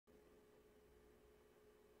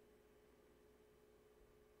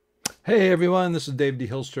Hey everyone, this is David de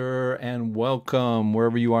Hilster, and welcome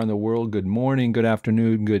wherever you are in the world. Good morning, good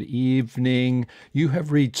afternoon, good evening. You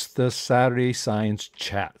have reached the Saturday Science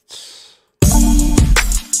Chats.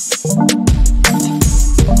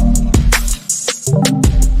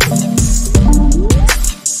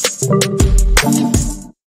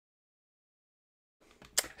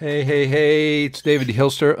 Hey, it's David de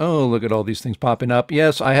Hilster. Oh, look at all these things popping up.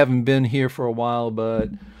 Yes, I haven't been here for a while, but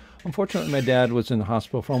unfortunately, my dad was in the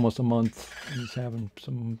hospital for almost a month. He's having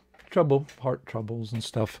some trouble, heart troubles and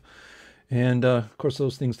stuff. And of course,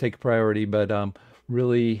 those things take priority, but I'm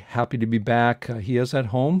really happy to be back. He is at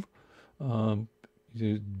home,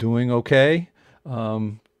 he's doing okay.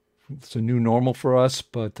 It's a new normal for us,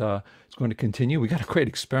 but it's going to continue. We got a great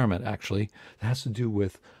experiment, actually, that has to do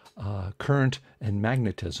with current and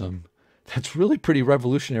magnetism. That's really pretty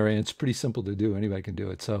revolutionary, and it's pretty simple to do. Anybody can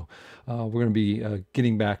do it. So we're going to be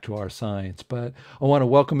getting back to our science. But I want to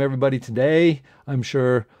welcome everybody today. I'm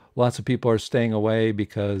sure lots of people are staying away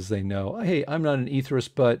because they know, hey, I'm not an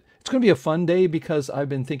etherist, but it's going to be a fun day because I've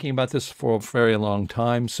been thinking about this for a very long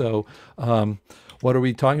time. So what are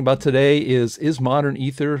we talking about today is modern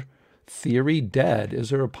ether theory dead?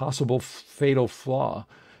 Is there a possible fatal flaw?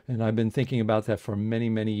 And I've been thinking about that for many,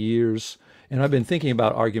 many years. And I've been thinking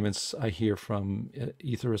about arguments I hear from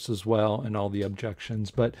etherists as well and all the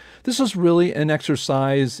objections. But this is really an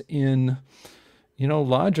exercise in,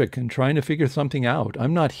 logic and trying to figure something out.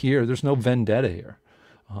 I'm not here. There's no vendetta here.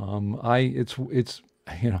 I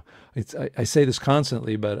say this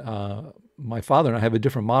constantly, but my father and I have a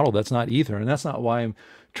different model that's not ether. And that's not why I'm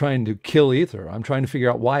trying to kill ether. I'm trying to figure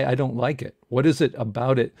out why I don't like it. What is it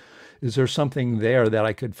about it? Is there something there that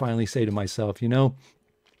I could finally say to myself,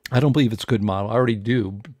 I don't believe it's a good model. I already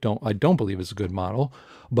I don't believe it's a good model,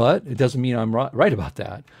 but it doesn't mean I'm right about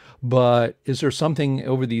that. But is there something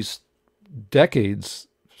over these decades,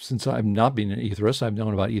 since I've not been an etherist, I've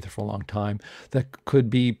known about ether for a long time, that could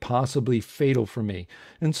be possibly fatal for me?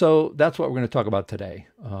 And so that's what we're going to talk about today.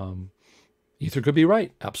 Ether could be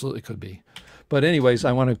right. Absolutely could be. But anyways,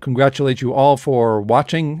 I want to congratulate you all for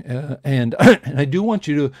watching. And I do want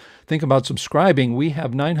you to think about subscribing. We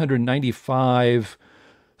have 995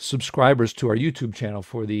 subscribers to our YouTube channel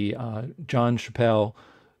for the John Chappell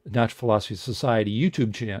Natural Philosophy Society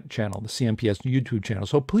YouTube channel, the CMPS YouTube channel.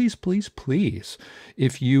 So please, please, please,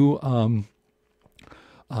 if you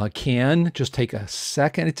can just take a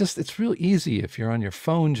second. It's real easy. If you're on your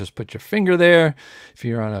phone, just put your finger there. If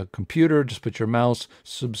you're on a computer, just put your mouse.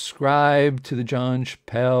 Subscribe to the John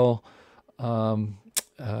Chappell Natural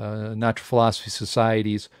Philosophy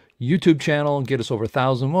Society's YouTube channel and get us over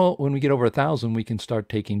 1,000. Well, when we get over 1,000, we can start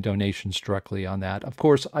taking donations directly on that. Of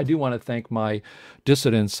course, I do want to thank my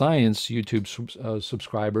Dissident Science YouTube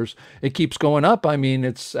subscribers. It keeps going up. I mean,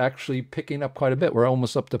 it's actually picking up quite a bit. We're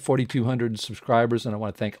almost up to 4,200 subscribers, and I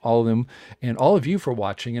want to thank all of them and all of you for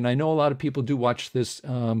watching. And I know a lot of people do watch this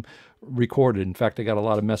recorded. In fact, I got a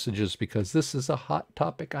lot of messages because this is a hot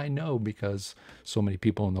topic, I know, because so many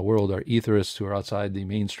people in the world are etherists who are outside the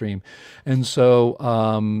mainstream. And so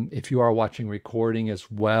if you are watching recording as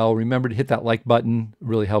well, remember to hit that like button. It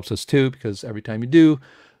really helps us too, because every time you do,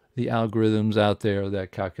 the algorithms out there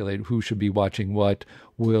that calculate who should be watching what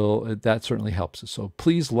that certainly helps us. So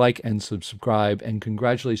please like and subscribe, and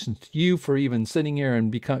congratulations to you for even sitting here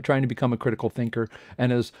and trying to become a critical thinker.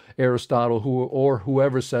 And as Aristotle or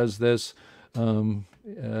whoever says this,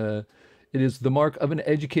 it is the mark of an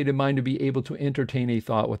educated mind to be able to entertain a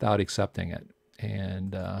thought without accepting it.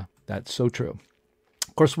 And that's so true.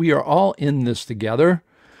 Of course, we are all in this together.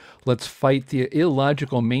 Let's fight the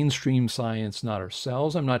illogical mainstream science, not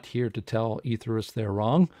ourselves. I'm not here to tell etherists they're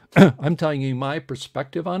wrong. I'm telling you my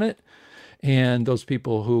perspective on it. And those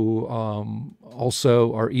people who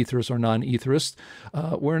also are etherists or non-etherists,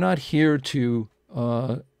 we're not here to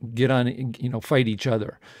get on, fight each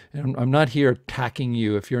other. And I'm not here attacking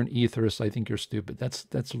you. If you're an etherist, I think you're stupid.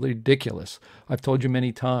 That's ridiculous. I've told you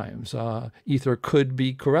many times, ether could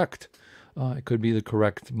be correct. It could be the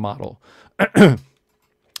correct model.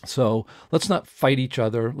 So let's not fight each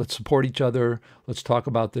other. Let's support each other. Let's talk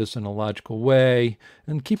about this in a logical way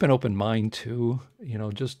and keep an open mind too.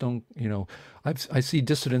 Just don't, I see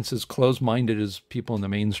dissidents as closed-minded as people in the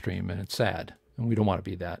mainstream, and it's sad. And we don't want to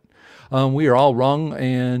be that. We are all wrong,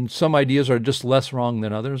 and some ideas are just less wrong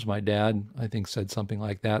than others. My dad, I think, said something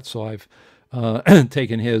like that. So I've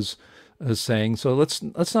taken his saying. So let's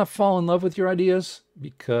not fall in love with your ideas,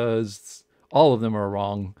 because all of them are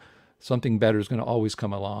wrong. Something better is going to always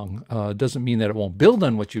come along. Doesn't mean that it won't build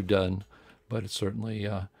on what you've done, but it's certainly,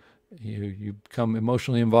 you become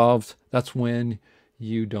emotionally involved. That's when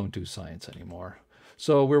you don't do science anymore.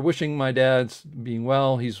 So we're wishing my dad's being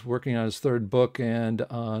well. He's working on his third book and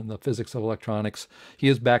on the physics of electronics. He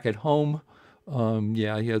is back at home.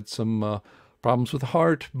 Yeah, he had some problems with the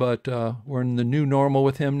heart, but we're in the new normal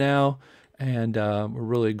with him now, and we're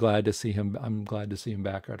really glad to see him. I'm glad to see him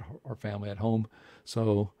back at our family at home.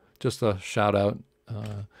 So just a shout out.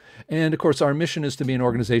 And of course, our mission is to be an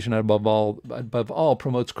organization that above all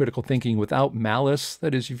promotes critical thinking without malice.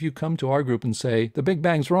 That is, if you come to our group and say the Big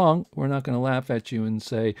Bang's wrong, we're not going to laugh at you and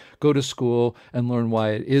say go to school and learn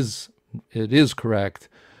why it is correct.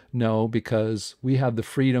 No, because we have the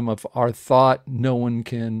freedom of our thought. No one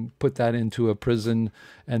can put that into a prison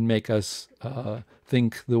and make us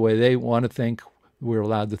think the way they want to think. We're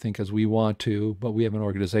allowed to think as we want to, but we have an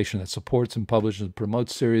organization that supports and publishes and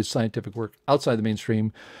promotes serious scientific work outside the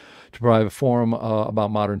mainstream to provide a forum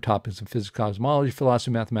about modern topics in physics, cosmology,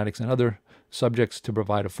 philosophy, mathematics, and other subjects, to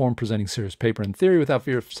provide a forum presenting serious paper and theory without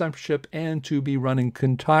fear of censorship, and to be running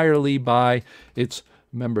entirely by its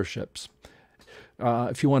memberships.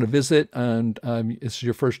 If you want to visit and it's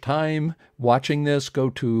your first time watching this,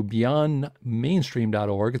 go to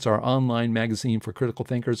beyondmainstream.org. It's our online magazine for critical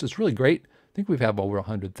thinkers. It's really great. I think we've had over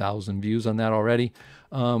 100,000 views on that already.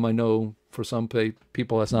 I know for some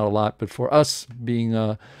people that's not a lot, but for us being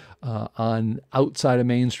on outside of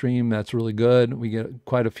mainstream, that's really good. We get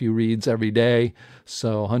quite a few reads every day,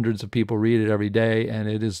 so hundreds of people read it every day, and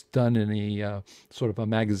it is done in a sort of a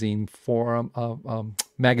magazine forum,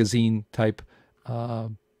 magazine type a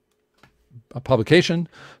publication,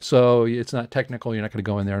 so it's not technical. You're not going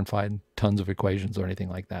to go in there and find tons of equations or anything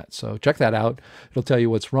like that. So check that out. It'll tell you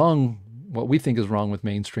what's wrong, what we think is wrong with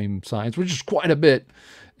mainstream science, which is quite a bit,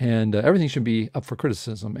 and everything should be up for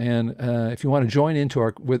criticism. And if you want to join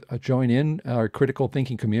in our critical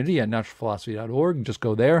thinking community at naturalphilosophy.org, just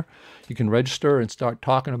go there. You can register and start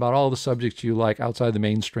talking about all the subjects you like outside the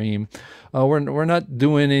mainstream. We're not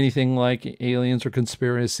doing anything like aliens or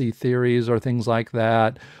conspiracy theories or things like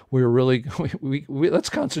that. We're really let's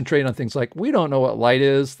concentrate on things like we don't know what light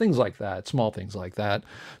is, things like that, small things like that.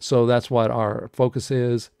 So that's what our focus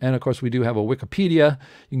is. And of course, we do have a Wikipedia.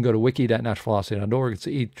 You can go to wiki.naturalphilosophy.org. It's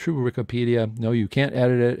a true Wikipedia. No, you can't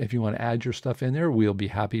edit it. If you want to add your stuff in there, we'll be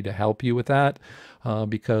happy to help you with that,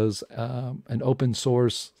 because an open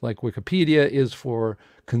source like Wikipedia is for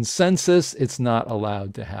consensus. It's not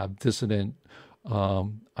allowed to have dissident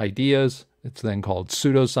ideas. It's then called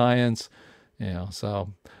pseudoscience.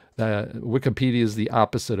 So Wikipedia is the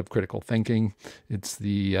opposite of critical thinking. It's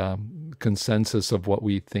the consensus of what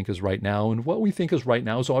we think is right now, and what we think is right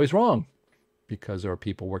now is always wrong, because there are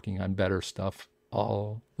people working on better stuff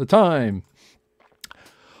all the time.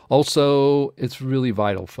 Also, it's really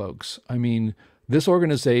vital, folks. I mean, this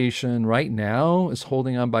organization right now is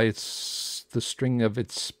holding on by the string of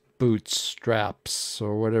its bootstraps,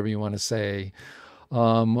 or whatever you want to say.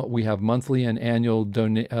 We have monthly and annual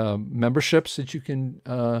memberships that you can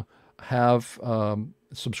have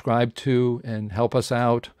subscribe to and help us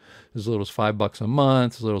out. As little as $5 a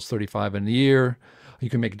month, as little as $35 a year. You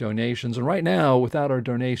can make donations, and right now, without our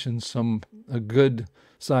donations, some good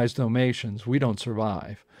sized donations, we don't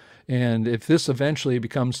survive. And if this eventually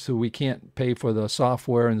becomes so we can't pay for the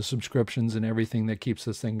software and the subscriptions and everything that keeps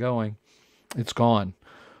this thing going, it's gone.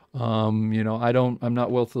 I'm not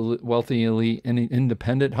wealthily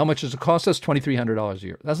independent. How much does it cost us? $2,300 a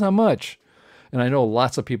year. That's not much. And I know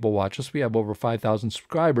lots of people watch us. We have over 5,000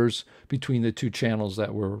 subscribers between the two channels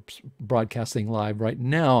that we're broadcasting live right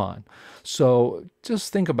now on. So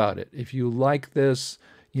just think about it. If you like this,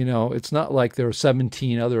 it's not like there are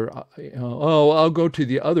 17 other, I'll go to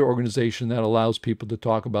the other organization that allows people to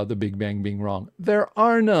talk about the Big Bang being wrong. There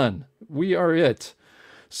are none. We are it.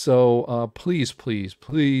 So please, please,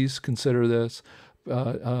 please consider this,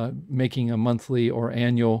 making a monthly or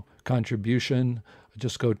annual contribution.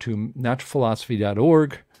 Just go to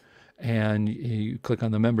naturalphilosophy.org and you click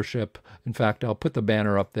on the membership. In fact, I'll put the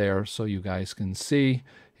banner up there so you guys can see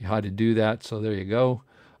how to do that. So there you go.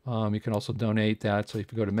 You can also donate that. So if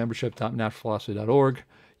you go to membership.naturalphilosophy.org,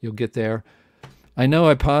 you'll get there. I know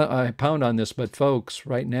I pound on this, but folks,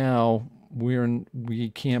 right now we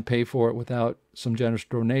can't pay for it without some generous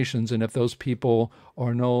donations. And if those people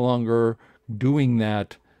are no longer doing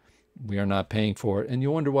that, we are not paying for it. And you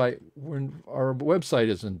wonder why our website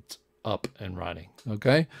isn't up and running,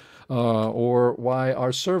 okay? Or why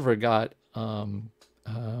our server got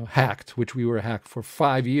hacked, which we were hacked for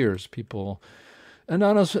 5 years. People,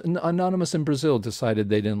 anonymous in Brazil, decided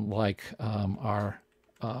they didn't like our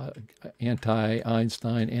uh,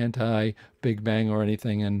 anti-Einstein, anti-Big Bang or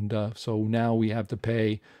anything. And so now we have to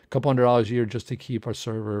pay a couple $100 a year just to keep our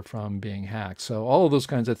server from being hacked. So all of those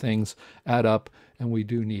kinds of things add up, and we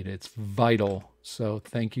do need it. It's vital. So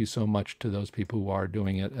thank you so much to those people who are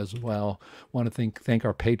doing it as well. Want to thank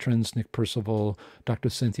our patrons, Nick Percival, Dr.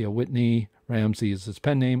 Cynthia Whitney, Ramsey is his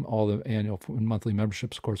pen name, all the annual and monthly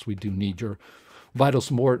memberships. Of course, we do need your vital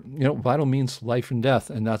support. You know, vital means life and death,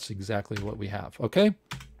 and that's exactly what we have. Okay.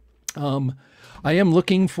 I am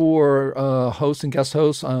looking for hosts and guest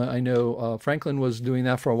hosts. I know Franklin was doing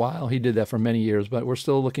that for a while. He did that for many years, but we're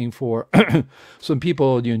still looking for some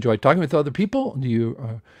people. Do you enjoy talking with other people? Do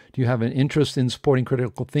you have an interest in supporting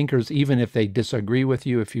critical thinkers, even if they disagree with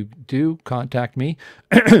you? If you do, contact me,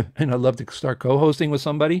 and I'd love to start co-hosting with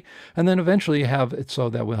somebody, and then eventually have it so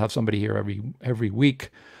that we'll have somebody here every week,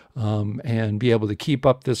 and be able to keep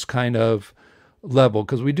up this kind of level,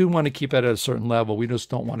 because we do want to keep it at a certain level. We just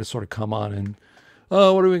don't want to sort of come on and,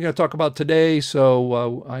 oh, what are we going to talk about today?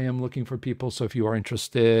 So I am looking for people. So if you are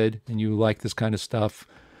interested and you like this kind of stuff,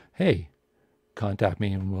 hey, contact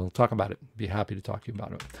me and we'll talk about it. Be happy to talk to you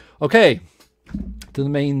about it. Okay, to the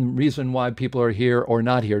main reason why people are here or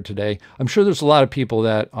not here today. I'm sure there's a lot of people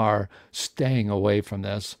that are staying away from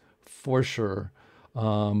this for sure,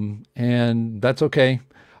 and that's okay.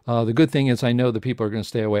 The good thing is I know the people who are going to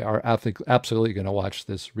stay away are absolutely going to watch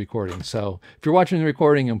this recording. So if you're watching the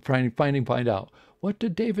recording and find out, what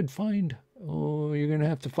did David find? Oh, you're going to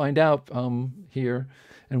have to find out here,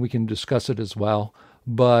 and we can discuss it as well.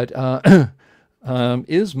 But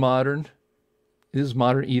is modern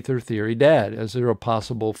ether theory dead? Is there a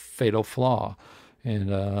possible fatal flaw?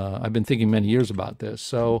 And I've been thinking many years about this.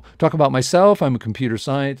 So talk about myself. I'm a computer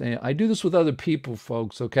science. And I do this with other people,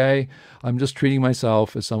 folks, okay? I'm just treating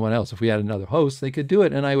myself as someone else. If we had another host, they could do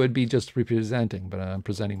it, and I would be just representing, but I'm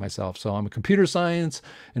presenting myself. So I'm a computer science,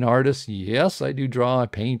 an artist. Yes, I do draw, I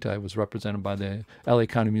paint. I was represented by the LA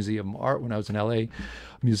County Museum of Art when I was in LA.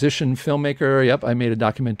 Musician, filmmaker. Yep, I made a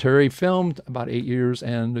documentary, filmed about 8 years,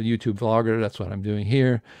 and a YouTube vlogger. That's what I'm doing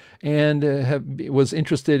here. And was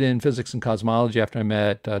interested in physics and cosmology after I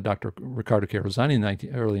met Dr. Riccardo Carosani in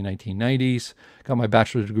the early 1990s. Got my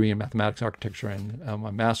bachelor's degree in mathematics, architecture, and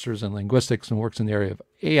my master's in linguistics, and works in the area of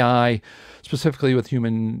AI, specifically with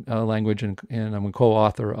human language, and I'm a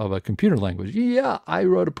co-author of a computer language. Yeah, I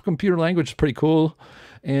wrote a computer language. It's pretty cool.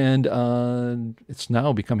 And it's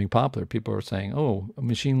now becoming popular. People are saying, oh,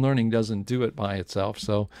 machine learning doesn't do it by itself.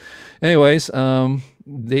 So anyways,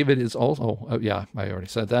 David is also, yeah, I already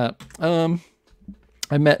said that. I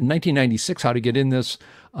met in 1996 how to get in this,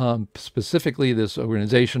 specifically this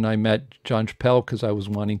organization. I met John Chappell because I was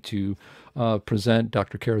wanting to present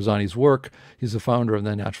Dr. Carosani's work. He's the founder of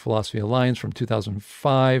the Natural Philosophy Alliance from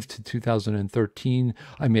 2005 to 2013.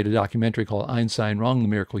 I made a documentary called Einstein Wrong, the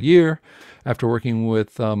Miracle Year. After working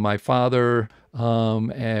with my father,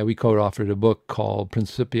 and we co-authored a book called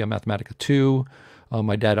Principia Mathematica 2.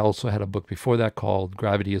 My dad also had a book before that called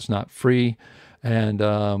Gravity is Not Free. And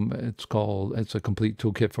it's a complete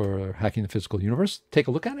toolkit for hacking the physical universe. Take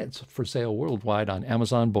a look at it. It's for sale worldwide on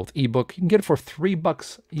Amazon, both ebook. You can get it for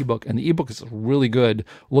 $3 ebook, and the ebook is really good.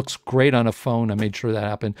 Looks great on a phone. I made sure that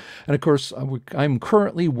happened. And of course, I'm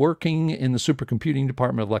currently working in the supercomputing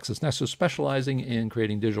department of LexisNexis, specializing in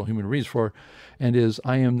creating digital human resource. And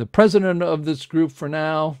I am the president of this group for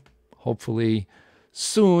now. Hopefully,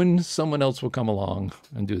 soon someone else will come along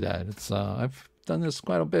and do that. I've done this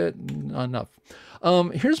quite a bit, not enough.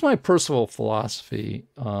 Here's my personal philosophy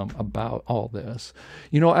about all this.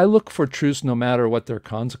 You know, I look for truths no matter what their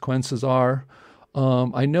consequences are.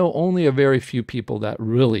 I know only a very few people that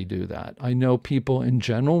really do that. I know people in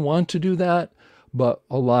general want to do that, but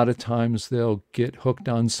a lot of times they'll get hooked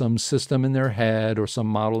on some system in their head or some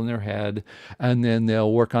model in their head, and then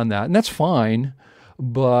they'll work on that. And that's fine,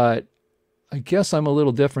 but I guess I'm a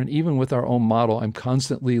little different. Even with our own model, I'm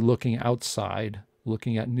constantly looking outside,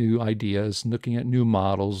 looking at new ideas, looking at new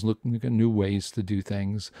models, looking at new ways to do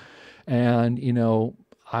things. And, you know,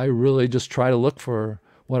 I really just try to look for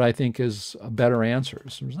what I think is better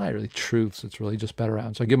answers. There's not really truths. It's really just better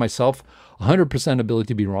answers. I give myself 100% ability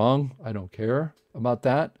to be wrong. I don't care about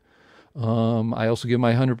that. I also give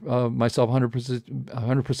myself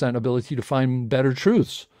 100% ability to find better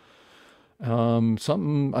truths.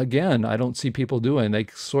 Something, again, I don't see people doing. They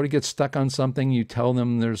sort of get stuck on something. You tell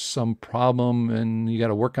them there's some problem and you got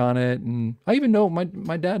to work on it. And I even know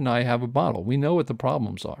my dad and I have a model. We know what the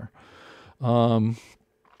problems are.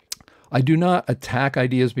 I do not attack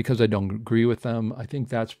ideas because I don't agree with them. I think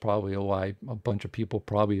that's probably why a bunch of people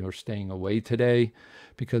probably are staying away today,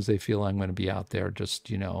 because they feel I'm going to be out there just,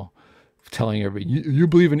 you know, telling everybody, you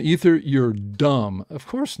believe in ether, you're dumb. Of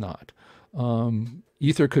course not.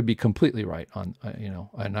 Ether could be completely right on,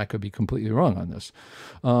 and I could be completely wrong on this.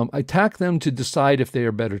 I attack them to decide if they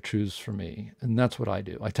are better truths for me. And that's what I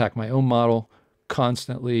do. I attack my own model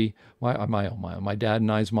constantly, my dad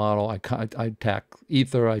and I's model. I attack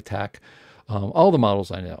ether, I attack all the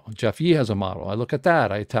models I know. Jeff Yee has a model. I look at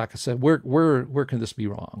that. I attack. I said, where can this be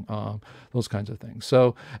wrong? Those kinds of things.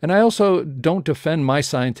 So, and I also don't defend my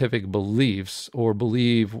scientific beliefs or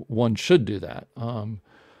believe one should do that.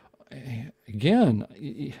 Again,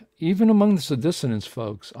 even among the dissonance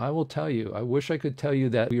folks, I will tell you, I wish I could tell you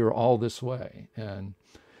that we are all this way. And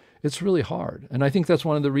it's really hard. And I think that's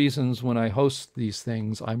one of the reasons when I host these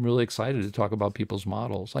things, I'm really excited to talk about people's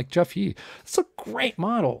models. Like Jeff Yee, it's a great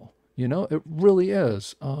model. It really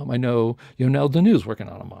is. I know Yonel Danu's working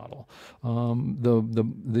on a model.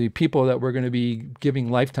 The people that we're going to be giving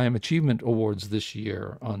Lifetime Achievement Awards this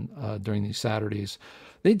year on during these Saturdays,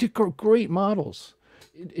 they do great models.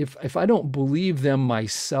 If I don't believe them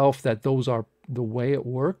myself that those are the way it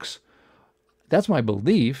works, that's my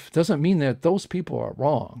belief. Doesn't mean that those people are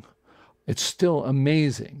wrong. It's still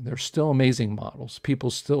amazing. They're still amazing models. People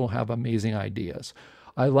still have amazing ideas.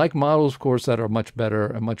 I like models, of course, that are much better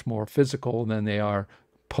and much more physical than they are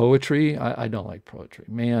poetry. I don't like poetry.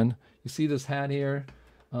 Man, you see this hat here?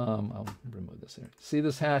 I'll remove this here. See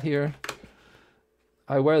this hat here?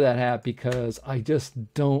 I wear that hat because I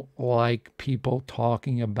just don't like people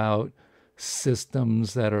talking about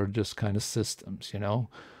systems that are just kind of systems,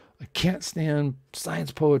 I can't stand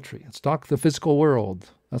science poetry. Let's talk the physical world.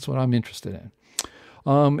 That's what I'm interested in.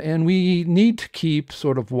 And we need to keep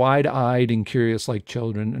sort of wide-eyed and curious like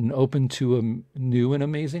children and open to new and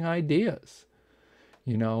amazing ideas,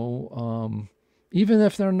 even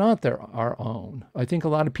if they're not our own. I think a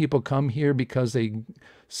lot of people come here because they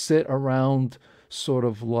sit around sort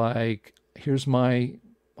of like, here's my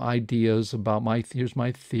ideas about here's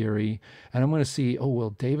my theory, and I'm going to see, oh, will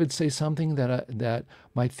David say something that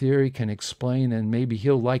my theory can explain, and maybe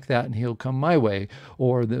he'll like that and he'll come my way,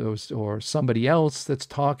 or somebody else that's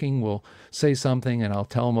talking will say something and I'll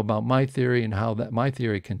tell them about my theory and how that my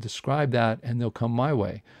theory can describe that, and they'll come my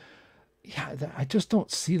way. Yeah, I just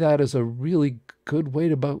don't see that as a really good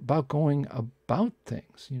way about going about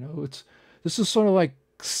things. This is sort of like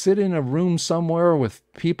sit in a room somewhere with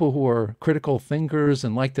people who are critical thinkers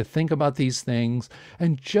and like to think about these things,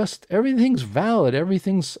 and just everything's valid,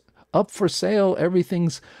 everything's up for sale,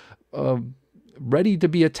 everything's ready to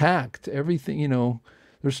be attacked, everything,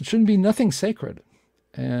 there shouldn't be nothing sacred.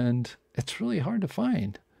 And it's really hard to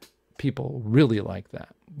find people really like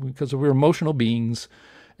that, because we're emotional beings,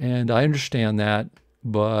 and I understand that,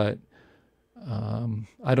 but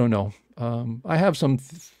I don't know. I have some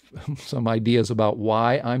ideas about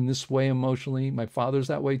why I'm this way emotionally. My father's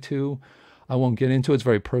that way too. I won't get into it. It's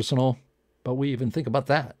very personal, but we even think about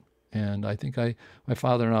that. And I think my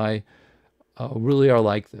father and I really are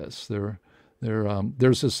like this.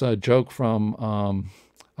 There's this joke from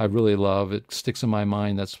I really love. It sticks in my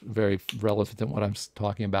mind. That's very relevant to what I'm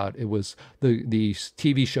talking about. It was the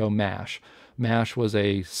TV show MASH. MASH was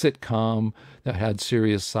a sitcom that had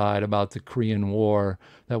serious side about the Korean War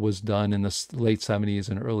that was done in the late 70s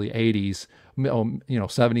and early 80s,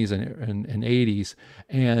 70s and 80s.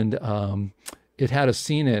 And it had a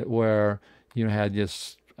scene in it where, had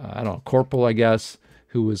this, I don't know, corporal, I guess,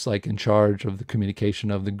 who was like in charge of the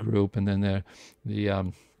communication of the group. And then the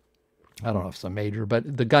I don't know if it's a major,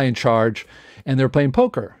 but the guy in charge, and they're playing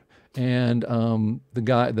poker. And the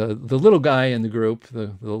little guy in the group,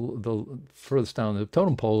 the furthest down the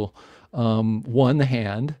totem pole, won the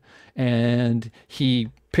hand, and he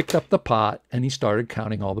picked up the pot and he started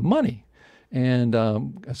counting all the money. And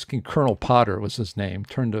Colonel Potter was his name.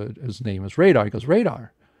 Turned to his name was Radar. He goes,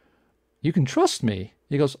 Radar, you can trust me.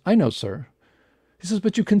 He goes, I know, sir. He says,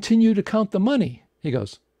 but you continue to count the money. He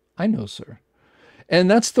goes, I know, sir. And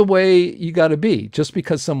that's the way you got to be. Just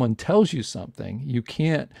because someone tells you something, you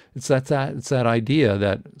can't. It's that idea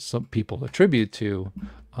that some people attribute to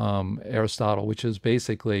Aristotle, which is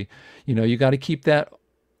basically, you got to keep that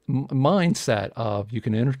mindset of you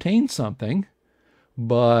can entertain something,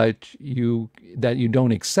 but that you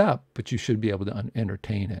don't accept, but you should be able to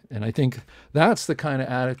entertain it. And I think that's the kind of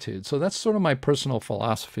attitude. So that's sort of my personal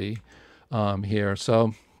philosophy here.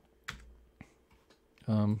 So,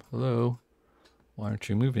 hello. Why aren't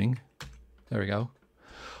you moving? There we go.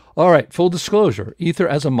 All right, full disclosure. Ether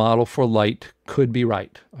as a model for light could be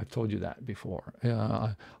right. I've told you that before.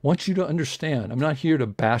 I want you to understand. I'm not here to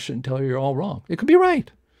bash it and tell you you're all wrong. It could be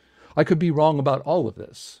right. I could be wrong about all of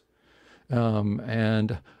this.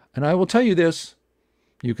 And I will tell you this.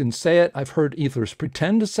 You can say it. I've heard ethers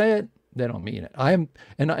pretend to say it. They don't mean it.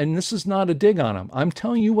 And this is not a dig on them. I'm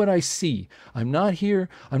telling you what I see. I'm not here.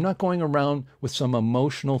 I'm not going around with some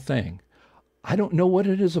emotional thing. I don't know what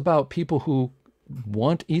it is about people who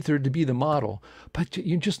want Aether to be the model, but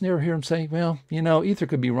you just never hear them say, well, Aether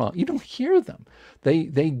could be wrong. You don't hear them.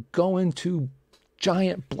 They go into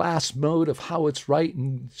giant blast mode of how it's right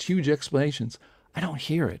and huge explanations. I don't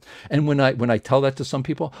hear it. And when I tell that to some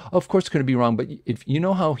people, of course it's going to be wrong, but if you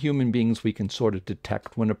know how human beings, we can sort of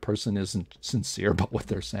detect when a person isn't sincere about what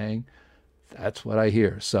they're saying, that's what I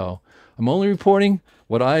hear. So I'm only reporting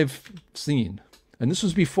what I've seen. And this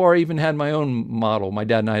was before I even had my own model. My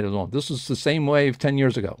dad and I had our own. This was the same way 10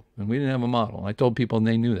 years ago, and we didn't have a model. And I told people, and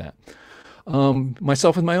they knew that.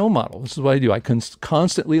 Myself with my own model. This is what I do. I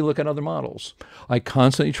constantly look at other models. I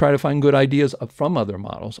constantly try to find good ideas from other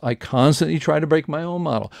models. I constantly try to break my own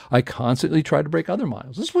model. I constantly try to break other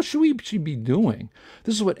models. This is what we should be doing.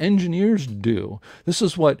 This is what engineers do. This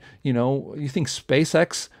is what, you think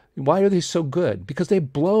SpaceX, why are they so good? Because they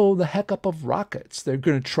blow the heck up of rockets. They're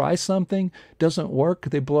going to try something, doesn't work.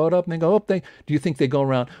 They blow it up and they go, do you think they go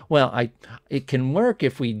around, well, it can work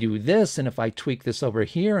if we do this, and if I tweak this over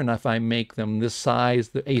here, and if I make them this size,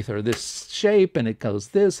 the Aether, this shape, and it goes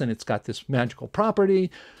this, and it's got this magical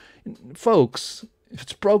property. Folks, if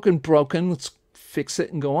it's broken, let's fix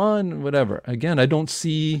it and go on, whatever. Again, I don't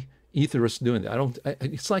see etherists doing that. I don't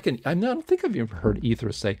think I've ever heard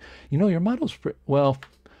etherists say, your model's well.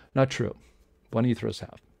 Not true. One etherists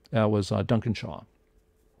have. That was Duncan Shaw.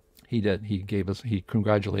 He did. He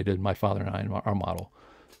congratulated my father and I on our model.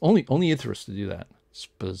 Only etherists to do that. It's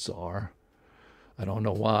bizarre. I don't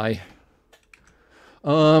know why.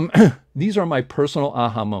 These are my personal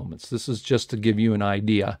aha moments. This is just to give you an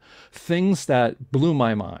idea. Things that blew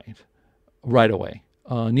my mind right away.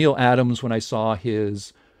 Neil Adams, when I saw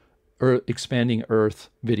his Expanding Earth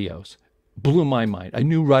videos, blew my mind. I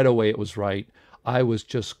knew right away it was right. I was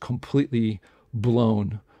just completely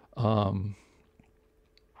blown away.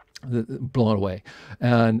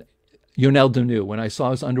 And Yonel Deneau, when I saw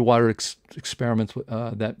his underwater experiments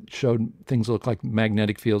that showed things that look like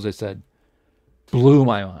magnetic fields, I said, blew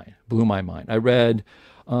my mind. I read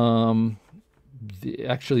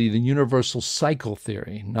actually the universal cycle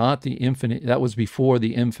theory, not the infinite. That was before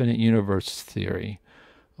the infinite universe theory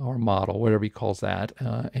or model, whatever he calls that.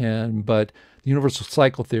 But the universal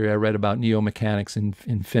cycle theory I read about neo-mechanics and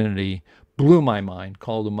infinity blew my mind.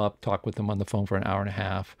 Called him up, talked with him on the phone for an hour and a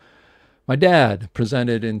half. My dad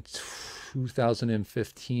presented in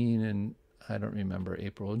 2015, and I don't remember,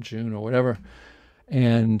 April or June or whatever.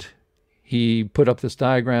 And he put up this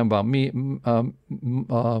diagram about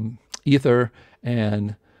Aether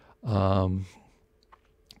and Aether.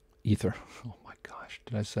 Oh my gosh,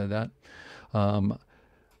 did I say that?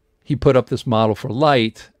 He put up this model for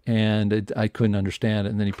light, and I couldn't understand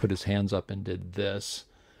it. And then he put his hands up and did this,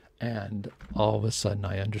 and all of a sudden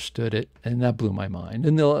I understood it, and that blew my mind.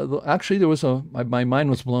 And actually, my mind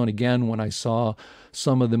was blown again when I saw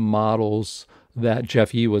some of the models that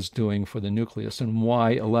Jeff Yee was doing for the nucleus and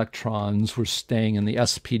why electrons were staying in the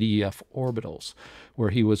SPDF orbitals,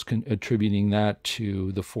 where he was attributing that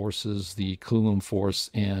to the forces, the Coulomb force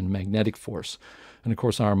and magnetic force. And of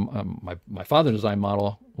course, my father design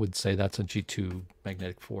model would say that's a G2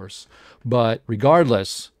 magnetic force. But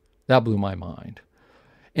regardless, that blew my mind.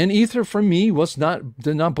 And Aether for me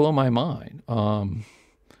did not blow my mind.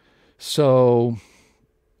 So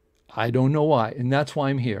I don't know why. And that's why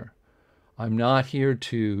I'm here. I'm not here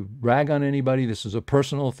to rag on anybody. This is a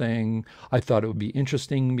personal thing. I thought it would be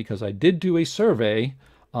interesting because I did do a survey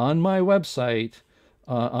on my website,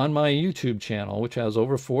 on my YouTube channel, which has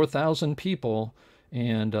over 4,000 people.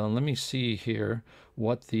 And let me see here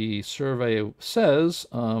what the survey says.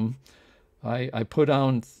 I put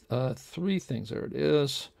down 3 things. There it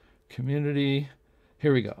is. Community.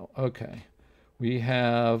 Here we go. Okay. We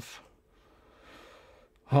have,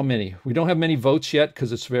 how many? We don't have many votes yet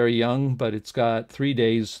because it's very young, but it's got 3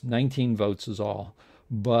 days, 19 votes is all.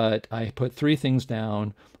 But I put 3 things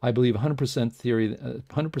down. I believe 100% theory,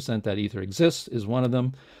 100% that Aether exists is one of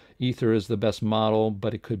them. Aether is the best model,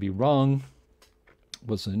 but it could be wrong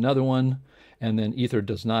was another one. And then Aether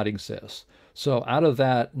does not exist. So out of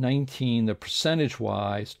that 19, the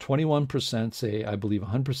percentage-wise, 21% say, I believe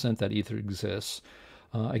 100% that Aether exists.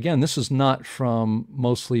 Again, this is not from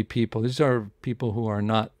mostly people. These are people who are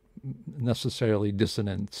not necessarily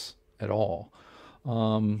dissidents at all.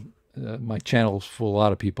 My channel is full of a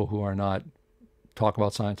lot of people who are not talk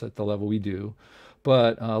about science at the level we do,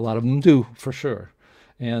 but a lot of them do for sure.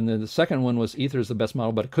 And then the second one was Aether is the best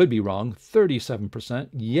model, but it could be wrong. 37%.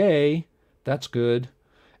 Yay, that's good.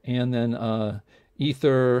 And then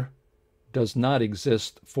Aether does not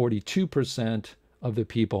exist. 42% of the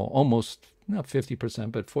people, almost not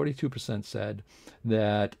 50%, but 42% said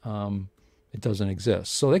that it doesn't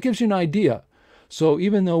exist. So that gives you an idea. So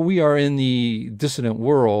even though we are in the dissident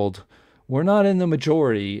world, we're not in the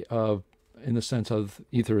majority of, in the sense of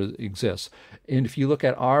ether exists. And if you look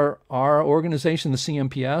at our organization, the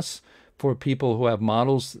CMPS, for people who have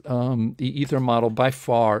models, the ether model by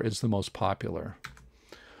far is the most popular.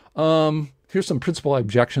 Here's some principal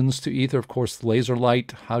objections to ether. Of course, laser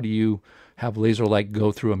light. How do you have laser light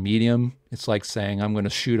go through a medium? It's like saying I'm going to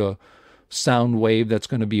shoot a sound wave that's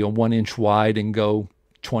going to be a 1 inch wide and go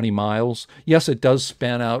 20 miles. Yes, it does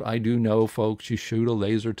span out. I do know, folks, you shoot a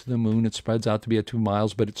laser to the moon, it spreads out to be at 2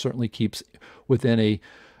 miles, but it certainly keeps within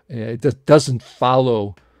it doesn't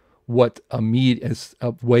follow what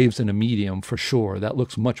waves in a medium for sure. That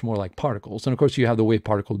looks much more like particles. And of course, you have the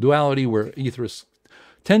wave-particle duality where etherists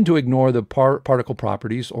tend to ignore the particle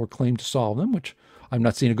properties or claim to solve them, which I'm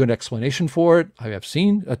not seeing a good explanation for it. I have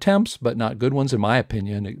seen attempts, but not good ones in my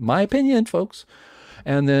opinion. In my opinion, folks.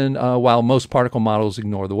 And then while most particle models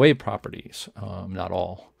ignore the wave properties, not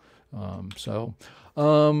all. So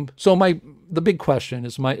the big question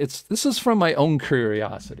is this is from my own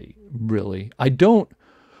curiosity, really. I don't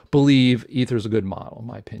believe ether is a good model, in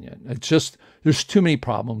my opinion. It's just there's too many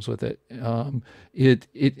problems with it.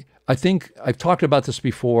 I think I've talked about this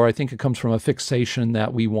before. I think it comes from a fixation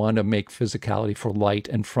that we want to make physicality for light,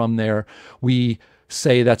 and from there we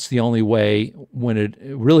say that's the only way when it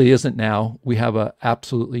really isn't. Now we have a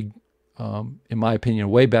absolutely, in my opinion,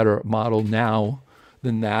 way better model now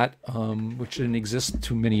than that, which didn't exist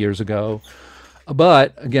too many years ago.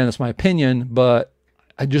 But again, it's my opinion. But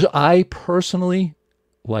I personally,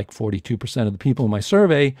 like 42% of the people in my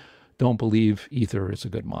survey, don't believe ether is a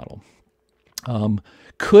good model.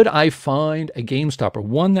 Could I find a game stopper,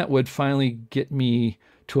 one that would finally get me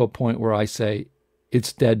to a point where I say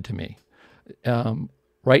it's dead to me?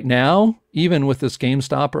 Right now, even with this game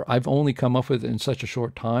stopper, I've only come up with it in such a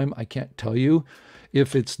short time. I can't tell you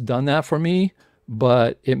if it's done that for me,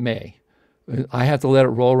 but it may. I have to let it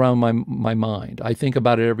roll around my mind. I think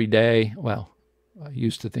about it every day. Well, I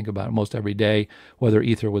used to think about it most every day, whether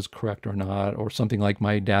ether was correct or not, or something like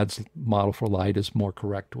my dad's model for light is more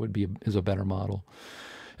correct, is a better model.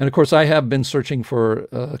 And of course, I have been searching for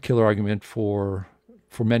a killer argument for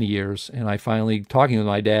many years, and I finally, talking with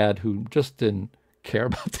my dad, who just didn't care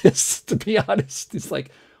about this, to be honest. He's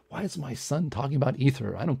like, why is my son talking about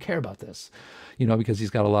ether? I don't care about this, because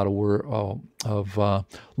he's got a lot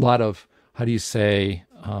of how do you say,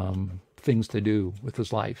 things to do with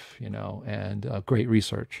his life, and great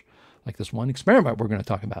research, like this one experiment we're going to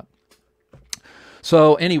talk about.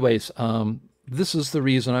 So anyways, this is the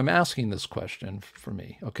reason I'm asking this question for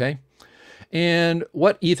me, okay? And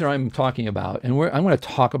what ether I'm talking about, and I'm going to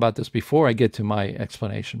talk about this before I get to my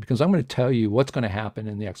explanation, because I'm going to tell you what's going to happen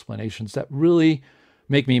in the explanations that really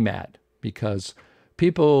make me mad, because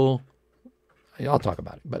people, I'll talk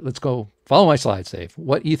about it, but let's go follow my slides, Dave.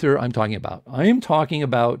 What ether I'm talking about. I am talking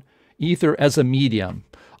about ether as a medium,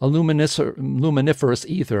 a luminiferous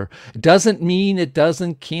ether. It doesn't mean it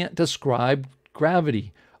can't describe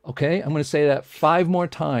gravity. Okay, I'm going to say that 5 more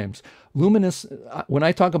times. When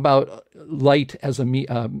I talk about light as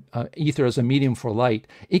ether as a medium for light,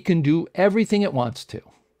 it can do everything it wants to.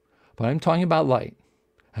 But I'm talking about light,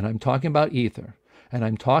 and I'm talking about ether, and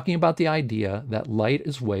I'm talking about the idea that light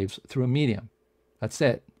is waves through a medium. That's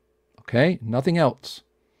it. Okay, nothing else.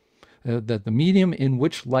 That the medium in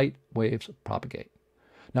which light waves propagate.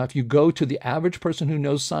 Now, if you go to the average person who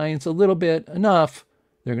knows science a little bit enough,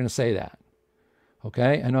 they're going to say that.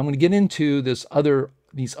 Okay, and I'm going to get into these other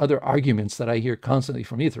arguments that I hear constantly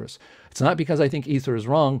from etherists. It's not because I think ether is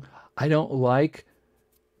wrong. I don't like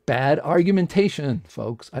bad argumentation,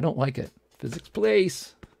 folks. I don't like it. Physics,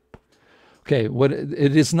 please. Okay, what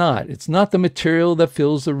it is not. It's not the material that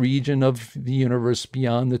fills the region of the universe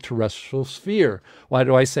beyond the terrestrial sphere. Why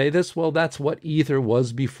do I say this? Well, that's what ether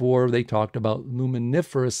was before they talked about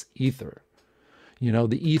luminiferous ether.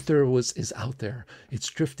 The ether is out there. It's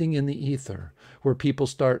drifting in the ether, where people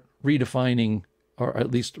start redefining, or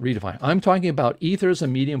at least redefine. I'm talking about ether as a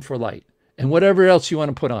medium for light, and whatever else you want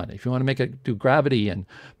to put on it. If you want to make it do gravity and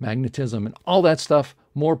magnetism and all that stuff,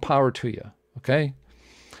 more power to you. Okay.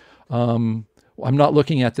 I'm not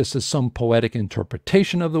looking at this as some poetic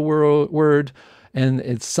interpretation of the word, and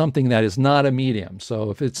it's something that is not a medium. So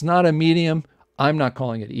if it's not a medium, I'm not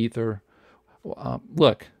calling it ether.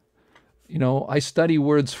 Look, I study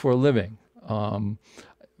words for a living.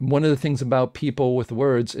 One of the things about people with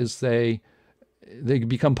words is they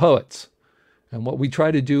become poets. And what we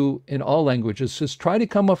try to do in all languages is try to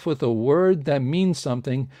come up with a word that means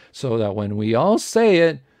something so that when we all say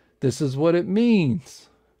it, this is what it means.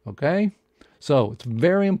 Okay? So it's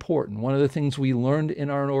very important. One of the things we learned in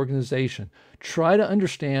our organization, try to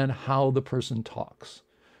understand how the person talks.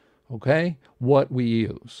 Okay? What we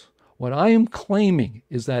use. What I am claiming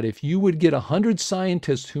is that if you would get 100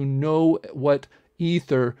 scientists who know what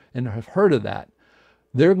ether and have heard of that,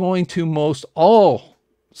 they're going to most all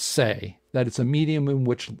say that it's a medium in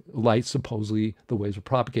which light, supposedly the waves are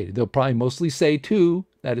propagated. They'll probably mostly say, too,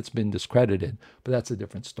 that it's been discredited, but that's a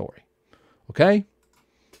different story. Okay?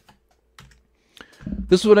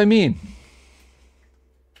 This is what I mean.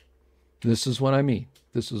 This is what I mean.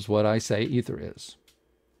 This is what I say ether is.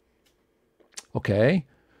 Okay?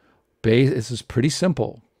 This is pretty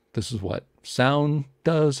simple. This is what sound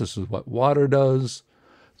does. This is what water does.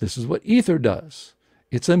 This is what ether does.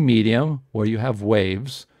 It's a medium where you have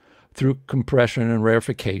waves through compression and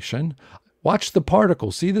rarefication. Watch the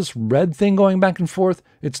particles. See this red thing going back and forth?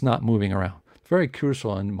 It's not moving around. It's very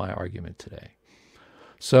crucial in my argument today.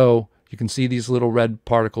 So you can see these little red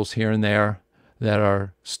particles here and there that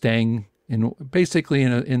are staying in basically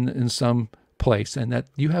in some place, and that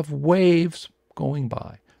you have waves going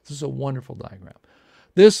by. This is a wonderful diagram.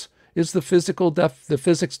 This is the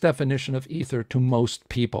physics definition of ether to most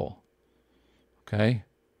people. Okay?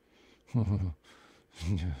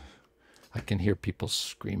 I can hear people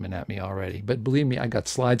screaming at me already. But believe me, I got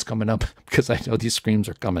slides coming up because I know these screams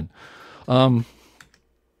are coming.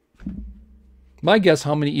 My guess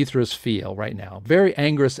how many etherists feel right now. Very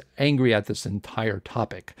angry at this entire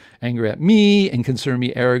topic. Angry at me and consider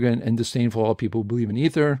me arrogant and disdainful of all people who believe in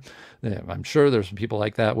ether. I'm sure there's some people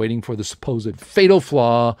like that waiting for the supposed fatal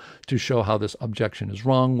flaw to show how this objection is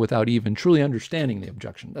wrong without even truly understanding the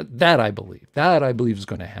objection. That I believe. That I believe is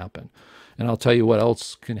going to happen. And I'll tell you what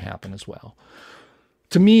else can happen as well.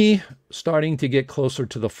 To me, starting to get closer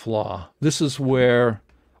to the flaw, this is where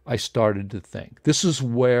I started to think. This is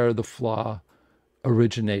where the flaw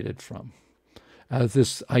originated from.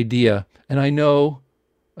 This idea. And I know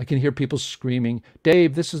I can hear people screaming,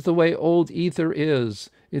 Dave, this is the way old ether is.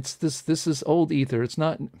 It's this is old ether. It's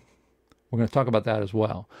not. We're going to talk about that as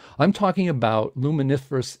well. I'm talking about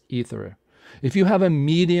luminiferous ether. If you have a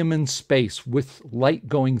medium in space with light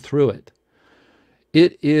going through it,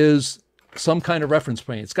 it is some kind of reference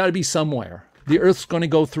plane. It's got to be somewhere. The Earth's going to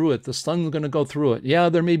go through it. The sun's going to go through it. Yeah,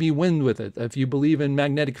 there may be wind with it. If you believe in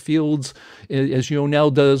magnetic fields, as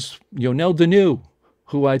Yonel does, Yonel Deneau,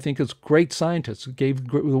 who I think is a great scientist, gave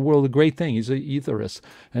the world a great thing. He's an etherist.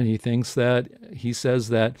 And he says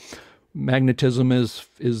that magnetism is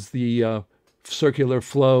the circular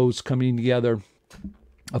flows coming together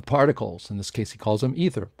of particles. In this case, he calls them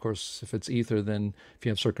ether. Of course, if it's ether, then if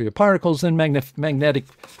you have circular particles, then magnetic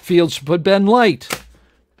fields would bend light.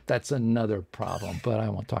 That's another problem, but I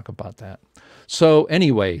won't talk about that. So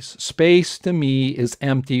anyways, space to me is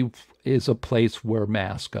empty, is a place where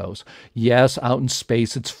mass goes. Yes, out in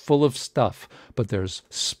space, it's full of stuff, but there's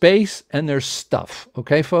space and there's stuff.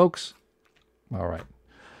 Okay, folks? All right.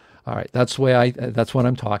 All right, that's what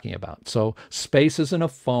I'm talking about. So space isn't a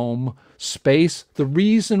foam. Space, the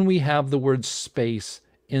reason we have the word space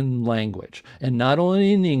in language, and not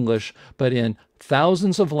only in English, but in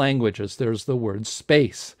thousands of languages, there's the word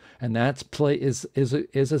space. And that's is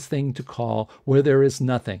a thing to call where there is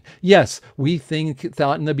nothing. Yes, we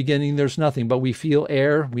thought in the beginning there's nothing, but we feel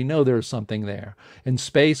air, we know there's something there. In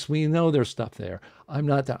space, we know there's stuff there.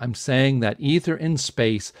 I'm saying that ether in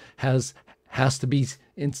space has to be,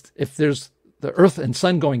 if there's the Earth and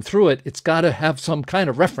sun going through it, it's got to have some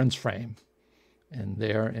kind of reference frame. And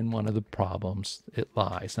there, in one of the problems, it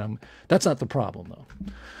lies. That's not the problem, though.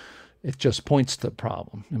 It just points to the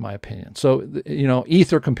problem, in my opinion. So,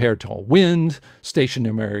 ether compared to a wind,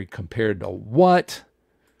 stationary compared to what?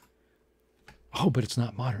 Oh, but it's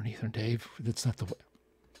not modern ether, Dave. That's not the way.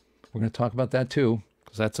 We're going to talk about that too,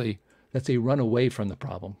 because that's a run away from the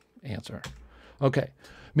problem answer. Okay.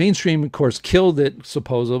 Mainstream, of course, killed it,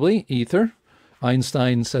 supposedly, ether.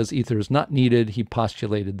 Einstein says ether is not needed. He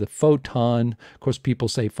postulated the photon. Of course, people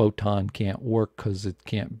say photon can't work because it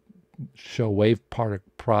can't show wave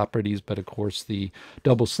properties, but of course the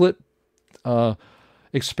double slit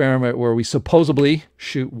experiment where we supposedly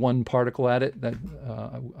shoot one particle at it, that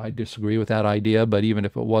I disagree with that idea, but even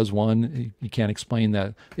if it was one, you can't explain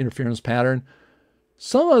the interference pattern.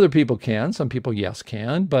 Some other people can, some people, yes,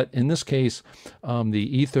 can, but in this case,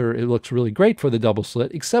 the ether, it looks really great for the double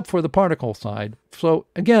slit, except for the particle side. So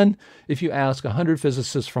again, if you ask 100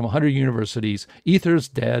 physicists from 100 universities, ether's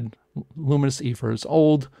dead, luminous ether is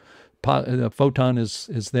old, the photon is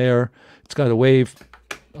there, it's got a wave,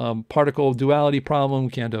 particle duality problem.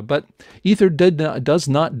 We can't do it. But ether does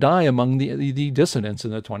not die among the dissidents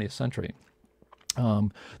in the 20th century.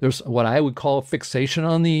 There's what I would call fixation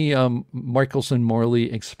on the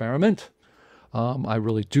Michelson-Morley experiment. I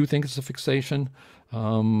really do think it's a fixation.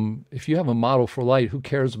 If you have a model for light, who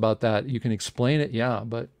cares about that? You can explain it, yeah,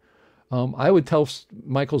 but I would tell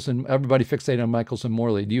Michelson, everybody fixated on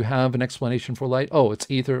Michelson-Morley, do you have an explanation for light? Oh, it's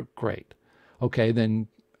ether. Great. Okay, then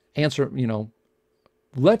answer,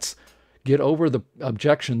 let's get over the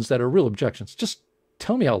objections that are real objections. Just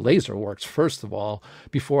tell me how laser works, first of all,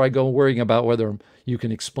 before I go worrying about whether you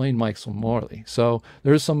can explain Michelson-Morley. So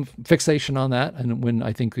there's some fixation on that, and when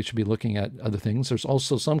I think we should be looking at other things. There's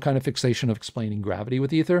also some kind of fixation of explaining gravity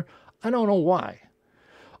with ether. I don't know why.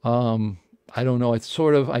 I don't know. It's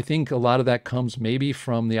sort of, I think a lot of that comes maybe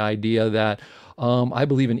from the idea that I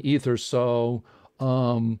believe in ether, so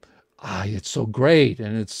it's so great,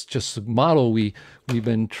 and it's just a model we've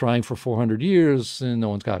been trying for 400 years, and no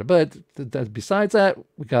one's got it. But besides that,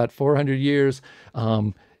 we got 400 years.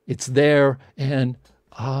 It's there, and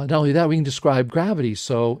not only that, we can describe gravity.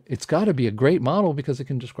 So it's got to be a great model because it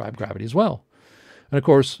can describe gravity as well. And of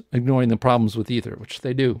course, ignoring the problems with ether, which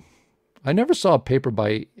they do. I never saw a paper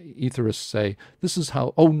by etherists say, this is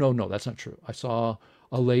how, oh, no, that's not true. I saw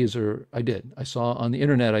a laser, I saw on the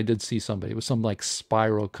internet, I did see somebody with some like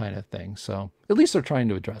spiral kind of thing. So at least they're trying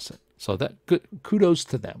to address it. So that good, kudos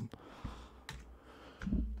to them.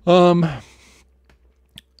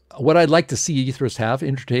 What I'd like to see etherists have,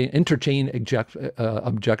 entertain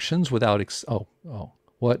objections without,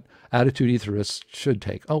 what attitude etherists should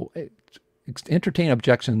take. Entertain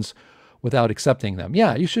objections without accepting them.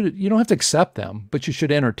 Yeah, you don't have to accept them, but you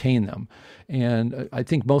should entertain them. And I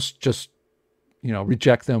think most just,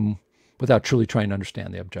 reject them without truly trying to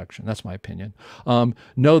understand the objection. That's my opinion.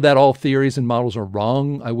 Know that all theories and models are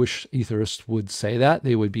wrong. I wish etherists would say that.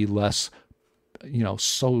 They would be less,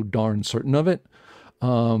 so darn certain of it.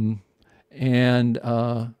 And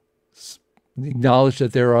acknowledge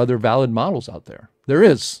that there are other valid models out there. There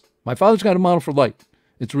is. My father's got a model for light.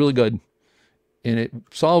 It's really good. And it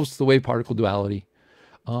solves the wave particle duality.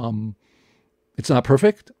 It's not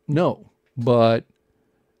perfect, no, but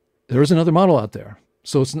there is another model out there.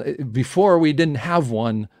 So before we didn't have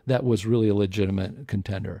one that was really a legitimate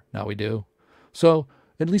contender. Now we do. So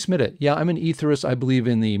at least admit it. Yeah, I'm an etherist. I believe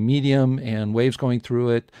in the medium and waves going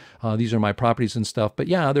through it. These are my properties and stuff. But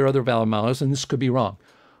yeah, there are other valid models, and this could be wrong.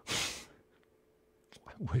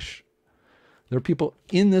 I wish. There are people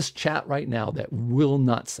in this chat right now that will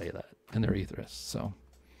not say that. And they're etherists. So,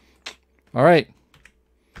 all right.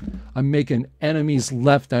 I'm making enemies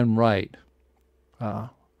left and right. And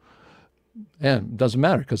it doesn't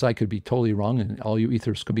matter because I could be totally wrong and all you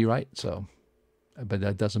etherists could be right. So, but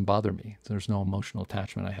that doesn't bother me. There's no emotional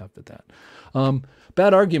attachment I have to that.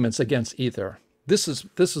 Bad arguments against ether. This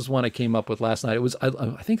is one I came up with last night. It was,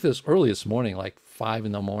 I think this early this morning, like 5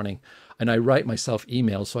 in the morning. And I write myself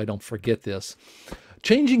emails so I don't forget this.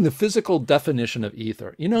 Changing the physical definition of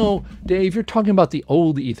ether. Dave, you're talking about the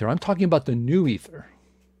old ether. I'm talking about the new ether.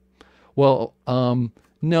 Well,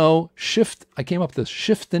 no, I came up with this,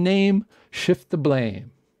 shift the name, shift the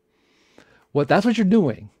blame. That's what you're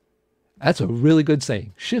doing. That's a really good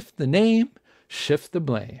saying. Shift the name, shift the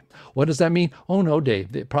blame. What does that mean? Oh no,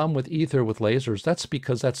 Dave, the problem with ether with lasers, that's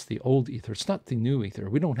because that's the old ether. It's not the new ether.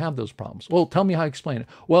 We don't have those problems. Well, tell me how to explain it.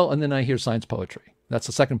 Well, and then I hear science poetry. That's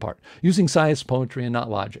the second part. Using science, poetry, and not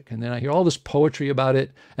logic. And then I hear all this poetry about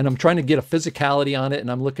it, and I'm trying to get a physicality on it, and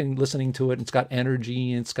I'm listening to it, and it's got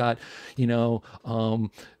energy, and it's got,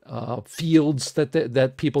 fields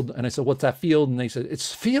that people, and I said, what's that field? And they said,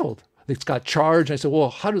 it's field. It's got charge. And I said, well,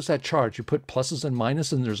 how does that charge? You put pluses and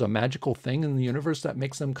minuses, and there's a magical thing in the universe that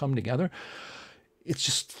makes them come together. It's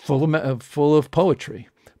just full of poetry.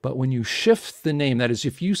 But when you shift the name, that is,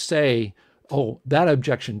 if you say, oh, that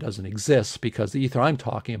objection doesn't exist because the ether I'm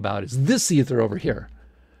talking about is this ether over here.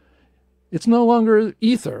 It's no longer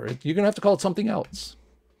ether. You're going to have to call it something else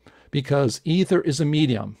because ether is a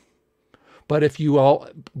medium. But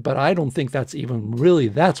I don't think that's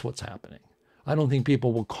what's happening. I don't think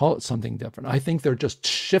people will call it something different. I think they're just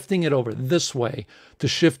shifting it over this way to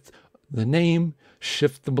shift the name,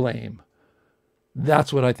 shift the blame.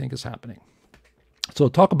 That's what I think is happening. So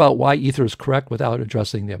talk about why ether is correct without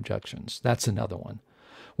addressing the objections. That's another one.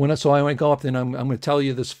 So I want to go up and I'm going to tell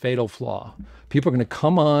you this fatal flaw. People are going to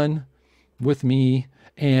come on with me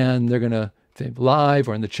and they're going to live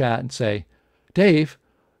or in the chat and say, Dave,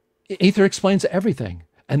 ether explains everything.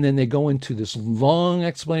 And then they go into this long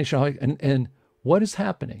explanation. And what is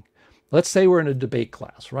happening? Let's say we're in a debate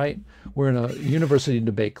class, right? We're in a university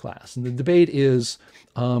debate class. And the debate is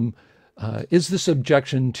is this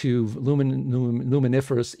objection to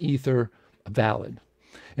luminiferous ether valid?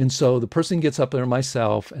 And so the person gets up there,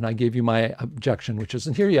 myself, and I give you my objection, which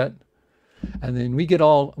isn't here yet. And then we get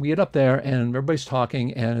up there and everybody's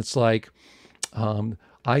talking, and it's like,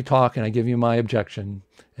 I talk and I give you my objection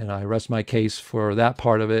and I rest my case for that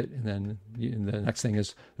part of it. And then the next thing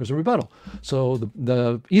is there's a rebuttal. So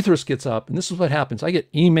the etherist gets up, and this is what happens. I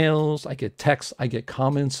get emails, I get texts, I get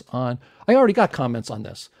comments on, I already got comments on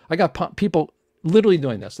this. I got people literally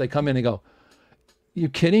doing this. They come in and go, you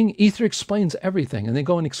kidding? Ether explains everything. And they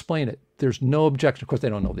go and explain it. There's no objection. Of course, they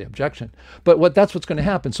don't know the objection, but that's what's going to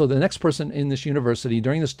happen. So the next person in this university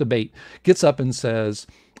during this debate gets up and says,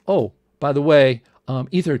 oh, by the way,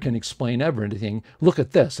 ether can explain everything. Look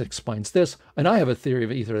at this, it explains this. And I have a theory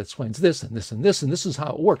of ether that explains this and this and this, and this is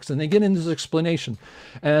how it works. And they get into this explanation.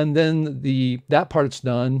 And then that part's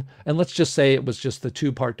done. And let's just say it was just the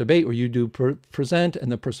two-part debate where you do present and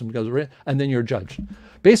the person goes, and then you're judged.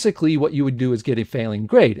 Basically, what you would do is get a failing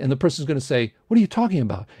grade. And the person's going to say, what are you talking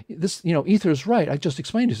about? This, ether is right. I just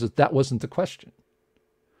explained it. That wasn't the question.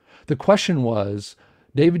 The question was,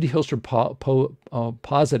 David de Hilster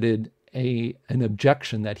posited an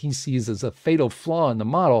objection that he sees as a fatal flaw in the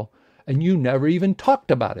model, and you never even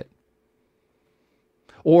talked about it.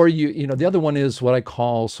 Or the other one is what I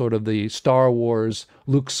call sort of the Star Wars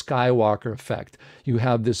Luke Skywalker effect. You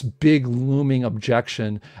have this big looming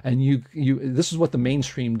objection, and this is what the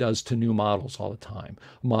mainstream does to new models all the time.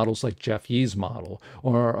 Models like Jeff Yee's model,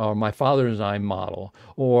 or my father and I model,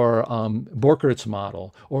 or Borchert's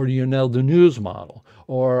model, or Lionel Deneu's model,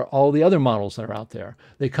 or all the other models that are out there.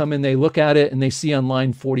 They come in, they look at it, and they see on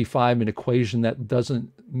line 45 an equation that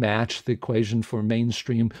doesn't match the equation for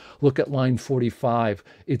mainstream. Look at line 45.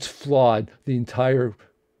 It's flawed. The entire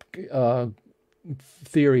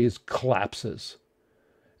theory collapses.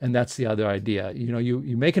 And that's the other idea.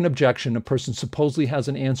 You make an objection, a person supposedly has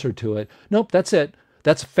an answer to it. Nope, that's it.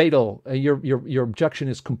 That's fatal. Your objection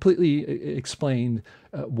is completely explained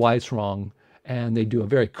why it's wrong. And they do a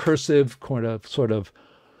very cursive, sort of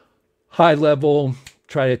high level,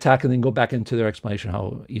 try to attack and then go back into their explanation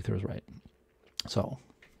how ether is right. So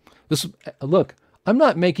look, I'm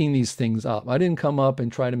not making these things up. I didn't come up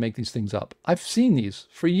and try to make these things up. I've seen these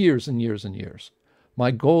for years and years and years.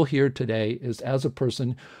 My goal here today is, as a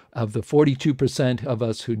person of the 42% of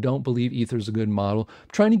us who don't believe ether is a good model, I'm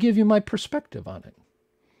trying to give you my perspective on it.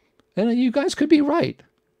 And you guys could be right.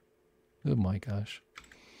 Oh my gosh.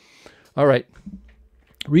 All right.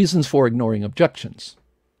 Reasons for ignoring objections.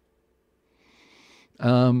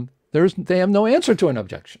 They have no answer to an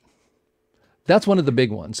objection. That's one of the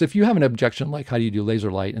big ones. If you have an objection, like how do you do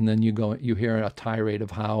laser light, and then you hear a tirade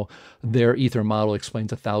of how their ether model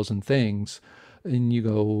explains 1,000 things, and you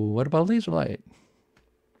go, what about laser light?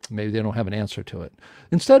 Maybe they don't have an answer to it.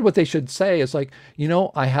 Instead, what they should say is like, I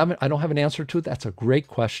don't have an answer to it. That's a great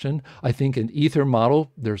question. I think an ether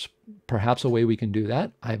model, there's perhaps a way we can do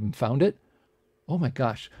that. I haven't found it. Oh my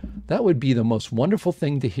gosh, that would be the most wonderful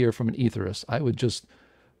thing to hear from an etherist. I would just,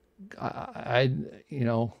 I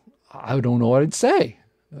don't know what I'd say.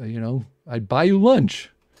 I'd buy you lunch.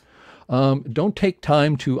 Don't take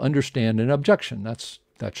time to understand an objection. That's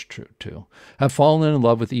true too. Have fallen in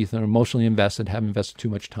love with ether, emotionally invested, have invested too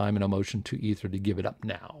much time and emotion to ether to give it up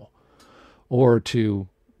now, or to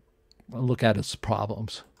look at its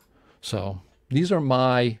problems. So these are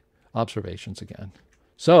my observations again.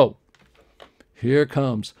 So here it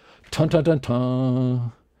comes. Dun, dun, dun,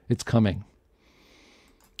 dun. It's coming.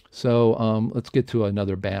 So let's get to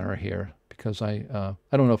another banner here, because I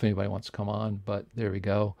don't know if anybody wants to come on, but there we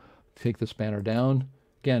go. Take this banner down.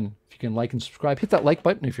 Again, if you can like and subscribe, hit that like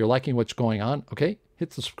button if you're liking what's going on. Okay,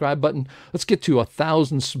 hit the subscribe button. Let's get to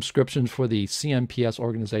 1,000 subscriptions for the CMPS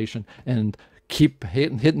organization, and keep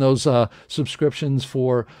hitting those subscriptions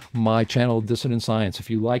for my channel, Dissident Science.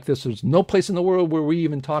 If you like this, there's no place in the world where we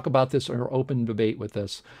even talk about this or open debate with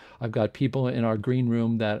this. I've got people in our green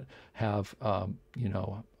room that have,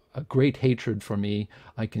 a great hatred for me.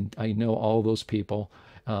 I know all those people.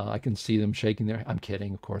 I can see them shaking their, I'm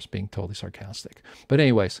kidding, of course, being totally sarcastic. But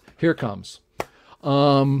anyways, here it comes.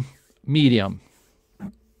 Medium.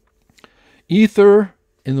 Ether,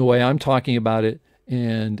 in the way I'm talking about it,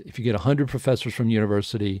 and if you get 100 professors from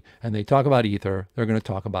university and they talk about ether, they're going to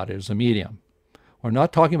talk about it as a medium. We're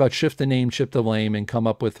not talking about shift the name, shift the lame, and come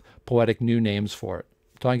up with poetic new names for it.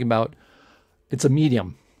 I'm talking about it's a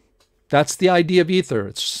medium. That's the idea of ether.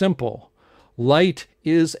 It's simple. Light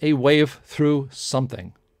is a wave through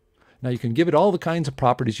something. Now you can give it all the kinds of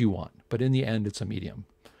properties you want, but in the end, it's a medium.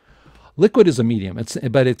 Liquid is a medium,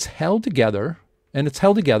 but it's held together, and it's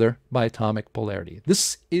held together by atomic polarity.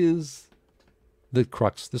 This is the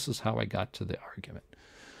crux. This is how I got to the argument.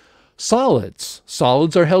 Solids.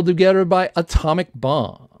 Solids are held together by atomic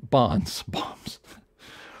bombs.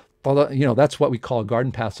 Well, you know, that's what we call a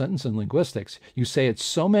garden path sentence in linguistics. You say it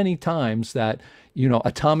so many times that, you know,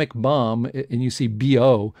 atomic bomb, and you see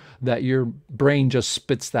BO, that your brain just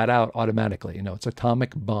spits that out automatically. You know, it's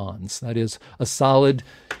atomic bonds. That is a solid,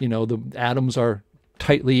 you know, the atoms are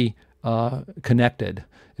tightly connected,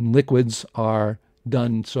 and liquids are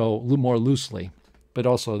done so a little more loosely, but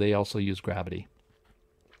also they also use gravity.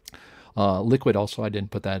 Liquid also, I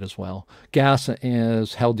didn't put that as well. Gas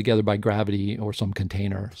is held together by gravity or some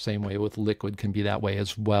container. Same way with liquid can be that way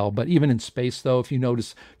as well. But even in space, though, if you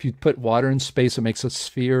notice, if you put water in space, it makes a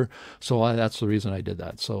sphere. So that's the reason I did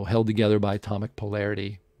that. So held together by atomic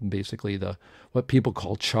polarity, basically what people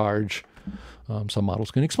call charge. Some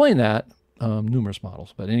models can explain that, numerous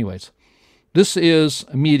models. But anyways, this is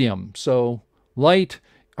a medium. So light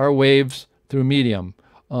are waves through a medium.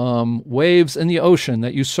 Waves in the ocean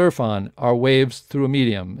that you surf on are waves through a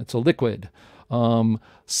medium. It's a liquid.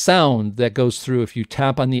 Sound that goes through, if you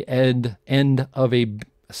tap on the end of a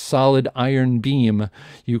solid iron beam,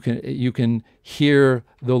 you can hear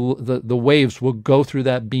the waves will go through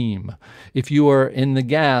that beam. If you are in a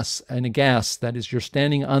gas, that is, you're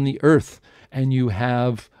standing on the earth and you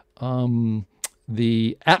have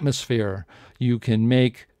the atmosphere, you can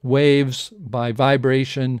make waves by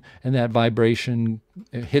vibration, and that vibration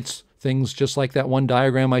hits things just like that one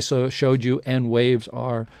diagram I showed you, and waves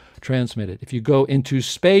are transmitted. If you go into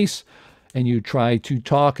space and you try to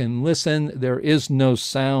talk and listen, there is no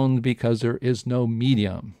sound because there is no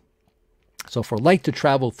medium. So for light to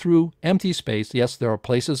travel through empty space, yes, there are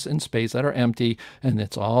places in space that are empty, and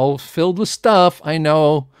it's all filled with stuff, I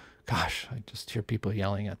know. Gosh, I just hear people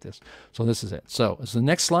yelling at this. So this is it. So is the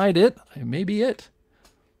next slide it? It may be it.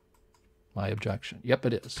 My objection. Yep,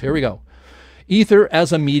 it is. Here we go. Ether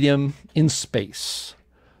as a medium in space.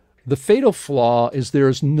 The fatal flaw is there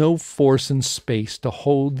is no force in space to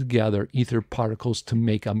hold together ether particles to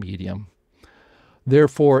make a medium.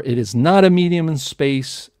 Therefore, it is not a medium in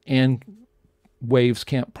space, and waves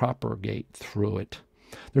can't propagate through it.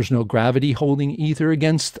 There's no gravity holding ether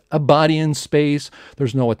against a body in space.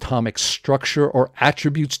 There's no atomic structure or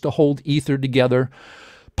attributes to hold ether together.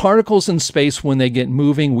 Particles in space, when they get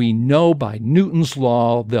moving, we know by Newton's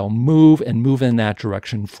law, they'll move and move in that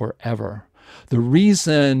direction forever. The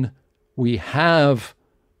reason we have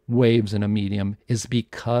waves in a medium is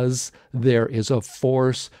because there is a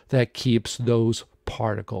force that keeps those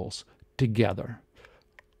particles together.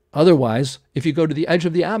 Otherwise, if you go to the edge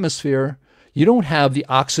of the atmosphere, you don't have the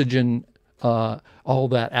oxygen, all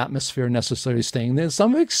that atmosphere necessarily staying there.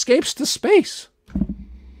 Some of it escapes to space.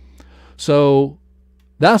 So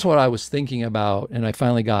that's what I was thinking about, and I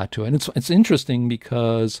finally got to it. And it's interesting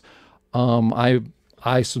because I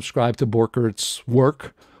subscribe to Borchert's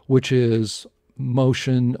work, which is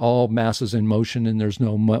motion, all mass is in motion, and there's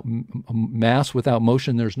no mass without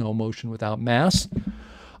motion, there's no motion without mass.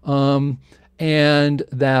 And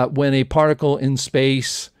that when a particle in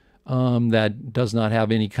space that does not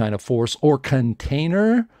have any kind of force or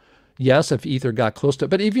container, yes, if ether got close to it,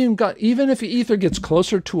 but even if ether gets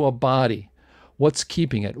closer to a body, what's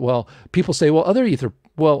keeping it? Well, people say, well, other ether,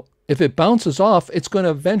 well, if it bounces off, it's going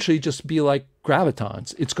to eventually just be like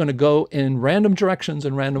gravitons. It's going to go in random directions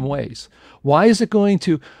in random ways. Why is it going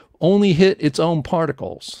to only hit its own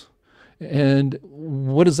particles? And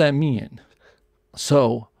what does that mean?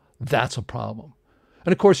 So that's a problem.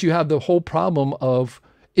 And of course, you have the whole problem of,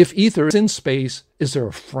 if ether is in space, is there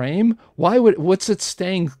a frame? What's it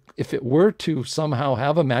staying, if it were to somehow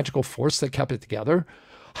have a magical force that kept it together?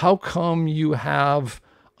 How come you have,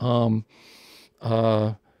 the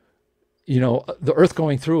earth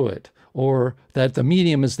going through it, or that the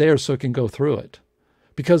medium is there so it can go through it?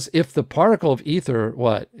 Because if the particle of ether,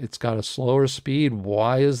 it's got a slower speed,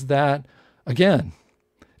 why is that? Again,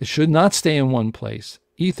 it should not stay in one place.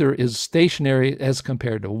 Ether is stationary as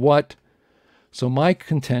compared to what? So my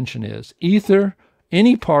contention is ether,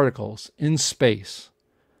 any particles in space,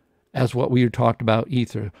 as what we talked about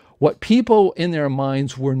ether, what people in their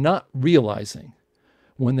minds were not realizing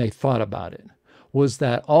when they thought about it was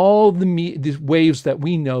that all the waves that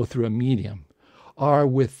we know through a medium are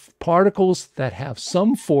with particles that have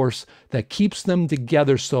some force that keeps them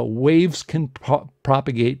together so waves can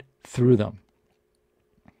propagate through them.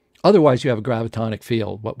 Otherwise, you have a gravitonic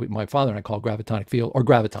field, what my father and I call gravitonic field, or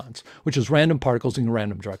gravitons, which is random particles in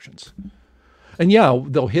random directions. And yeah,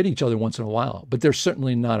 they'll hit each other once in a while, but they're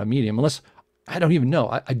certainly not a medium, unless, I don't even know.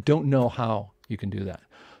 I don't know how you can do that.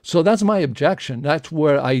 So that's my objection. That's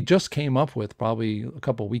where I just came up with probably a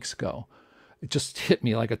couple of weeks ago. It just hit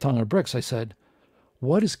me like a ton of bricks. I said,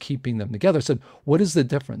 what is keeping them together? I said, what is the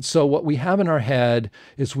difference? So what we have in our head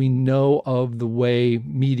is we know of the way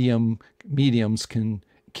mediums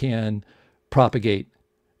can propagate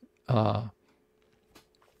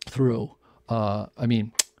through.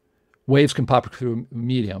 Waves can pop through a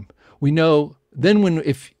medium. We know then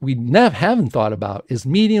if we haven't thought about is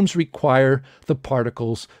mediums require the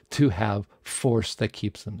particles to have force that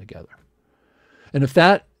keeps them together. And if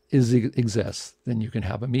that exists, then you can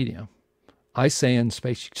have a medium. I say in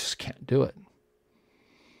space, you just can't do it.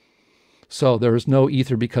 So there is no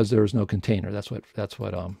ether because there is no container. That's what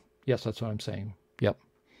I'm saying. Yep.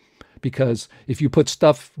 Because if you put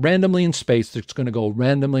stuff randomly in space, it's going to go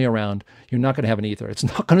randomly around. You're not going to have an ether. It's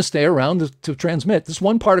not going to stay around to transmit. This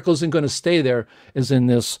one particle isn't going to stay there, as in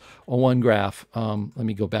this one graph. Let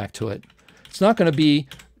me go back to it. It's not going to be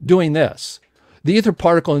doing this. The ether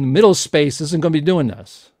particle in the middle of space isn't going to be doing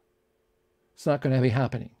this. It's not going to be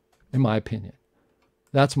happening, in my opinion.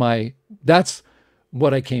 That's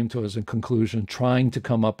what I came to as a conclusion, trying to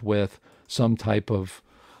come up with some type of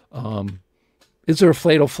is there a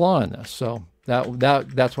fatal flaw in this? So that's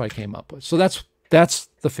what I came up with. So that's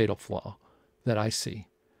the fatal flaw that I see.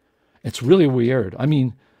 It's really weird. I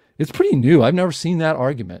mean, it's pretty new. I've never seen that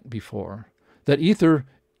argument before, that ether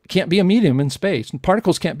can't be a medium in space, and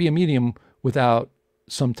particles can't be a medium without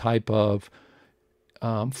some type of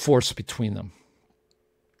force between them.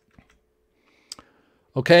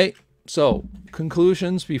 Okay, so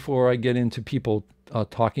conclusions before I get into people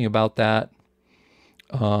talking about that.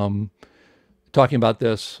 Talking about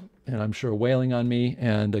this, and I'm sure wailing on me.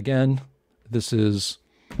 And again, this is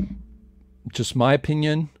just my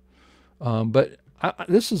opinion. But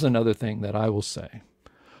this is another thing that I will say.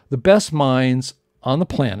 The best minds on the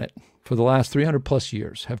planet for the last 300 plus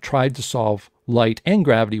years have tried to solve light and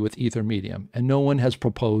gravity with ether medium, and no one has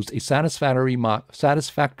proposed a satisfactory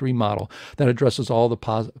model that addresses all the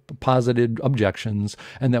positive objections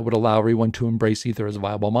and that would allow everyone to embrace ether as a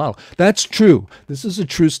viable model. That's true. This is a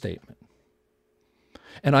true statement.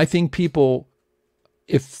 And I think people,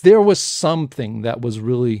 if there was something that was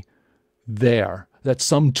really there, that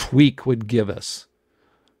some tweak would give us,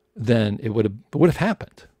 then it would have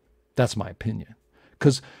happened. That's my opinion.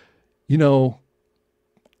 Because, you know,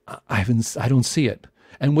 I don't see it.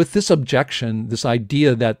 And with this objection, this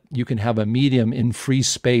idea that you can have a medium in free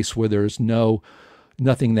space where there's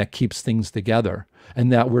nothing that keeps things together,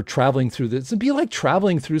 and that we're traveling through this, it'd be like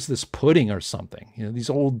traveling through this pudding or something. You know, these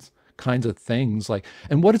old kinds of things, like,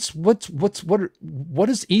 and what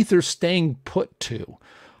is ether staying put to?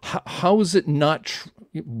 How is it not?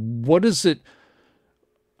 What is it?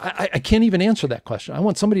 I can't even answer that question. I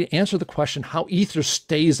want somebody to answer the question how ether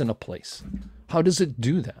stays in a place. How does it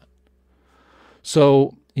do that?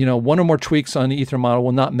 So, you know, one or more tweaks on the ether model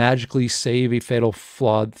will not magically save a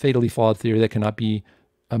fatally flawed theory that cannot be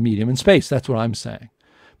a medium in space. That's what I'm saying.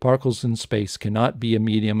 Particles in space cannot be a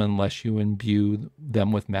medium unless you imbue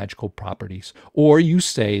them with magical properties. Or you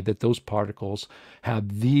say that those particles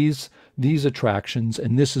have these attractions,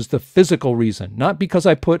 and this is the physical reason. Not because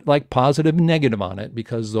I put like positive and negative on it,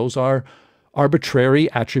 because those are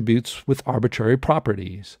arbitrary attributes with arbitrary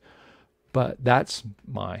properties. But that's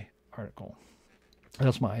my article.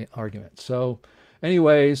 That's my argument. So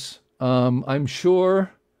anyways, I'm sure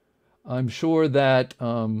that,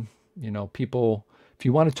 you know, people, if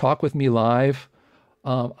you want to talk with me live,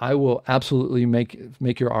 I will absolutely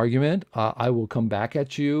make your argument. I will come back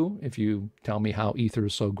at you if you tell me how ether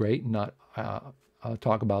is so great and not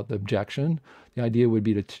talk about the objection. The idea would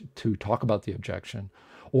be to talk about the objection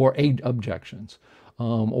or objections,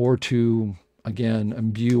 or to, again,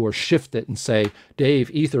 imbue or shift it and say, Dave,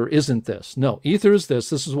 ether isn't this. No, ether is this.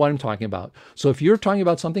 This is what I'm talking about. So if you're talking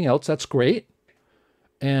about something else, that's great.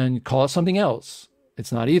 And call it something else.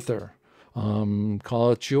 It's not ether.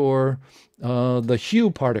 Call it the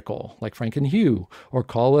Hugh particle, like Franken-Hugh, or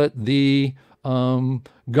call it the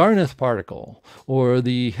Garnath particle, or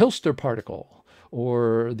the Hilster particle,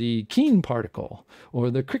 or the Keen particle,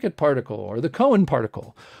 or the Cricket particle, or the Cohen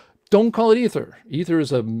particle. Don't call it ether. Ether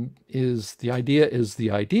is the idea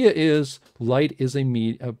is light is a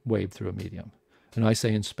wave through a medium. And I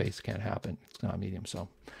say in space can't happen. It's not a medium. So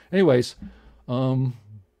anyways, no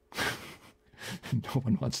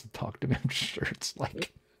one wants to talk to me. I'm sure it's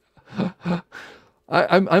like,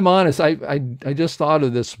 I'm honest. I just thought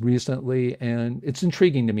of this recently, and it's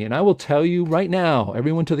intriguing to me. And I will tell you right now,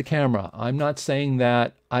 everyone to the camera, I'm not saying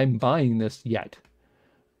that I'm buying this yet.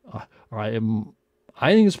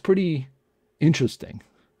 I think it's pretty interesting.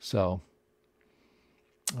 So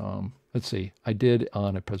let's see. I did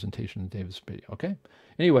on a presentation in David's video. Okay.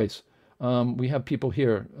 Anyways, We have people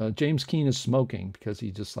here. James Keene is smoking because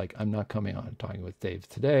he's just like, I'm not coming on talking with Dave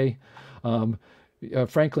today. Um,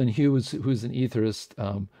 Franklin Hughes, who's an etherist,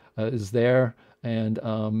 is there, and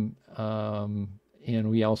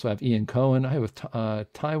and we also have Ian Cohen. I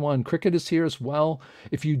have Taiwan Cricket is here as well.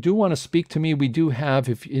 If you do want to speak to me, we do have,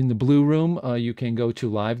 if in the blue room, you can go to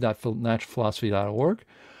live.naturalphilosophy.org,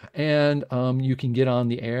 and you can get on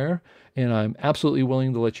the air. And I'm absolutely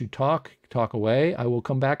willing to let you talk away. I will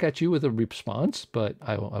come back at you with a response, but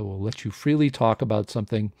I will let you freely talk about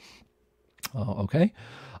something. Okay.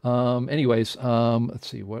 Anyways, let's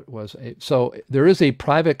see, what was it? So there is a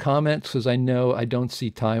private comment, because I know I don't see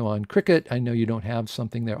Taiwan Cricket. I know you don't have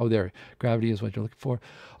something there. Oh, there, gravity is what you're looking for.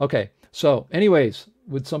 Okay. So anyways,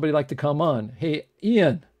 would somebody like to come on? Hey,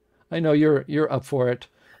 Ian, I know you're up for it.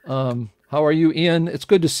 How are you, Ian? It's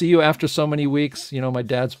good to see you after so many weeks. You know, my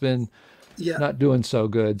dad's been Yeah, not doing so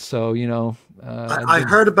good. So, you know, I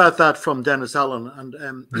heard about that from Dennis Allen, and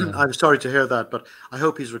yeah. I'm sorry to hear that, but I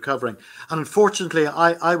hope he's recovering. And unfortunately,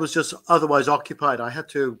 I was just otherwise occupied. I had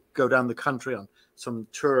to go down the country on some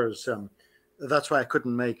tours. That's why I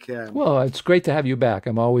couldn't make. Well, it's great to have you back.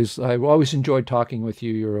 I've always enjoyed talking with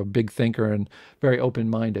you. You're a big thinker and very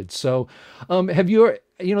open-minded. So, have you,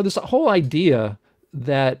 you know, this whole idea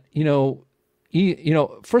that,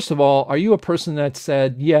 first of all, are you a person that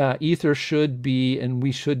said, yeah, ether should be, and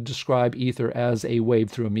we should describe ether as a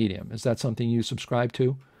wave through a medium? Is that something you subscribe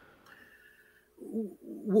to?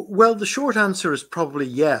 Well, the short answer is probably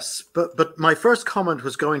yes. But my first comment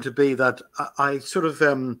was going to be that I sort of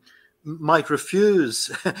might refuse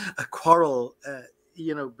a quarrel,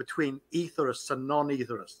 between etherists and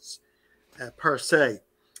non-etherists per se.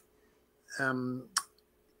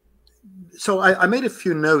 So I made a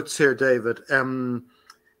few notes here, David.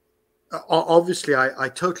 Obviously, I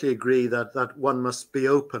totally agree that one must be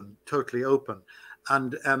open, totally open.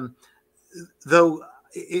 And though,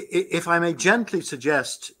 if I may gently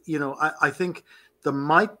suggest, I think there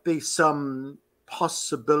might be some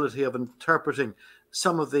possibility of interpreting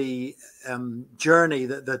some of the journey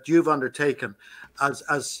that you've undertaken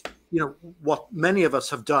as what many of us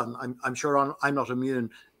have done. I'm sure I'm not immune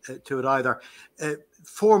to it either.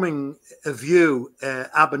 Forming a view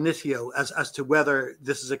ab initio as to whether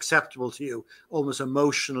this is acceptable to you, almost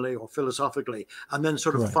emotionally or philosophically, and then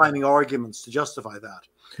sort of Right, finding arguments to justify that.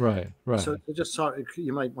 right, So right. just sorry,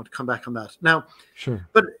 you might want to come back on that now. Sure.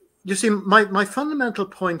 But you see, my fundamental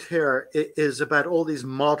point here is about all these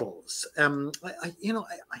models. I'm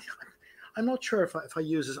not sure if I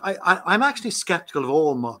use this. I'm actually skeptical of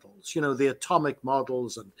all models. The atomic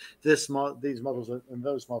models and these models and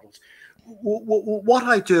those models. What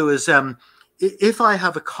I do is, if I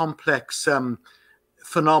have a complex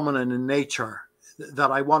phenomenon in nature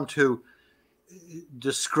that I want to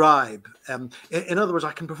describe, in other words,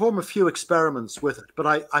 I can perform a few experiments with it, but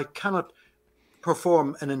I cannot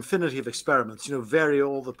perform an infinity of experiments, vary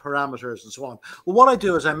all the parameters and so on. Well, what I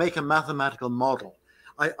do is I make a mathematical model.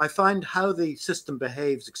 I find how the system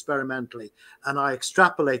behaves experimentally, and I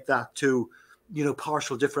extrapolate that to,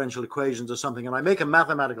 partial differential equations or something, and I make a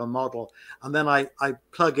mathematical model, and then I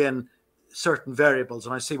plug in certain variables,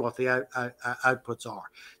 and I see what the outputs are.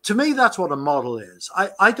 To me, that's what a model is.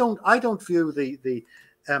 I don't view the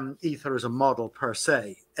ether as a model per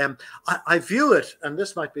se. I view it, and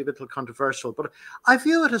this might be a little controversial, but I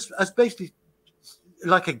view it as basically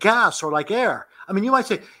like a gas or like air. I mean, you might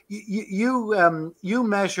say you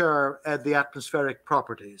measure the atmospheric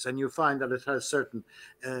properties, and you find that it has certain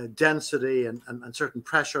density and certain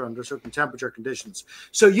pressure under certain temperature conditions.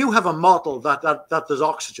 So you have a model that there's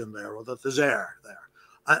oxygen there or that there's air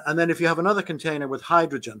there. And then if you have another container with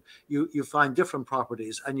hydrogen, you find different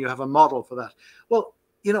properties, and you have a model for that. Well,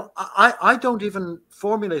 I don't even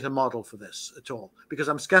formulate a model for this at all, because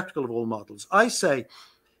I'm skeptical of all models. I say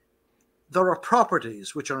there are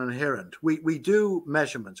properties which are inherent. We do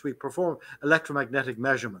measurements. We perform electromagnetic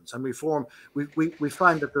measurements, and we find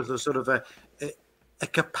that there's a sort of a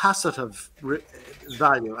capacitive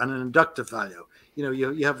value and an inductive value.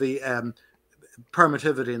 You have the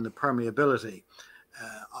permittivity and the permeability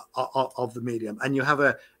of the medium, and you have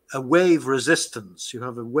a wave resistance. You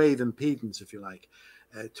have a wave impedance, if you like,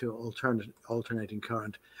 to alternating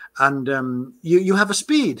current, and you have a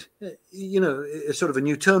speed, it's sort of a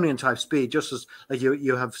Newtonian type speed, just as like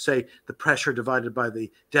you have, say, the pressure divided by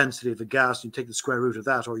the density of the gas. You take the square root of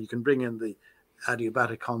that, or you can bring in the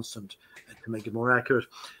adiabatic constant to make it more accurate.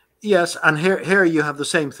 Yes, and here you have the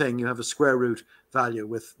same thing. You have a square root value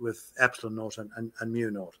with epsilon naught and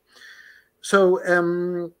mu naught. So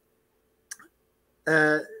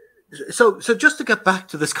So just to get back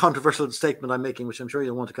to this controversial statement I'm making, which I'm sure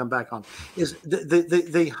you'll want to come back on, is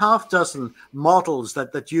the half dozen models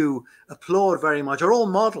that you applaud very much are all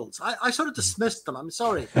models. I sort of dismissed them. I'm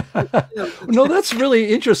sorry. No, that's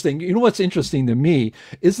really interesting. You know what's interesting to me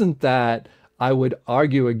isn't that I would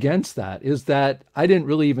argue against that, is that I didn't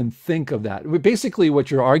really even think of that. Basically,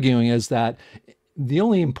 what you're arguing is that the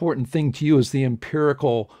only important thing to you is the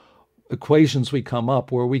empirical equations we come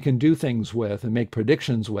up where we can do things with and make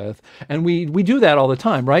predictions with. And we do that all the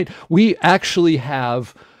time, right? We actually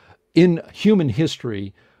have in human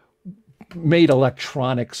history made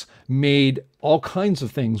electronics, made all kinds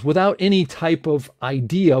of things without any type of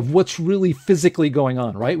idea of what's really physically going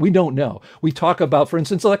on, right? We don't know. We talk about, for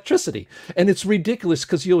instance, electricity. And it's ridiculous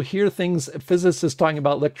because you'll hear things, physicists talking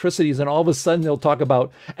about electricities, and all of a sudden they'll talk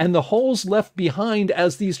about, and the holes left behind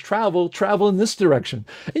as these travel in this direction.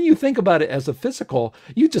 And you think about it as a physical,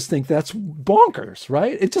 you just think that's bonkers,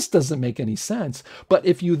 right? It just doesn't make any sense. But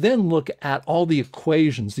if you then look at all the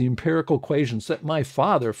equations, the empirical equations that my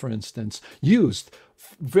father, for instance, used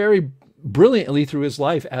very brilliantly through his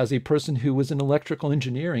life as a person who was in electrical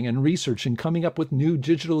engineering and research and coming up with new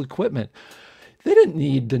digital equipment, they didn't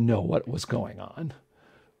need to know what was going on.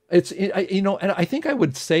 And I think I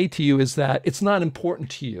would say to you is that it's not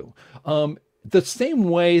important to you. The same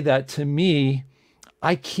way that to me,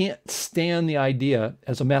 I can't stand the idea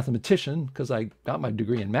as a mathematician, because I got my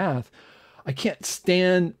degree in math, I can't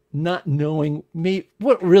stand not knowing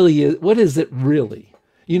what is it really?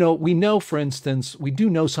 You know, we know, for instance, we do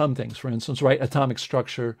know some things, for instance, right? Atomic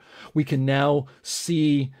structure. We can now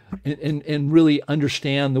see and really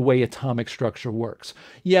understand the way atomic structure works.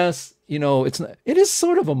 Yes, you know, it is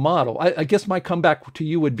sort of a model. I guess my comeback to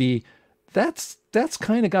you would be, that's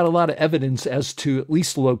kind of got a lot of evidence as to at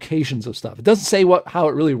least the locations of stuff. It doesn't say how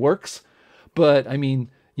it really works, but I mean,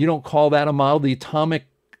 you don't call that a model. The atomic,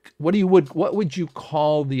 what would you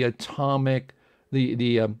call the atomic,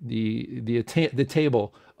 the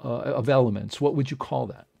table of elements? What would you call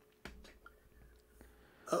that?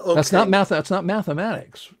 Okay. That's not math. That's not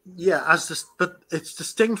mathematics. Yeah, but it's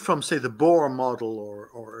distinct from, say, the Bohr model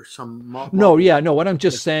or some model. No, yeah, no. What I'm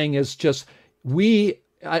just saying is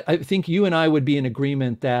I think you and I would be in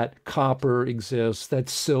agreement that copper exists, that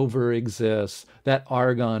silver exists, that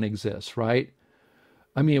argon exists, right?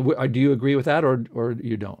 I mean, do you agree with that, or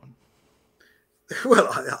you don't?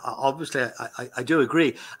 Well, obviously, I do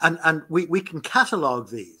agree, and we can catalog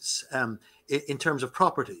these in terms of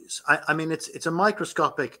properties. I mean, it's a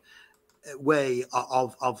microscopic way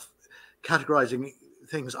of categorizing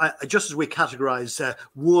things. Just as we categorize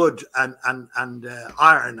wood and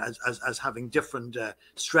iron as having different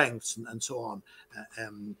strengths and so on.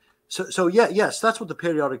 Yes, that's what the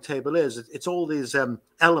periodic table is. It's all these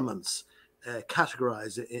elements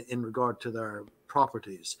categorized in regard to their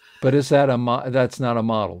properties. But is that that's not a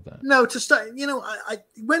model then? No, to start,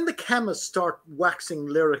 when the chemists start waxing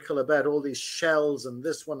lyrical about all these shells and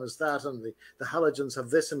this one is that and the halogens have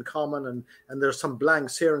this in common and there's some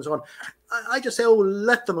blanks here and so on, I just say,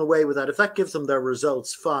 let them away with that. If that gives them their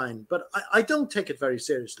results, fine. But I don't take it very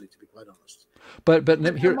seriously, to be quite honest. But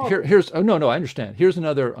here's no, I understand. Here's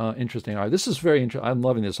another interesting. This is very interesting. I'm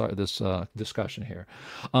loving this discussion here.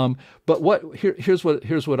 But here's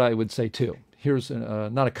what I would say too. Here's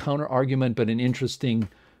not a counter argument, but an interesting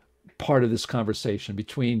part of this conversation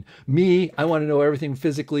between me. I want to know everything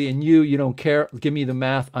physically, and you don't care. Give me the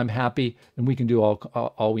math. I'm happy, and we can do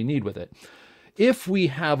all we need with it. If we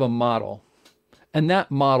have a model, and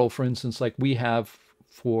that model, for instance, like we have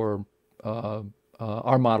for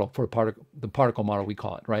our model for the particle model, we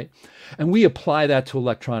call it, right? And we apply that to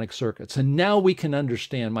electronic circuits. And now we can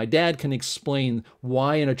understand, my dad can explain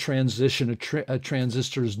why in a transition, a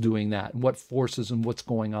transistor is doing that, and what forces and what's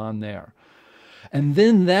going on there. And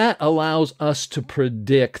then that allows us to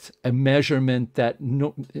predict a measurement that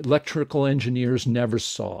electrical engineers never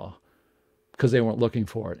saw because they weren't looking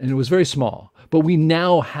for it. And it was very small, but we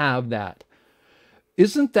now have that.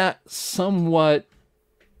 Isn't that somewhat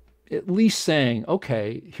at least saying,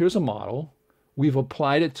 okay, here's a model. We've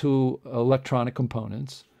applied it to electronic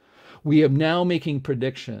components. We are now making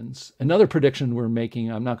predictions. Another prediction we're making,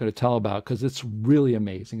 I'm not going to tell about because it's really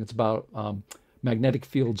amazing. It's about magnetic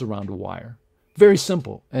fields around a wire. Very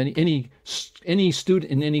simple. And any student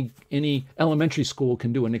in any elementary school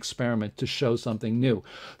can do an experiment to show something new.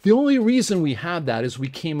 The only reason we have that is we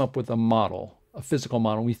came up with a model, a physical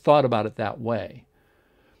model. We thought about it that way.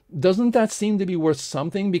 doesn't that seem to be worth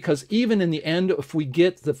something? Because even in the end, if we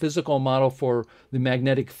get the physical model for the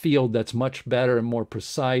magnetic field that's much better and more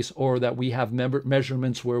precise, or that we have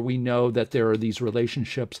measurements where we know that there are these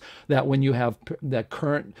relationships, that when you have that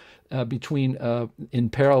current between in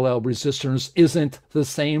parallel resistors isn't the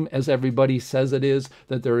same as everybody says it is,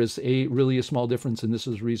 that there is really a small difference, and this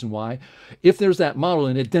is the reason why. If there's that model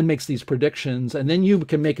and it then makes these predictions, and then you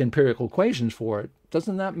can make empirical equations for it,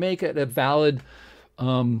 doesn't that make it a valid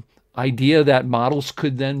idea that models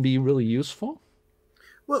could then be really useful?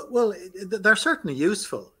 Well, they're certainly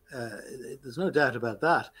useful. There's no doubt about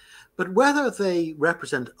that. But whether they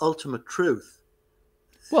represent ultimate truth.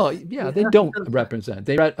 Well, yeah, they don't represent.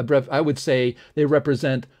 I would say they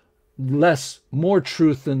represent more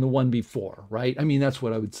truth than the one before, right? I mean, that's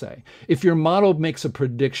what I would say. If your model makes a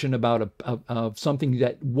prediction about of something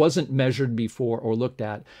that wasn't measured before or looked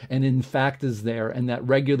at, and in fact is there, and that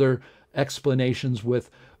regular explanations with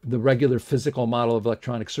the regular physical model of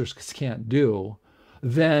electronic circuits can't do,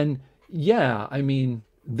 then yeah, I mean,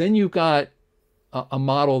 then you've got a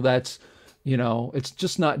model that's, it's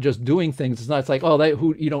just not just doing things. It's not, it's like, oh,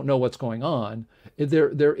 you don't know what's going on.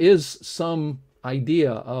 There is some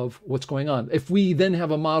idea of what's going on. If we then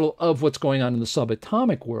have a model of what's going on in the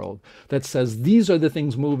subatomic world that says these are the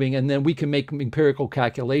things moving, and then we can make empirical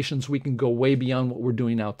calculations, we can go way beyond what we're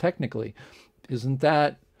doing now technically. Isn't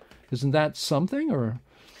that something? Or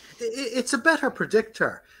it's a better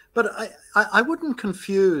predictor, but I wouldn't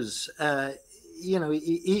confuse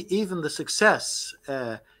even the success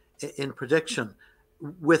in prediction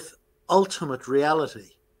with ultimate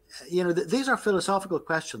reality. These are philosophical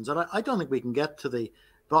questions, and I don't think we can get to the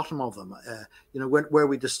bottom of them. Where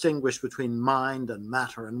we distinguish between mind and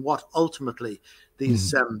matter and what ultimately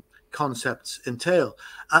these concepts entail,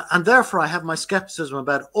 and therefore I have my skepticism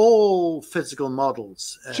about all physical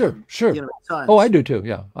models. Sure. Oh, I do too.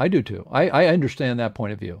 Yeah, I do too. I understand that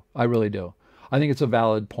point of view. I really do. I think it's a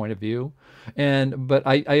valid point of view, but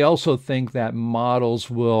I also think that models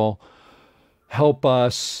will help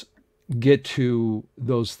us get to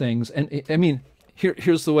those things. And I mean,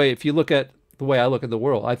 here's the way. If you look at the way I look at the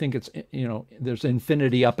world, I think it's, there's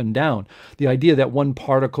infinity up and down. The idea that one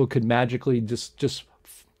particle could magically just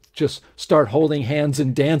start holding hands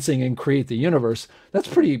and dancing and create the universe, that's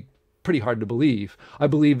pretty hard to believe. I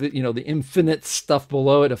believe that, the infinite stuff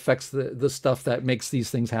below it affects the stuff that makes these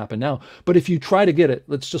things happen now. But if you try to get it,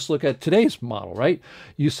 let's just look at today's model, right?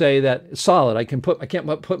 You say that solid, I can't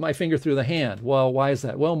put my finger through the hand. Well, why is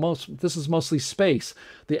that? Well, this is mostly space.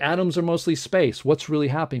 The atoms are mostly space. What's really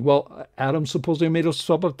happening? Well, atoms supposedly are made of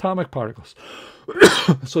subatomic particles.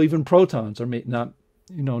 So even protons are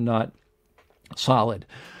not solid.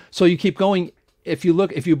 So you keep going. If you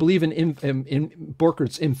believe in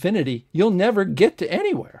Borchert's infinity, you'll never get to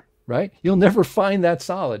anywhere, right? You'll never find that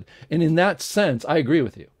solid. And in that sense, I agree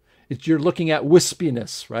with you. You're looking at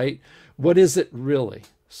wispiness, right? What is it really?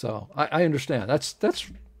 So I understand.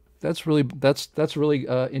 That's really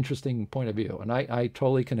interesting point of view, and I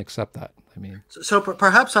totally can accept that. I mean, so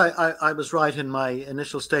perhaps I was right in my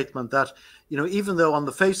initial statement that even though on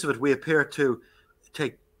the face of it we appear to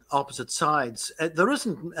take opposite sides, there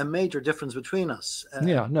isn't a major difference between us.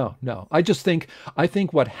 No. I think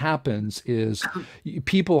what happens is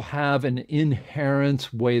people have an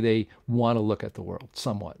inherent way they want to look at the world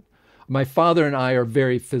somewhat. My father and I are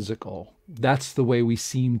very physical. That's the way we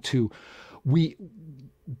seem to,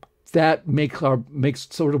 that makes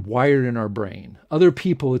sort of wired in our brain. Other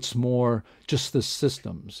people, it's more just the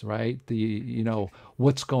systems, right?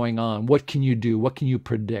 What's going on? What can you do? What can you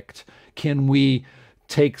predict? Can we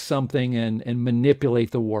take something and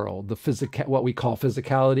manipulate the world, what we call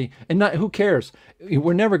physicality, and who cares?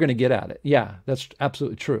 We're never going to get at it. Yeah, that's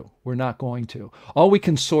absolutely true. We're not going to. All we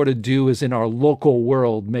can sort of do is in our local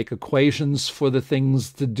world make equations for the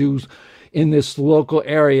things to do in this local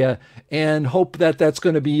area and hope that that's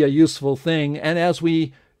going to be a useful thing. And as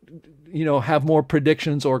we, have more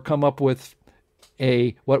predictions or come up with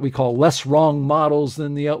what we call less wrong models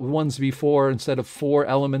than the ones before, instead of 4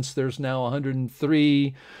 elements, there's now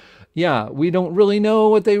 103. Yeah, we don't really know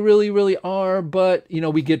what they really, really are, but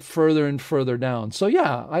we get further and further down. So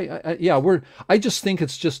yeah, I just think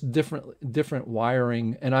it's just different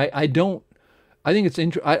wiring, and I don't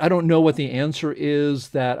know what the answer is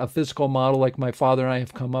that a physical model like my father and I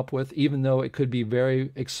have come up with, even though it could be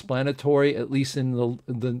very explanatory, at least in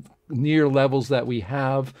the near levels that we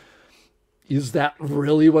have. Is that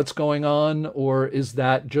really what's going on, or is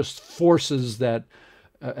that just forces that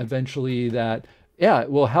eventually that yeah,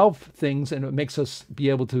 it will help things, and it makes us be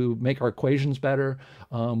able to make our equations better.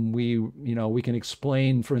 We can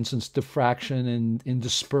explain, for instance, diffraction and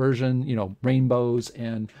dispersion, rainbows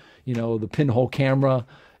and, the pinhole camera,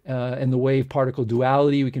 and the wave particle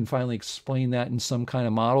duality. We can finally explain that in some kind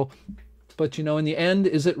of model. But, in the end,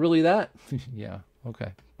 is it really that? Yeah.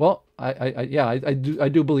 Okay. Well, I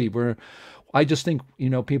do believe I just think,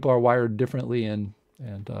 people are wired differently, and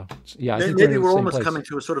yeah, I think we're Maybe in the we're same almost place. coming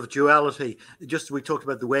to a sort of duality. Just we talked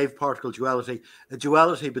about the wave particle duality, a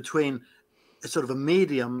duality between a sort of a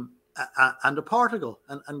medium and a particle,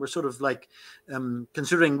 and we're sort of like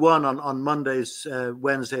considering one on Mondays,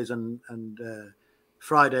 Wednesdays, and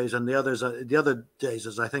Fridays, and the other days,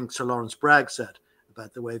 as I think Sir Lawrence Bragg said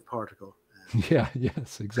about the wave particle. Yeah,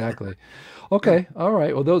 yes, exactly. Yeah. Okay, all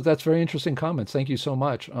right. Well, that's very interesting comments. Thank you so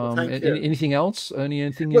much. Well, thank you. Anything else?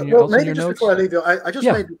 Anything Well, else in maybe your just notes? before I leave you, I just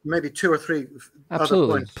Yeah, made maybe two or three other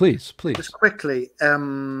absolutely. points Please, just please. quickly.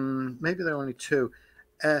 Maybe there are only two.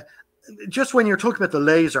 Just when you're talking about the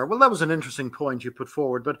laser, well, that was an interesting point you put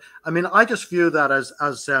forward. But I mean, I just view that as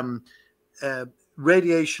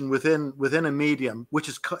radiation within a medium,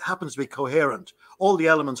 which happens to be coherent. All the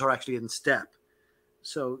elements are actually in step.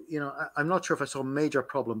 So, I'm not sure if I saw a major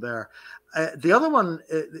problem there. The other one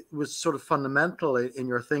was sort of fundamental in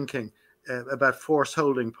your thinking about force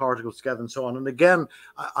holding particles together and so on. And again,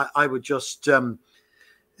 I would just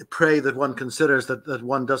pray that one considers that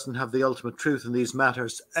one doesn't have the ultimate truth in these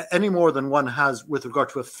matters any more than one has with regard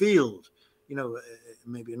to a field,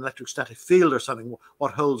 maybe an electrostatic field or something,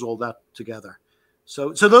 what holds all that together.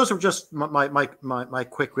 So those are just my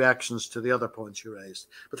quick reactions to the other points you raised.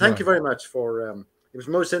 But thank you very much for it was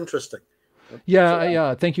most interesting. Yeah,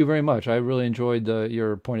 yeah. Thank you very much. I really enjoyed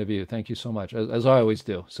your point of view. Thank you so much, as I always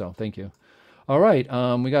do. So thank you. All right.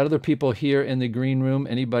 We got other people here in the green room.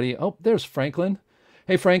 Anybody? Oh, there's Franklin.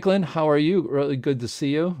 Hey, Franklin, how are you? Really good to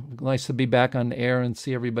see you. Nice to be back on air and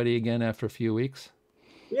see everybody again after a few weeks.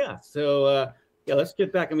 Yeah. So, let's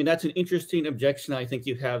get back. I mean, that's an interesting objection I think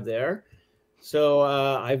you have there. So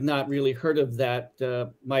I've not really heard of that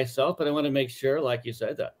myself, but I want to make sure, like you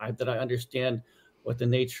said, that I understand what the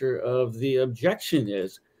nature of the objection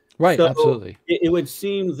is. Right, so absolutely. It would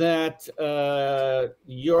seem that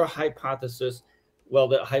your hypothesis, well,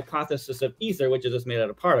 the hypothesis of ether, which is just made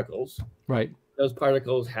out of particles, right? Those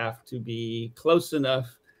particles have to be close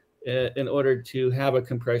enough in order to have a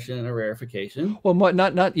compression and a rarefication. Well,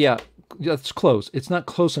 not yeah, that's close. It's not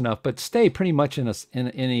close enough, but stay pretty much in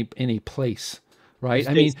any place. Right.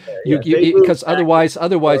 I mean, because otherwise,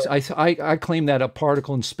 I claim that a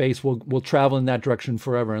particle in space will travel in that direction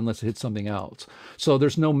forever unless it hits something else. So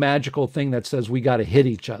there's no magical thing that says we got to hit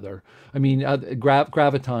each other. I mean,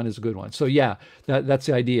 graviton is a good one. So yeah, that's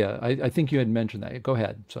the idea. I think you had mentioned that. Go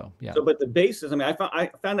ahead. So yeah. So, but the basis, I mean,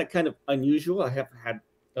 I found that kind of unusual. I have had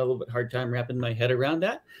a little bit hard time wrapping my head around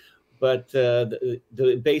that. But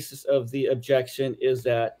the basis of the objection is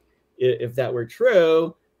that if that were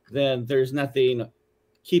true, then there's nothing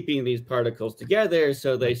keeping these particles together,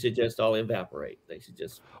 so they should just all evaporate. They should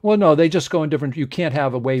just... Well, no, they just go in different... You can't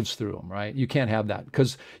have waves through them, right? You can't have that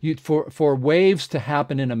because for waves to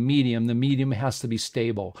happen in a medium, the medium has to be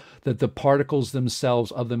stable, that the particles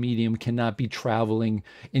themselves of the medium cannot be traveling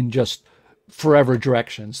in just forever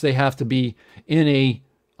directions. They have to be in a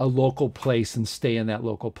local place and stay in that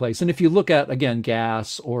local place. And if you look at, again,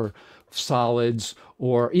 gas or solids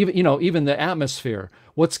or even the atmosphere,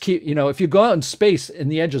 if you go out in space, in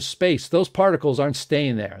the edge of space, those particles aren't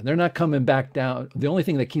staying there. They're not coming back down. The only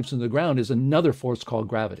thing that keeps them to the ground is another force called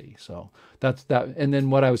gravity. So that's that. And then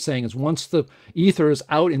what I was saying is once the ether is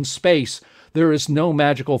out in space, there is no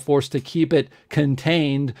magical force to keep it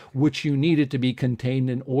contained, which you need it to be contained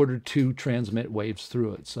in order to transmit waves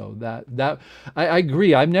through it. So I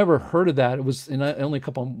agree. I've never heard of that. It was only a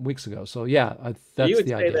couple of weeks ago. So yeah, that's you would the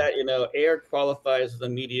say idea. That air qualifies the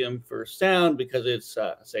medium for sound because it's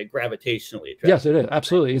say gravitationally attractive. Yes, it is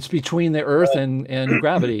absolutely. It's between the Earth and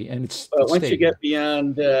gravity, and it's once you get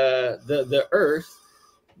beyond the Earth,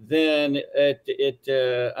 then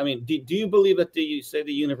I mean, do you believe that you say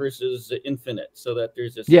the universe is infinite, so that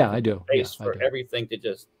there's this I do space for everything to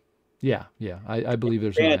just I believe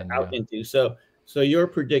there's expand out into. So your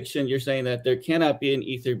prediction, you're saying that there cannot be an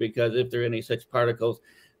ether because if there are any such particles,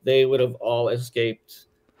 they would have all escaped.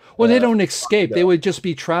 Well, they don't escape. They would just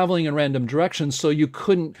be traveling in random directions. So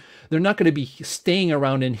they're not going to be staying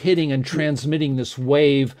around and hitting and transmitting this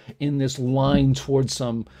wave in this line towards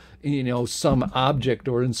some object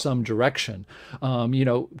or in some direction,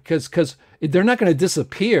 because they're not going to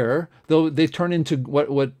disappear, though they turn into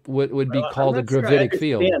what would be called a gravitic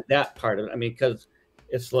field. That part of it. I mean, because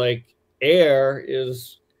it's like air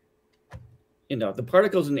is, the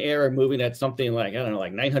particles in the air are moving at something like, I don't know,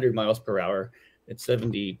 like 900 miles per hour at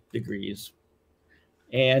 70 degrees.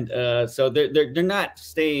 And so they're not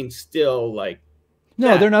staying still like No,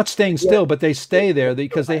 that. they're not staying still, but they stay there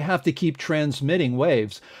because they have to keep transmitting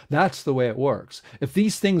waves. That's the way it works. If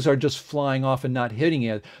these things are just flying off and not hitting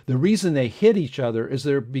it, the reason they hit each other is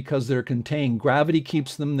because they're contained. Gravity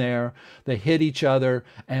keeps them there. They hit each other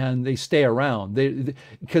and they stay around.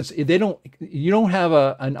 Because you don't have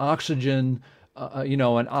an oxygen,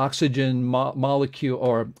 an oxygen molecule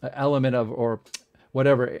or element or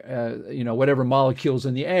whatever whatever molecules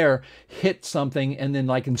in the air hit something, and then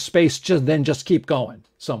like in space just keep going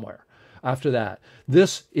somewhere after that.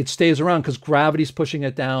 It stays around because gravity's pushing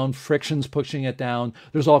it down, friction's pushing it down,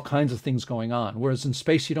 there's all kinds of things going on, whereas in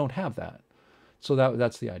space you don't have that. So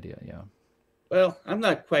that's the idea. Yeah. Well, I'm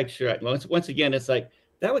not quite sure. Once again, it's like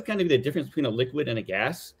that would kind of be the difference between a liquid and a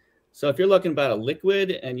gas. So if you're looking about a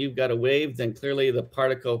liquid and you've got a wave, then clearly the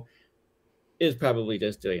particle is probably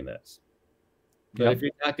just doing this. But if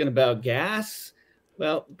you're talking about gas,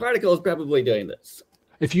 well, the particle is probably doing this.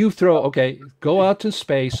 If you go out to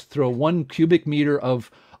space, throw 1 cubic meter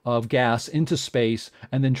of gas into space,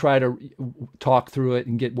 and then try to talk through it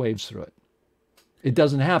and get waves through it. It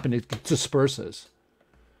doesn't happen. It disperses.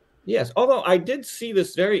 Yes, although I did see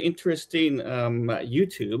this very interesting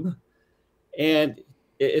YouTube, and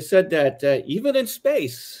it said that even in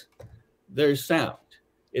space, there's sound.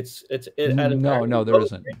 It's at a no, there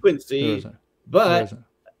isn't. Frequency. There isn't. But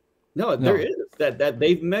there is that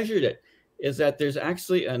they've measured it, is that there's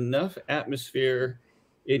actually enough atmosphere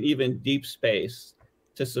in even deep space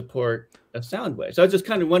to support a sound wave. So I was just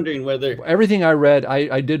kind of wondering whether everything I read,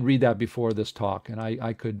 I did read that before this talk, and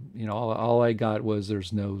I could, all I got was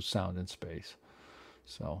there's no sound in space.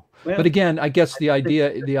 So, but again, I guess the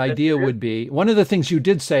idea would be, one of the things you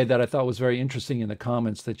did say that I thought was very interesting in the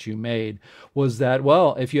comments that you made was that,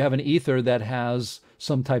 well, if you have an ether that has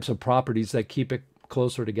some types of properties that keep it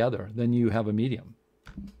closer together, then you have a medium,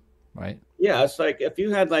 right? Yeah, it's like if you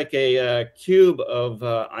had like a cube of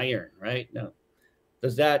iron, right? Now,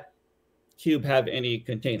 does that cube have any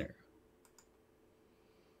container?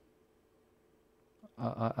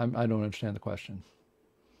 I don't understand the question.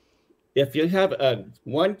 If you have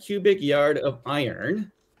 1 cubic yard of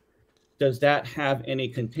iron, does that have any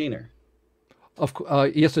container?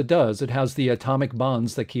 Yes, it does. It has the atomic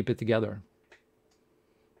bonds that keep it together.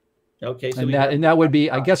 Okay, so and that would be,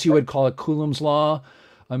 I guess you would call it Coulomb's law.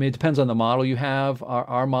 I mean, it depends on the model you have.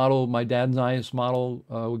 Our model, my dad and I's model,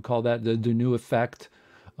 would call that the Denis effect,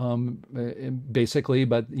 basically.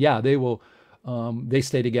 But yeah, they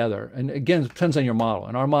stay together. And again, it depends on your model.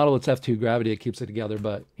 In our model, it's F2 gravity. It keeps it together.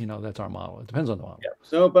 But, that's our model. It depends on the model. Yeah.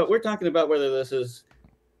 So, but we're talking about whether this is,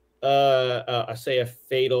 say, a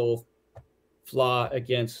fatal flaw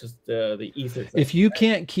against the ether thing. If you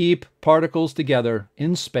can't keep particles together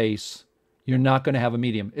in space, you're not going to have a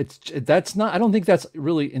medium. I don't think that's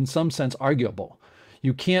really, in some sense, arguable.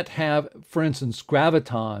 You can't have, for instance,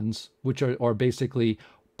 gravitons, which are basically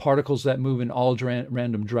particles that move in all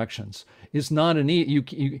random directions. It's not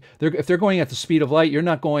if they're going at the speed of light, you're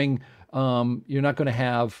not going to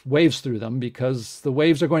have waves through them, because the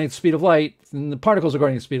waves are going at the speed of light and the particles are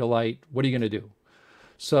going at the speed of light. What are you going to do?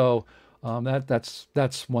 So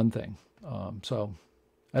that's one thing. So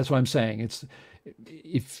that's what I'm saying.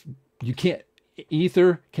 If you can't,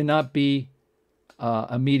 ether cannot be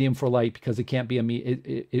a medium for light, because it can't be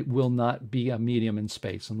it will not be a medium in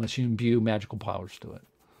space unless you imbue magical powers to it.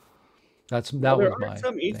 There are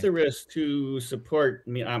some etherists who support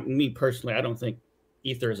me personally. I don't think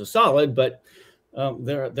ether is a solid, but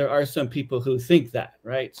there are some people who think that,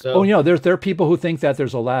 right? So there are people who think that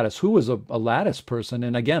there's a lattice. Who is a lattice person?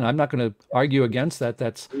 And again, I'm not going to argue against that.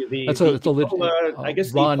 I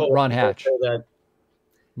guess Ron Hatch.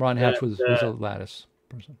 Ron Hatch was a lattice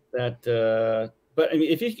person. But I mean,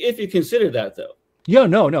 if you consider that, though. Yeah,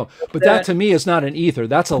 no. But that to me is not an ether.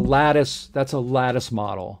 That's a lattice. That's a lattice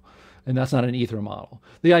model, and that's not an ether model.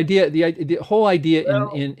 The whole idea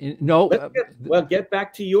get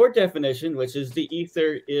back to your definition, which is the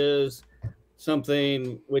ether is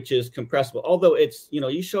something which is compressible. Although it's,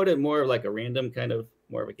 you showed it more like a random kind of,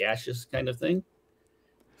 more of a gaseous kind of thing.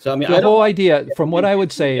 So I mean, the whole idea, from what I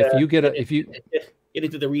would say, if you get get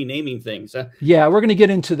into the renaming things. Yeah, we're going to get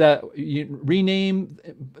into that. Rename,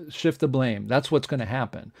 shift the blame. That's what's going to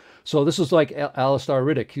happen. So this is like Alistair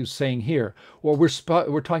Riddick, who's saying here, well,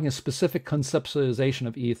 we're talking a specific conceptualization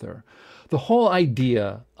of ether. The whole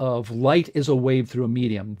idea of light is a wave through a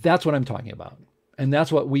medium. That's what I'm talking about. And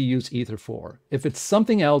that's what we use ether for. If it's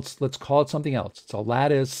something else, let's call it something else. It's a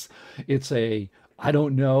lattice. It's I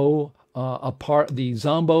don't know, the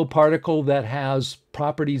Zombo particle that has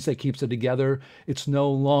properties that keeps it together. It's no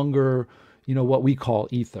longer, what we call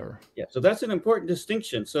ether. Yeah, so that's an important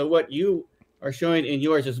distinction. So what you are showing in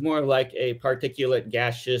yours is more like a particulate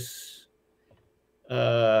gaseous.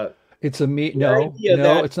 It's no,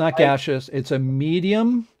 it's not gaseous. It's a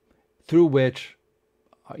medium through which,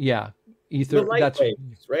 ether. Light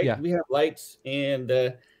waves, right? Yeah. We have lights, and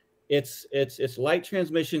it's light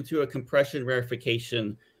transmission through a compression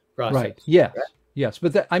rarefication process. Right. Yes. Right? Yes.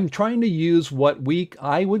 But I'm trying to use what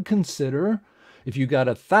I would consider, if you got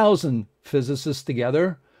 1,000 physicists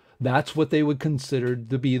together, that's what they would consider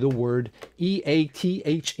to be the word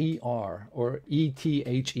EATHER or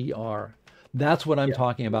ETHER. That's what I'm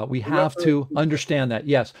talking about. We have to understand that.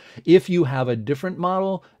 Yes, if you have a different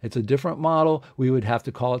model, it's a different model. We would have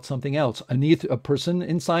to call it something else. A person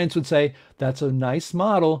in science would say, that's a nice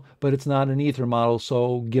model, but it's not an ether model,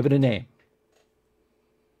 so give it a name.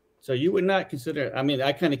 So you would not consider,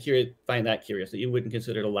 I kind of find that curious, that you wouldn't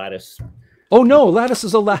consider it a lattice. Oh, no, lattice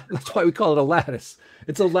is a lattice. That's why we call it a lattice.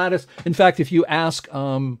 It's a lattice. In fact, if you ask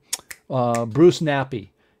Bruce Nappy,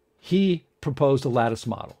 he proposed a lattice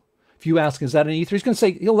model. If you ask, is that an ether?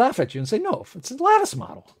 He'll laugh at you and say, no, it's a lattice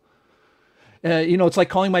model. It's like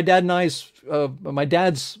calling my dad's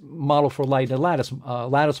model for light a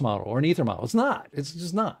lattice model or an ether model. It's not. It's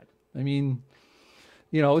just not.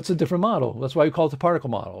 It's a different model. That's why we call it the particle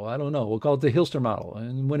model. I don't know. We'll call it the Hilster model.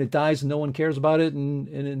 And when it dies and no one cares about it and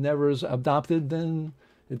it never is adopted, then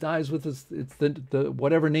it dies with it's the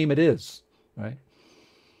whatever name it is, right?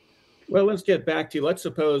 Well, let's get back to, let's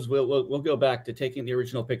suppose we'll go back to taking the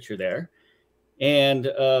original picture there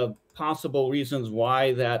and possible reasons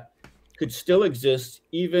why that could still exist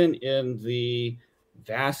even in the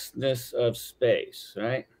vastness of space,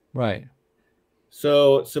 right? Right.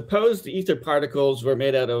 So suppose the ether particles were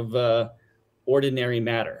made out of ordinary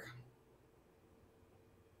matter.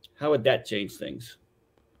 How would that change things?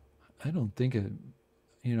 I don't think it,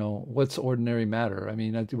 what's ordinary matter?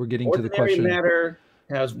 We're getting to the question. Ordinary matter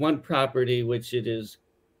has one property, which it is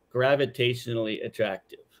gravitationally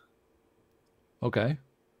attractive. Okay.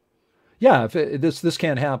 Yeah, this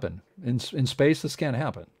can't happen. In space, this can't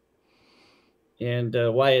happen. And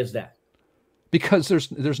why is that? Because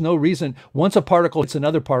there's no reason. Once a particle hits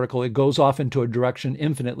another particle, it goes off into a direction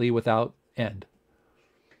infinitely without end.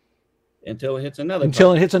 Until it hits another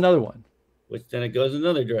one. Which then it goes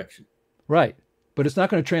another direction. Right. But it's not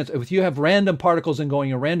going to if you have random particles and going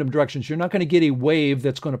in random directions, you're not going to get a wave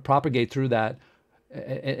that's going to propagate through that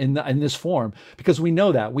in this form, because we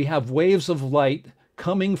know that we have waves of light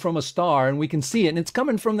coming from a star and we can see it and it's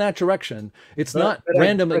coming from that direction. It's not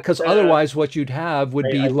random, because otherwise what you'd have would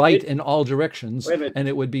be light in all directions and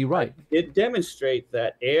it would be right. It demonstrates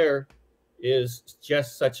that air is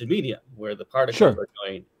just such a medium where the particles are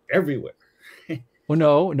going everywhere.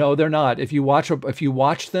 Well, no, they're not. If you watch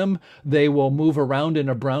them, they will move around in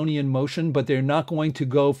a Brownian motion, but they're not going to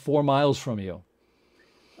go 4 miles from you.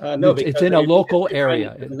 No, it's in a local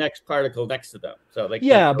area. The next particle next to them. So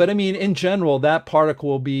but in general, that particle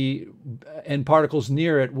will be, and particles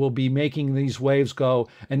near it will be making these waves go,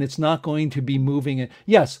 and it's not going to be moving it.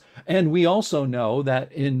 Yes, and we also know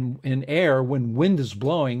that in air, when wind is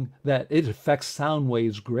blowing, that it affects sound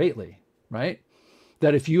waves greatly, right?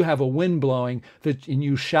 That if you have a wind blowing and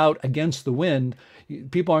you shout against the wind,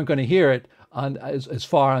 people aren't going to hear it as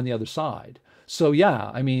far on the other side. So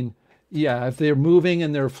if they're moving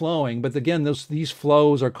and they're flowing, but again, these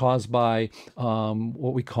flows are caused by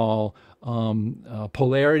what we call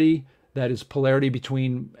polarity. That is polarity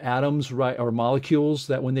between atoms, right, or molecules,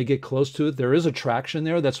 that when they get close to it, there is attraction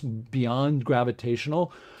there that's beyond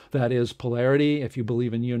gravitational. That is polarity. If you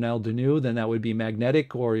believe in Denis, then that would be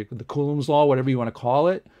magnetic, or the Coulomb's law, whatever you want to call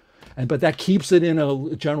it. But that keeps it in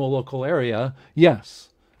a general local area. Yes,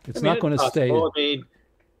 it's not going to stay. We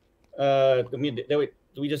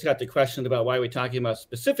just got the question about why we're talking about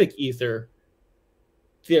specific ether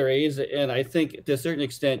theories, and I think to a certain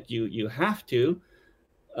extent you have to.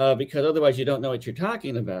 Because otherwise you don't know what you're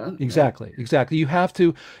talking about. Exactly. You have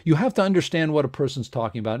to understand what a person's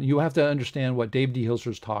talking about, and you have to understand what David de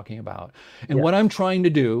Hilster is talking about. And what I'm trying to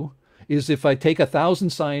do is, if I take 1,000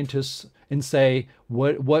 scientists and say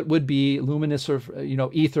what would be luminous or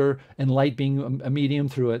ether and light being a medium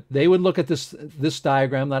through it, they would look at this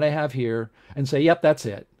diagram that I have here and say, yep, that's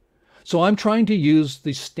it. So I'm trying to use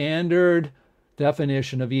the standard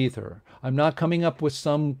definition of ether. I'm not coming up with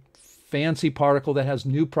some fancy particle that has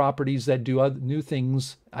new properties that do new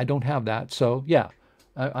things. I don't have that. So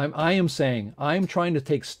I am saying I'm trying to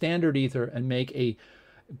take standard ether and make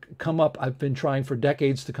come up. I've been trying for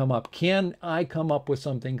decades to come up. Can I come up with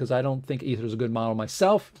something? Because I don't think Aether is a good model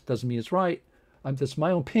myself. Doesn't mean it's right. That's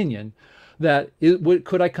my opinion. That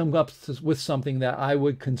could I come up with something that I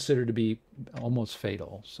would consider to be almost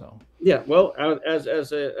fatal? So yeah, well, as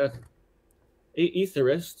a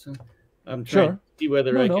Aetherist, I'm trying to see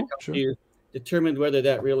whether I can help you determine whether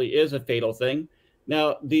that really is a fatal thing.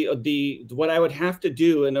 Now, the what I would have to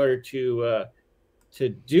do in order to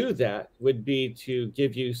do that would be to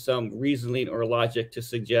give you some reasoning or logic to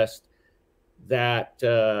suggest that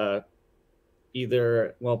probably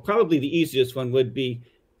the easiest one would be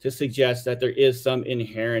to suggest that there is some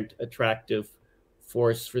inherent attractive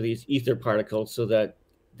force for these ether particles so that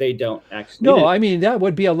they don't actually. No, I mean, that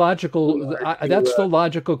would be a logical, that's the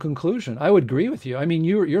logical conclusion. I would agree with you. I mean,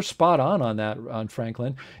 you're spot on that, on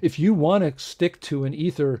Franklin. If you want to stick to an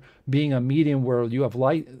ether being a medium where you have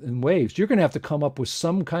light and waves, you're going to have to come up with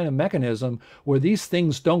some kind of mechanism where these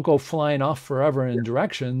things don't go flying off forever in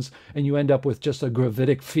directions and you end up with just a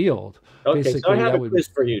gravitic field. Okay, basically, so I have a quiz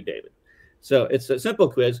for you, David. So it's a simple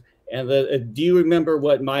quiz. And do you remember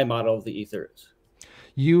what my model of the ether is?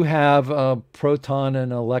 You have a proton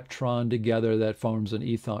and electron together that forms an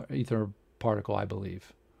ether particle, I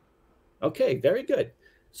believe. Okay, very good.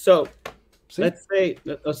 So let's say,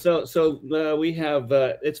 we have,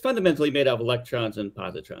 it's fundamentally made of electrons and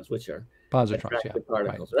positrons, which are positrons, yeah.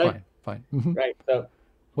 Particles, right? Fine. Mm-hmm. Right. So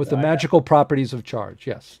with the magical properties of charge.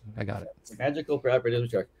 Yes, I got it. Magical properties of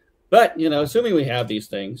charge. But, assuming we have these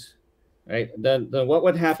things, right, then what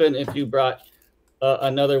would happen if you brought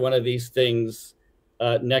another one of these things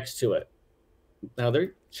next to it? Now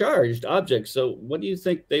they're charged objects, so what do you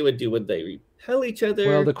think they would do? Would they repel each other?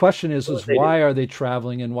 Well, the question is why are they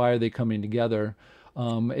traveling and why are they coming together?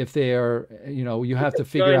 If they are, you have to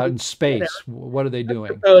figure out in space, what are they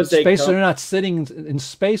doing? Space, they're not sitting in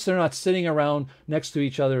space. They're not sitting around next to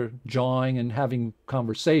each other, jawing and having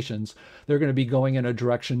conversations. They're going to be going in a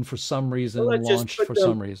direction for some reason, launched for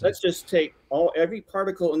some reason. Let's just take every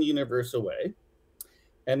particle in the universe away,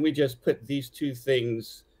 and we just put these two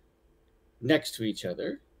things next to each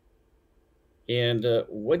other. And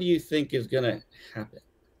what do you think is going to happen?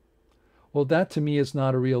 Well, that to me is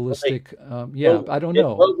not a realistic. I don't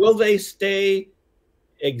know. Will they stay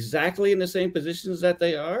exactly in the same positions that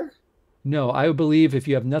they are? No, I believe if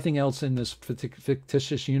you have nothing else in this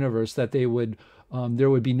fictitious universe, that they would, there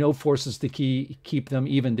would be no forces to keep them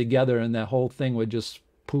even together, and that whole thing would just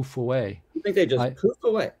poof away. You think they just poof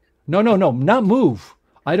away? No, not move.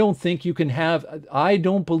 I don't think you can have, I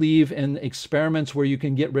don't believe in experiments where you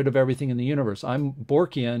can get rid of everything in the universe. I'm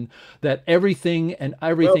Borkian, that everything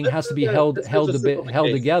has to be held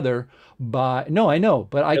together by, no, I know,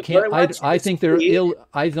 but I can't, I think they're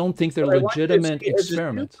I don't think they're legitimate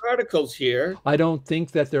experiments. Two particles here. I don't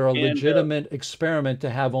think that they're a legitimate experiment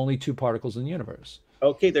to have only two particles in the universe.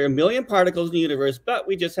 Okay, there are 1 million particles in the universe, but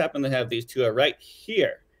we just happen to have these two right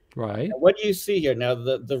here. Right. Now, what do you see here? Now,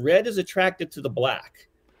 the red is attracted to the black.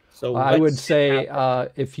 So I would say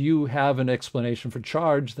if you have an explanation for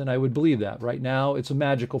charge, then I would believe that. Right now, it's a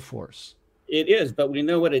magical force. It is, but we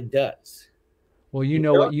know what it does. Well, you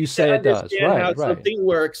know what you say it does. Right, how something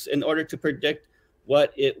works in order to predict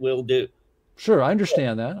what it will do. Sure, I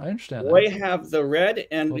understand that. We have the red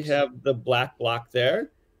and we have the black block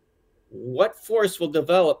there. What force will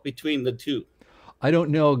develop between the two? I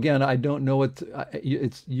don't know. Again, I don't know what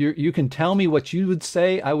you can tell me what you would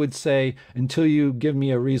say. I would say until you give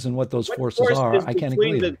me a reason what those forces are, I can't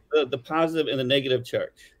agree. Between the positive and the negative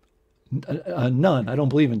charge? None. I don't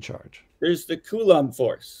believe in charge. There's the Coulomb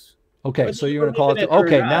force. Okay, so you're going to call it.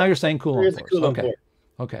 Okay, now you're saying Coulomb force.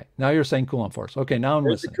 Okay, now you're saying Coulomb force. Okay, now I'm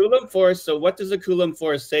listening. The Coulomb force. So what does the Coulomb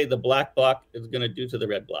force say the black block is going to do to the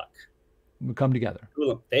red block? We'll come together.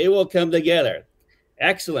 Coulomb. They will come together.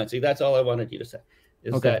 Excellent. See, that's all I wanted you to say.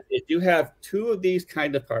 Is that if you have two of these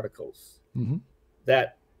kind of particles,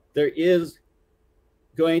 that there is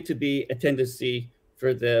going to be a tendency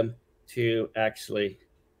for them to actually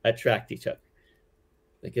attract each other.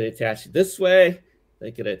 They could attach this way.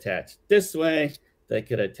 They could attach this way. They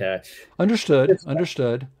could attach. Understood.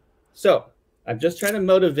 So I'm just trying to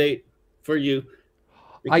motivate for you.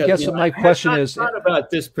 Because, I guess my question is not about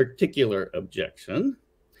this particular objection,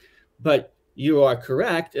 but you are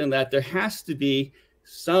correct in that there has to be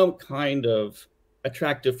some kind of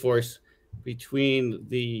attractive force between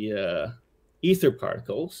the ether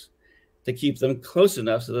particles to keep them close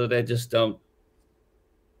enough so that they just don't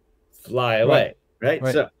fly away, right?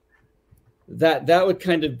 So that would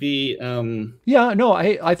kind of be yeah, no,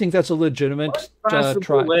 I think that's a legitimate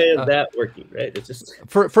possible way of that working, right? It's just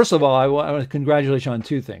first of all, I want to congratulate you on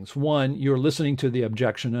two things. One, you're listening to the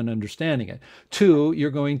objection and understanding it. Two,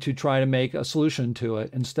 you're going to try to make a solution to it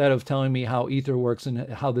instead of telling me how Aether works and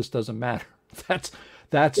how this doesn't matter.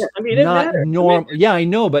 That's yeah, I mean, not normal. Yeah, I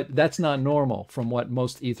know, but that's not normal from what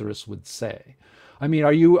most etherists would say. I mean,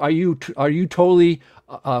 are you totally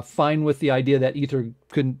fine with the idea that Aether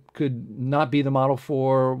could not be the model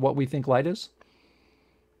for what we think light is?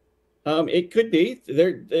 It could be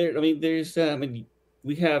there. I mean, there's I mean,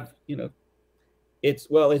 we have, you know,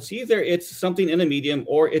 it's either it's something in a medium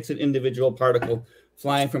or it's an individual particle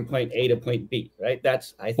flying from point A to point B, right?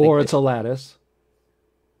 That's I think. Or it's a lattice.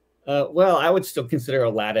 Well, I would still consider a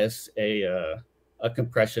lattice a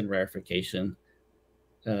compression rarefication.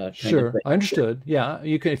 Sure, I understood. Yeah,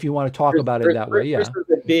 you can if you want to talk about it that way. Yeah, versus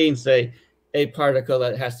it being, say, a particle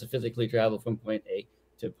that has to physically travel from point A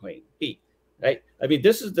to point B, right? I mean,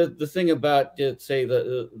 this is the thing about, say,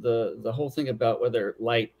 the whole thing about whether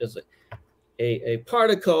light is a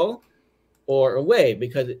particle or a wave,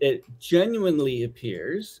 because it genuinely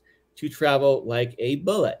appears to travel like a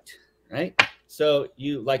bullet, right? So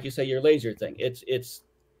you, like you say, your laser thing, it's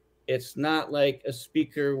not like a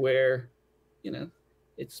speaker where, you know,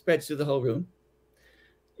 it spreads through the whole room.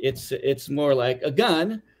 It's more like a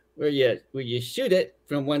gun where you shoot it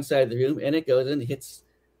from one side of the room and it goes and hits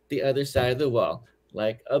the other side of the wall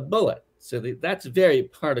like a bullet. So that's very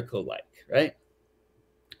particle-like, right?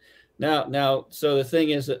 Now, so the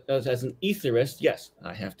thing is, as an etherist, yes,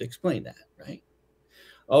 I have to explain that, right?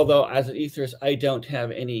 Although as an etherist, I don't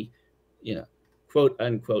have any, you know, quote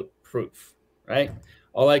unquote proof, right?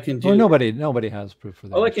 All I can do. Well, nobody has proof for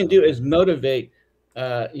that. All I can do is motivate,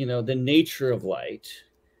 you know, the nature of light,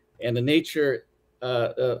 and the nature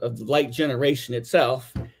of the light generation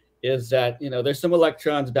itself is that, you know, there's some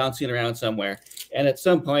electrons bouncing around somewhere, and at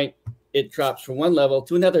some point it drops from one level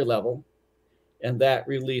to another level, and that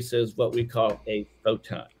releases what we call a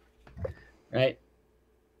photon, right?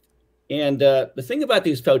 And the thing about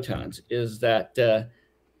these photons is that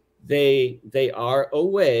they are a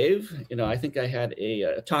wave. You know, I think I had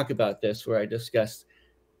a talk about this where I discussed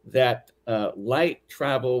that light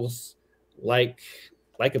travels like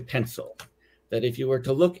a pencil. That if you were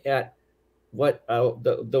to look at what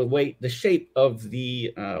the shape of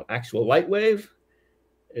the actual light wave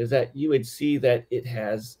is, that you would see that it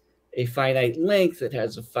has a finite length, it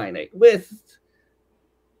has a finite width,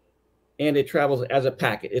 and it travels as a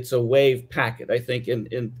packet. It's a wave packet. I think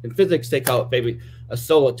in physics they call it maybe a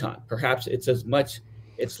soliton. Perhaps it's as much.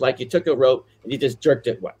 It's like you took a rope and you just jerked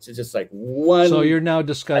it once. It's just like one. So you're now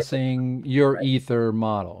discussing your Aether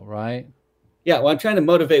model, right? Yeah. Well, I'm trying to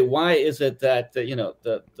motivate. Why is it that you know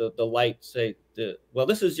the light say well,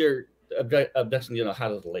 this is your objection. You know, how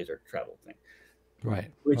does the laser travel thing?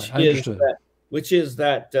 Right. Which right. is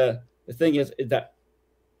that the thing is that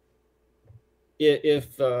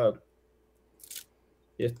if the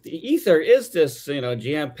ether is this, you know,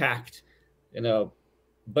 jam-packed, you know,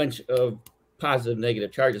 bunch of positive,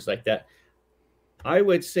 negative charges like that, I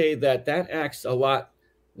would say that acts a lot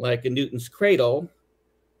like a Newton's cradle,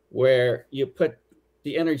 where you put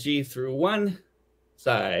the energy through one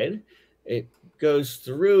side, it goes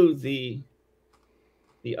through the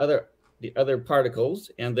other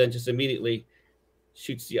particles, and then just immediately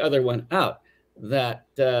shoots the other one out. That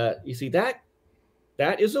you see, that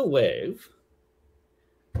is a wave,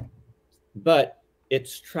 but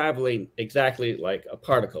it's traveling exactly like a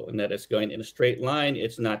particle in that it's going in a straight line.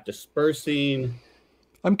 It's not dispersing.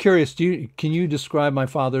 I'm curious. Can you describe my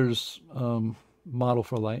father's model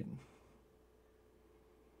for light?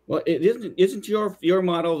 Well, it isn't your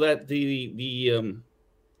model that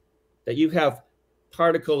that you have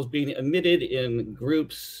particles being emitted in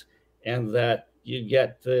groups, and that you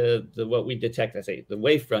get the what we detect, I say, the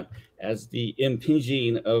wavefront as the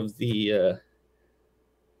impinging of the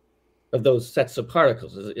of those sets of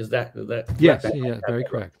particles. Is that yes? Yeah, very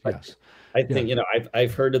correct. Yes. I think, you know,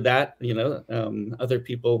 I've heard of that. You know, other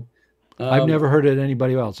people. I've never heard it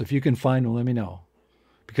anybody else. If you can find them, let me know,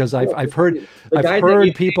 because I've heard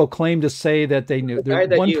people claim to say that they knew.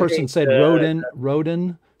 One person said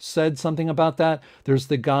Rodin said something about that. There's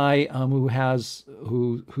the guy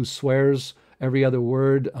who swears every other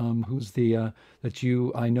word, who's the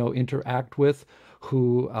that I know interact with,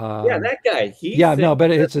 who that guy.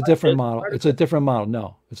 But it's a different model. It's a different model.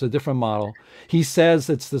 No, it's a different model. He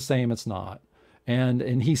says it's the same. It's not.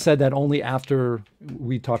 And he said that only after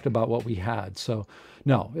we talked about what we had. So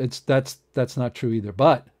no, that's not true either.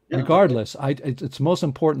 But Yeah, regardless. It's most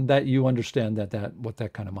important that you understand what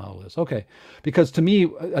that kind of model is. Okay, because to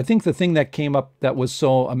me, I think the thing that came up that was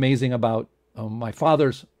so amazing about my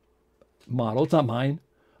father's model, it's not mine,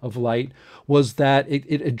 of light, was that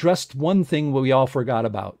it addressed one thing we all forgot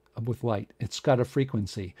about with light. It's got a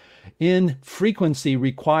frequency. In frequency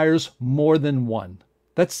requires more than one.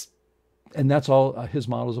 That's all his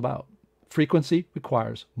model is about. Frequency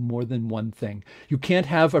requires more than one thing. You can't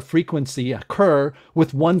have a frequency occur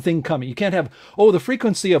with one thing coming. You can't have, oh, the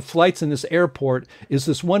frequency of flights in this airport is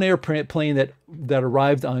this one airplane that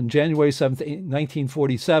arrived on January 7th,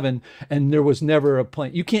 1947, and there was never a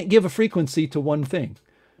plane. You can't give a frequency to one thing.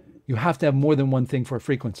 You have to have more than one thing for a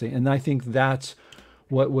frequency. And I think that's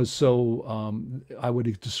what was so, I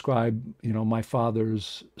would describe, my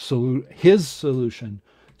father's his solution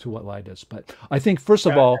to what light is. But I think, first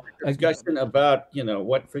of all, discussion about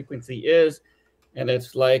what frequency is, and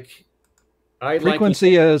it's like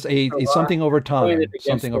frequency is a something over time,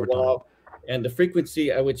 something over time, and the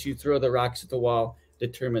frequency at which you throw the rocks at the wall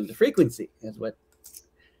determine the frequency. Is what.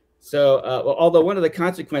 So, although one of the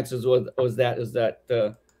consequences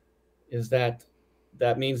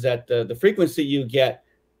that means that the frequency you get,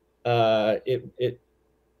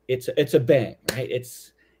 it's a bang, right?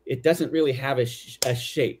 It doesn't really have a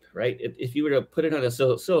shape, right? If you were to put it on an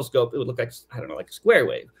oscilloscope, it would look like, I don't know, like a square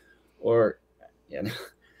wave, or,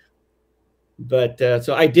 But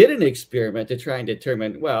so I did an experiment to try and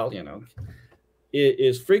determine, well,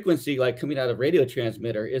 is frequency like coming out of radio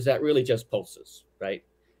transmitter? Is that really just pulses, right?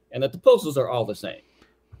 And that the pulses are all the same.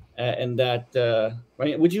 And that,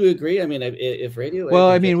 right? Would you agree? I mean, if radio. Well,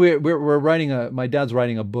 I mean, we're writing my dad's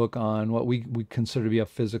writing a book on what we consider to be a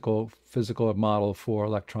physical model for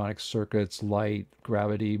electronic circuits, light,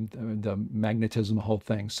 gravity, the magnetism, the whole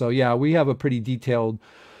thing. So yeah, we have a pretty detailed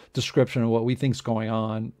description of what we think's going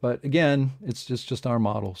on. But again, it's just our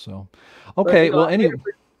model. So, okay. Well, anyway.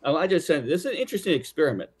 I just said this is an interesting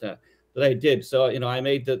experiment that I did. So, I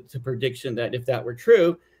made the prediction that if that were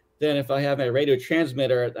true, then if I have a radio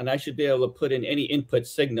transmitter, and I should be able to put in any input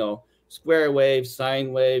signal, square wave,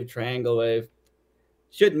 sine wave, triangle wave,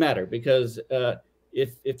 shouldn't matter, because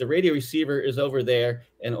if the radio receiver is over there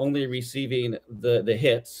and only receiving the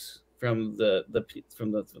hits from the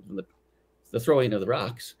throwing of the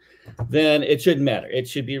rocks, then it shouldn't matter. It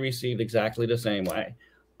should be received exactly the same way.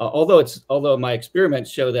 Although my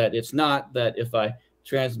experiments show that it's not, that if I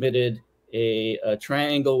transmitted a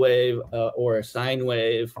triangle wave or a sine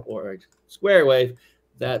wave or a square wave,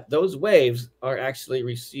 that those waves are actually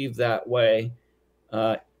received that way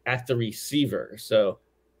at the receiver. So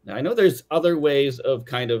now I know there's other ways of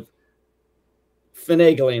kind of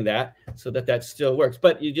finagling that so that still works,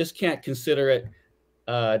 but you just can't consider it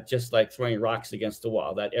just like throwing rocks against the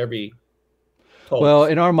wall, that every pulse. Well,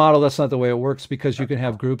 in our model, that's not the way it works, because you can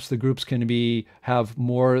have groups. The groups can have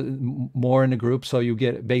more in a group, so you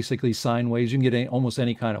get basically sine waves. You can get almost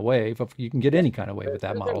any kind of wave. You can get any kind of wave with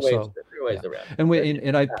that model. So, yeah.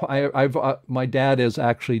 My dad has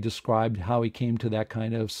actually described how he came to that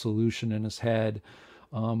kind of solution in his head.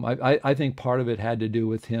 I think part of it had to do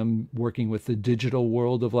with him working with the digital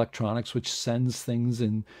world of electronics, which sends things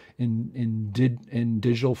in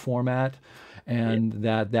digital format, and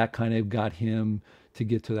that kind of got him to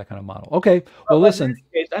get to that kind of model. Okay, well, listen.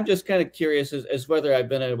 I'm just kind of curious as whether I've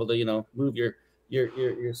been able to move your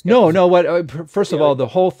No. What? First of all, the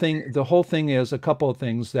whole thing is a couple of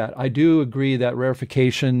things that I do agree that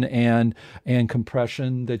rarefication and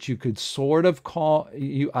compression, that you could sort of call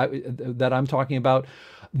that I'm talking about.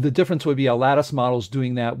 The difference would be a lattice model's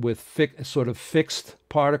doing that with fixed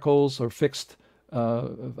particles or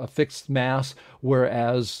a fixed mass,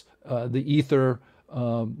 whereas the ether,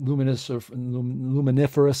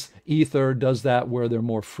 luminiferous ether, does that where they're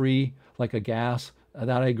more free, like a gas.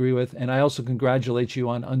 That I agree with. And I also congratulate you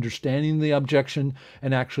on understanding the objection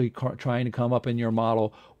and actually trying to come up in your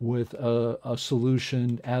model with a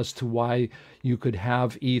solution as to why you could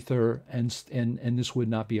have ether and this would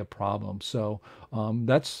not be a problem. So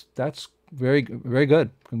that's very, very good.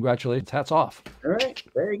 Congratulations. Hats off. All right.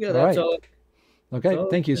 Very good. That's all. Okay.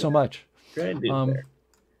 Thank you so much.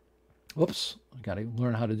 Whoops. I got to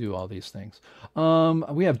learn how to do all these things.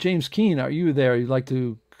 We have James Keene. Are you there? You'd like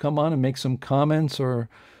to come on and make some comments or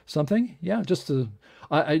something? Yeah,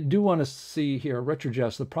 I do want to see here, Richard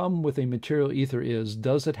Jess, the problem with a material ether is,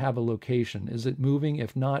 does it have a location? Is it moving?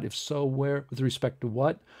 If not, if so, where, with respect to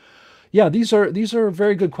what? Yeah, these are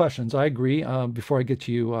very good questions. I agree. Before I get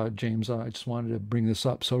to you, James, I just wanted to bring this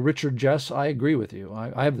up. So Richard Jess, I agree with you.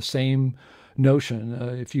 I have the same notion.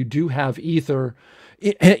 If you do have ether,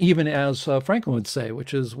 even as Franklin would say,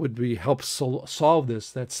 which would be help solve this,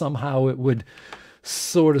 that somehow it would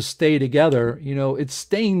sort of stay together, it's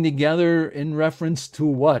staying together in reference to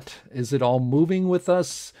what? Is it all moving with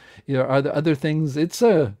us? Are there other things? It's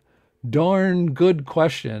a darn good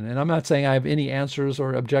question. And I'm not saying I have any answers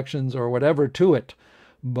or objections or whatever to it.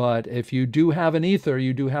 But if you do have an ether,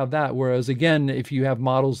 you do have that. Whereas again, if you have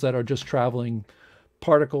models that are just traveling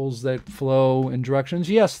particles that flow in directions,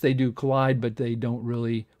 yes, they do collide, but they don't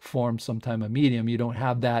really form some type of medium. You don't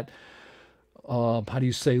have that, how do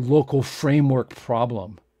you say, local framework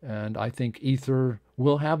problem. And I think ether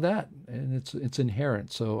will have that, and it's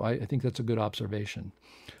inherent. So I think that's a good observation.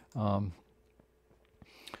 All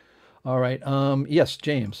right. Yes,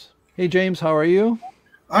 James. Hey, James, how are you?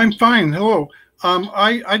 I'm fine. Hello.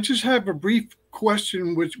 I just have a brief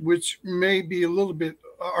question, which may be a little bit,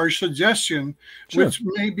 or suggestion, Sure. which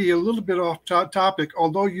may be a little bit off topic,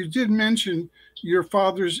 although you did mention your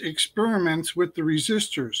father's experiments with the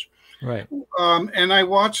resistors. Right. And I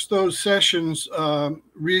watched those sessions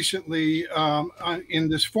recently in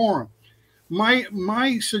this forum.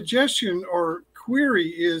 My suggestion or query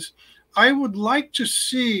is, I would like to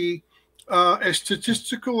see a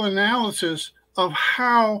statistical analysis of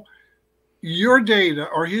how your data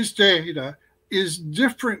or his data is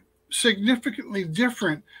different, significantly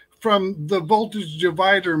different from the voltage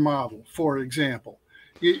divider model, for example.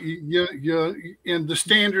 In the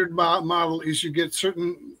standard model is you get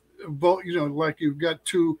certain like you've got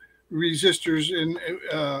two resistors in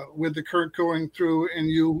with the current going through, and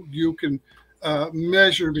you can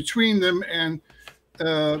measure between them, and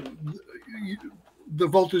the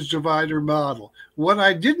voltage divider model. What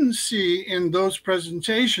I didn't see in those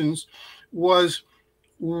presentations was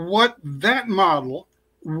what that model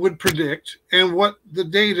would predict and what the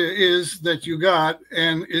data is that you got,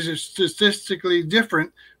 and is it statistically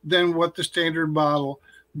different than what the standard model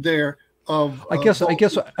there of I guess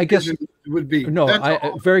would be. No,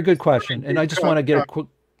 very good question, and I just want to get a quick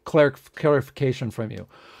clarification from you.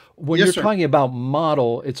 When Yes, you're sir. talking about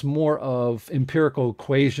model, it's more of empirical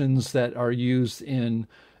equations that are used in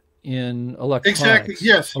electronics. Exactly.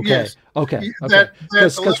 Yes. Okay. Yes. Okay. That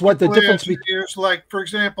Because what the difference is, like, for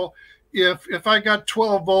example, if I got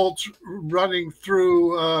 12 volts running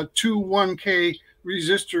through two 1K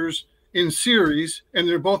resistors in series, and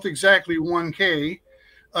they're both exactly 1K,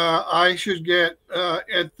 I should get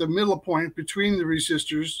at the middle point between the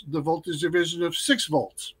resistors the voltage division of 6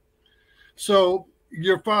 volts. So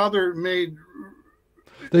your father made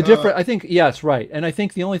the different. I think yes, right. And I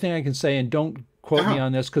think the only thing I can say, and don't quote me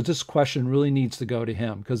on this, because this question really needs to go to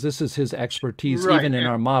him, because this is his expertise, Right, even in yeah.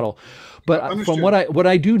 our model. But Understood. from what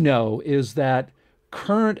I do know is that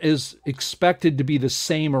current is expected to be the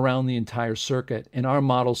same around the entire circuit, and our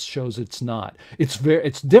model shows it's not.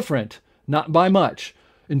 It's different, not by much.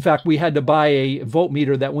 In fact, we had to buy a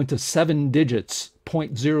voltmeter that went to 7 digits,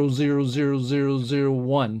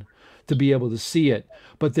 0.000001, to be able to see it.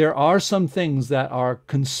 But there are some things that are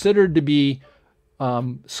considered to be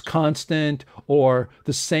constant or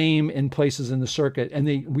the same in places in the circuit, and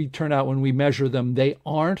we turn out when we measure them, they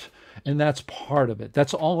aren't, and that's part of it.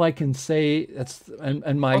 That's all I can say. That's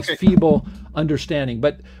and my feeble understanding.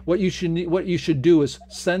 But what you should do is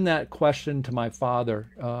send that question to my father,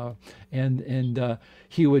 and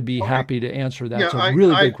he would be happy to answer that. It's a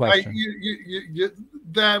really good question.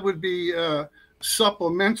 That would be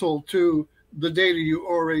supplemental to the data you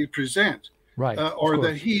already present. Right. Or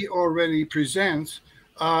that he already presents,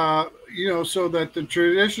 so that the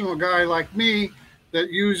traditional guy like me that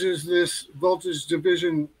uses this voltage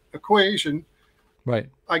division equation, right,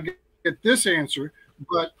 I get this answer,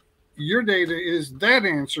 but your data is that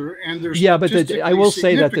answer, and there's but I will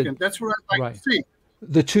say that that's what I'd like to see.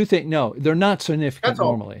 The two things, no, they're not significant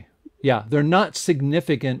normally. Yeah, they're not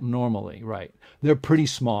significant normally, right? They're pretty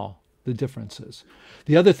small, the differences.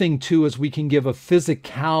 The other thing, too, is we can give a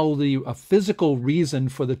physicality, a physical reason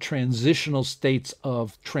for the transitional states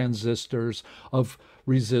of transistors, of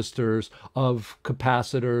resistors, of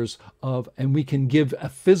capacitors, and we can give a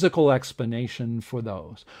physical explanation for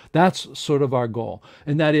those. That's sort of our goal.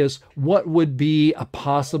 And that is, what would be a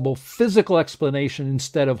possible physical explanation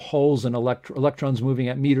instead of holes and electrons moving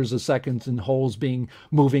at meters a second and holes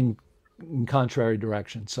moving in contrary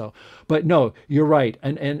direction. So, but no, you're right.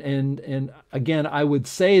 And again, I would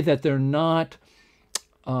say that they're not,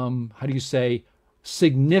 how do you say,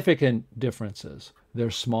 significant differences.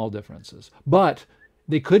 They're small differences, but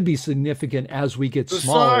they could be significant as we get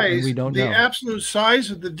smaller, and we don't know. The absolute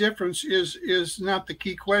size of the difference is not the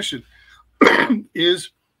key question.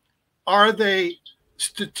 Are they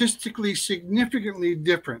statistically significantly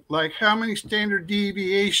different? Like, how many standard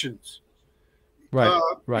deviations? Right.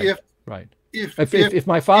 Right. If If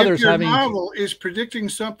my father's your having model is predicting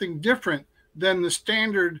something different than the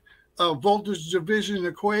standard voltage division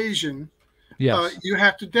equation. Yes. You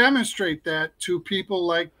have to demonstrate that to people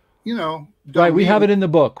like, Right, we have it Damil, in the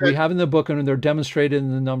book. We that- have it in the book, and they're demonstrated,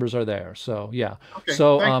 and the numbers are there. So yeah. Okay,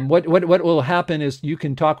 So thank you. what will happen is you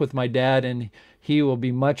can talk with my dad, and he will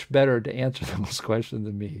be much better to answer those questions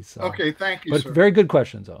than me. So Okay, thank you, but sir. very good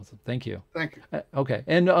questions, also. Thank you. Thank you. Okay,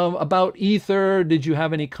 and about Ether, did you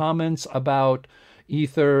have any comments about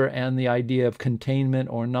Ether and the idea of containment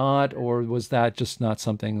or not, or was that just not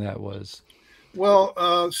something that was?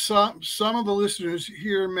 Well, some of the listeners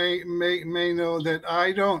here may know that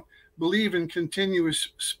I don't believe in continuous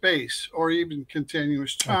space or even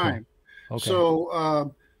continuous time. Okay.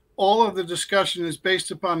 So all of the discussion is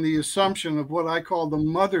based upon the assumption of what I call the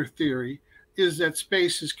mother theory, is that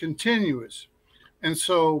space is continuous. And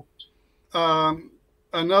so,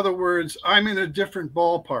 in other words, I'm in a different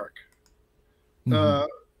ballpark. Mhm.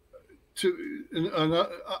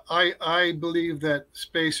 I believe that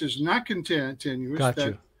space is not continuous. Got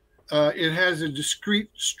that you. It has a discrete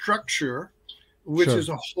structure, which Sure. is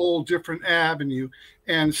a whole different avenue.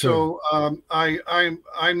 And Sure. so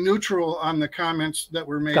I'm neutral on the comments that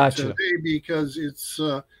were made Gotcha. today because it's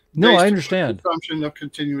No, based I on understand. the assumption of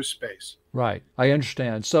continuous space. Right. I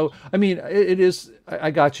understand. So, I mean, it is,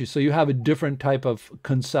 I got you. So you have a different type of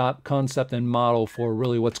concept and model for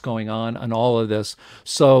really what's going on all of this.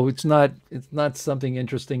 So it's not something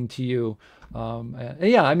interesting to you.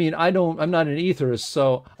 Yeah, I mean, I'm not an etherist,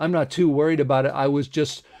 so I'm not too worried about it. I was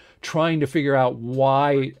just trying to figure out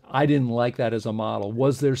why I didn't like that as a model.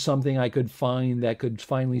 Was there something I could find that could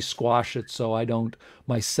finally squash it so I don't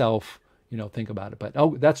myself think about it? But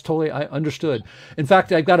that's totally, I understood. In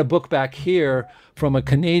fact, I've got a book back here from a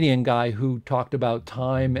Canadian guy who talked about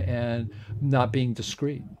time and not being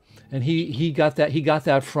discrete. And he got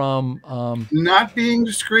that from Not being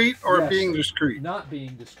discrete or yes, being discrete? not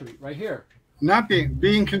being discrete, right here. Not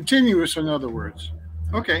being continuous, in other words.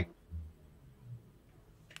 Okay.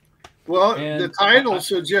 Well, And the title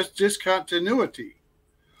suggests discontinuity.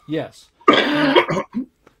 Yes.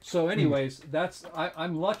 So anyways,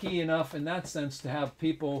 I'm lucky enough in that sense to have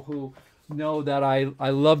people who know that I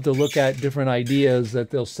love to look at different ideas, that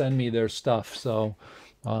they'll send me their stuff. So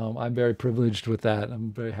I'm very privileged with that.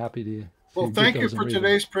 I'm very happy to Well, get thank you those and for read them.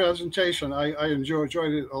 today's presentation. I enjoyed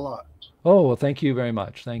it a lot. Oh, well, thank you very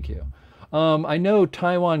much. Thank you. I know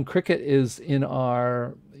Taiwan Cricket is in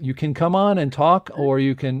our, you can come on and talk, or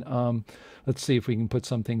you can, let's see if we can put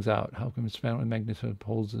some things out. How come it's found when magnitude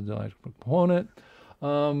holds the dialectical component?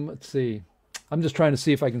 Let's see. I'm just trying to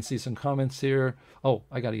see if I can see some comments here. Oh,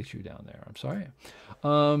 I got to get you down there. I'm sorry.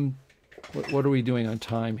 What are we doing on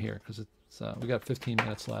time here? Because it's we got 15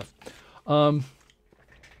 minutes left.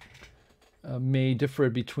 May differ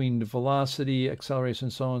between the velocity, acceleration,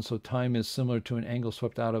 and so on. So time is similar to an angle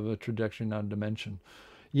swept out of a trajectory, not a dimension.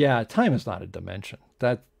 Yeah, time is not a dimension.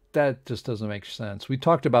 That just doesn't make sense. We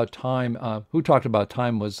talked about time. Who talked about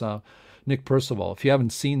time was Nick Percival. If you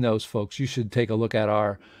haven't seen those folks, you should take a look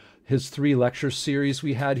at his 3 lecture series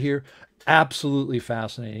we had here. Absolutely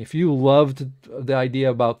fascinating. If you loved the idea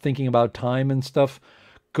about thinking about time and stuff,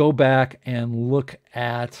 go back and look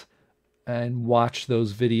at and watch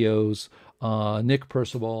those videos. Nick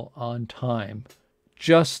Percival on time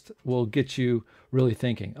just will get you really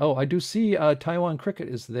thinking. Oh, I do see Taiwan Cricket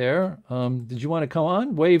is there. Did you want to come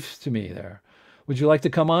on? Wave to me there. Would you like to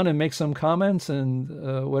come on and make some comments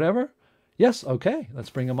and whatever? Yes, okay, let's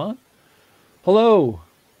bring him on. Hello.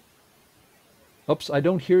 Oops, I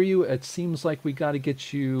don't hear you. It seems like we got to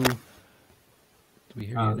get you. Do we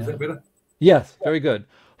hear you now? Is that better? Yes, very good.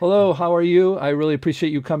 Hello, how are you? I really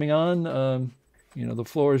appreciate you coming on. The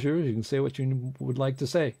floor is yours. You can say what you would like to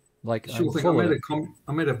say. Sure thing.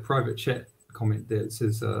 I made a private chat comment there. It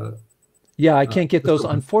says, yeah, I can't get those.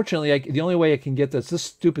 one. Unfortunately, the only way I can get this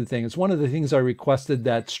stupid thing. It's one of the things I requested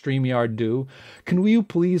that StreamYard do. Can you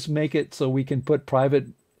please make it so we can put private,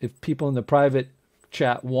 if people in the private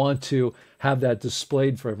chat want to have that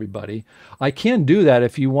displayed for everybody? I can do that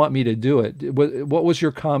if you want me to do it. What was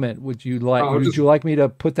your comment? Would you like me to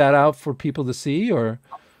put that out for people to see, or?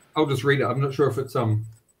 I'll just read it. I'm not sure if it's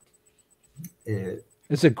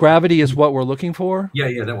Is it gravity is what we're looking for?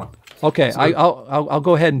 Yeah, that one. Okay, So, I'll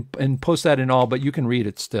go ahead and post that in all, but you can read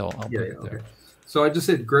it still. I'll put it there. Okay. So I just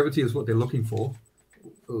said gravity is what they're looking for,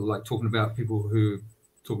 like talking about people who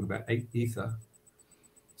talking about ether.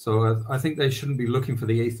 So I think they shouldn't be looking for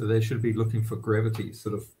the ether. They should be looking for gravity.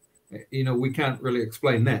 Sort of, we can't really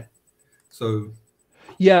explain that. So.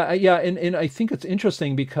 Yeah, and I think it's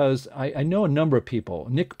interesting because I know a number of people,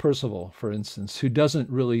 Nick Percival, for instance, who doesn't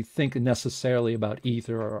really think necessarily about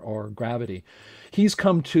ether or gravity. He's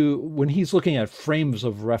come to, when he's looking at frames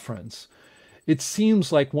of reference, it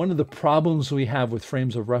seems like one of the problems we have with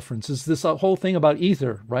frames of reference is this whole thing about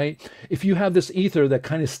ether, right? If you have this ether that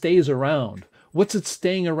kind of stays around, what's it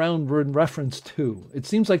staying around in reference to? It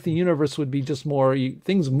seems like the universe would be just more,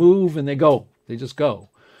 things move and they just go.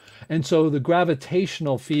 And so the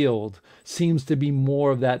gravitational field seems to be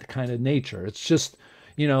more of that kind of nature. It's just,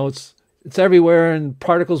 it's everywhere and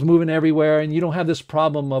particles moving everywhere, and you don't have this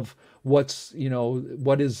problem of what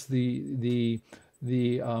is the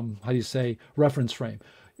how do you say, reference frame.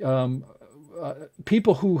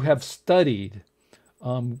 People who have studied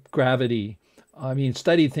gravity,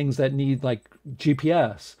 studied things that need like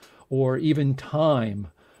GPS or even time,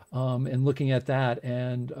 and looking at that,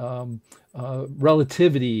 and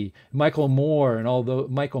relativity, Michael Moore and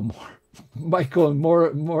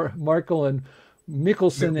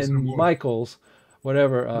Michelson and Michaels,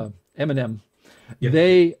 whatever, Eminem. Yeah.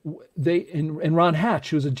 They and Ron Hatch,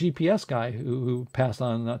 who was a GPS guy who passed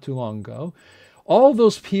on not too long ago, all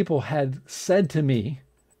those people had said to me,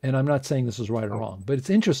 and I'm not saying this is right or wrong, but it's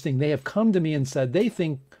interesting. They have come to me and said they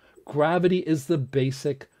think gravity is the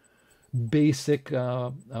basic,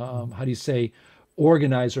 how do you say,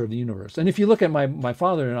 organizer of the universe. And if you look at my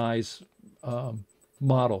father and I's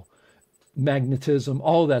model, magnetism,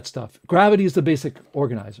 all of that stuff, gravity is the basic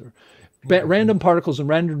organizer. Random particles in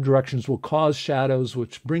random directions will cause shadows,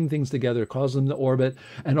 which bring things together, cause them to orbit,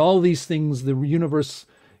 and all these things the universe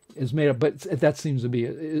is made of. But that seems to be,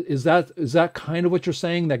 is that kind of what you're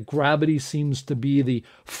saying, that gravity seems to be the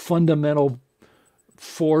fundamental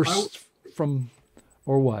force from,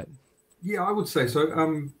 or what? Yeah, I would say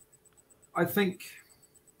so. I think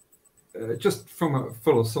just from a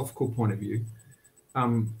philosophical point of view,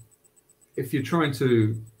 if you're trying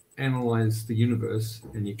to analyze the universe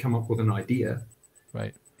and you come up with an idea,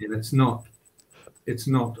 right, and it's not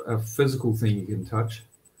a physical thing you can touch,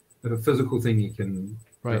 but a physical thing you can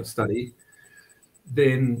study,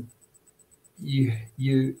 then you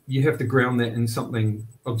have to ground that in something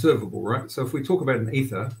observable, right? So if we talk about an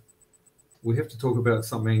ether, we have to talk about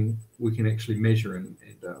something we can actually measure and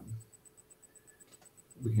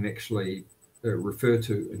we can actually refer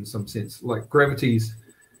to in some sense. Like gravity,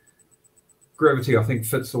 I think,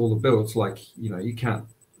 fits all the bills. Like, you can't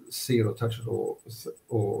see it or touch it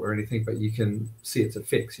or anything, but you can see its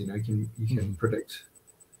effects. You can predict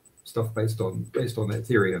stuff based on that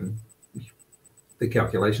theory and the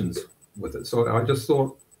calculations with it. So I just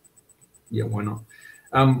thought, yeah, why not?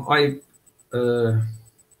 I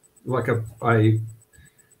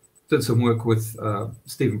did some work with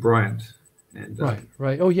Stephen Bryant. And,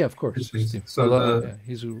 right. Oh yeah, of course. So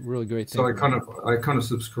he's a really great thinker. So I kind of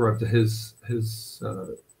subscribe to his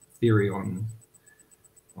theory on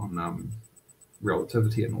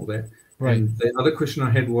relativity and all that. Right. And the other question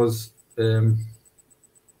I had was when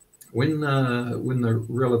the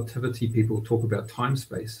relativity people talk about time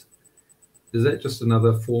space, is that just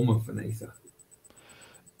another form of an ether?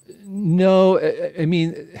 No,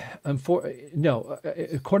 no.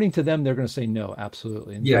 According to them, they're going to say no,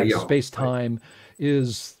 absolutely. In fact, space-time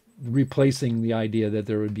is replacing the idea that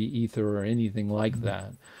there would be ether or anything like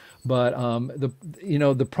that. But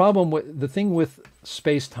the problem with the thing with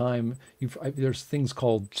space-time, there's things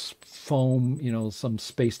called foam. Some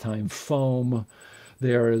space-time foam.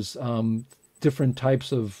 There's different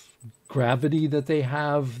types of gravity that they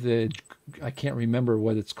have. I can't remember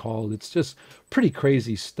what it's called. It's just pretty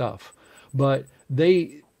crazy stuff. But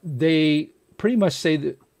they pretty much say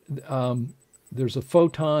that there's a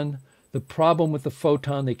photon. The problem with the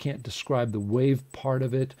photon, they can't describe the wave part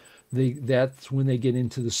of it. That's when they get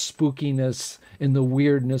into the spookiness and the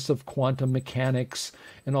weirdness of quantum mechanics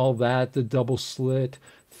and all that, the double slit.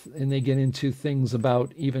 And they get into things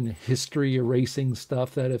about even history erasing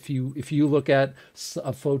stuff, that if you look at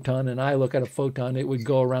a photon and I look at a photon, it would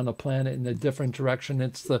go around the planet in a different direction.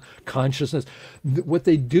 It's the consciousness. What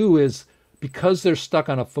they do is, because they're stuck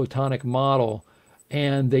on a photonic model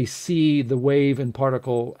and they see the wave and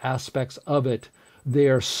particle aspects of it, they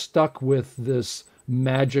are stuck with this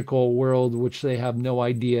magical world which they have no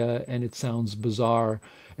idea, and it sounds bizarre.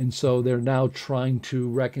 And so they're now trying to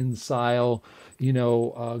reconcile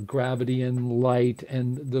gravity and light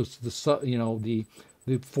and the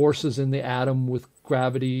forces in the atom with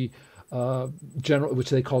gravity, which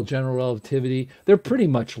they call general relativity. They're pretty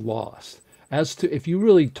much lost. As to, if you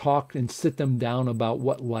really talk and sit them down about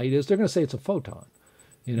what light is, they're going to say it's a photon,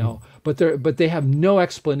 but they have no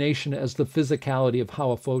explanation as the physicality of how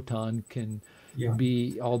a photon can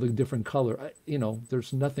be all the different color.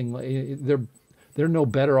 There's nothing. They're no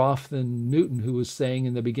better off than Newton, who was saying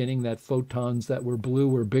in the beginning that photons that were blue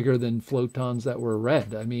were bigger than photons that were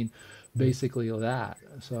red. Basically that.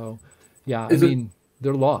 So, yeah.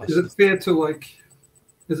 they're lost. Is it fair to like?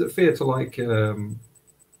 Is it fair to like?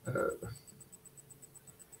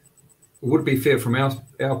 Would it be fair from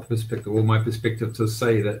our perspective or my perspective to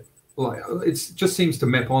say that like it just seems to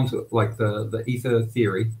map onto like the ether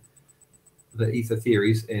theory, the ether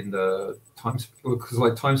theories, and time, because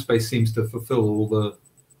like time space seems to fulfill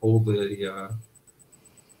all the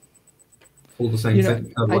same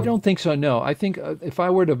thing. I don't think so. No, I think if I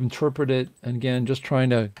were to interpret it, and again, just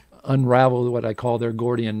trying to unravel what I call their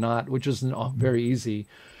Gordian knot, which isn't very easy,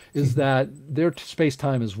 is that their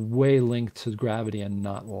space-time is way linked to gravity and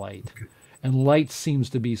not light. And light seems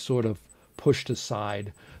to be sort of pushed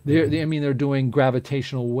aside. I mean, they're doing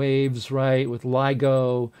gravitational waves, right, with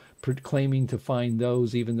LIGO, claiming to find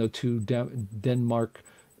those, even though two Denmark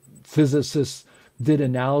physicists did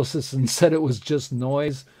analysis and said it was just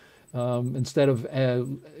noise. Instead of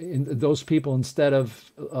those people, instead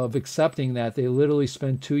of accepting that, they literally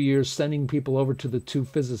spent 2 years sending people over to the two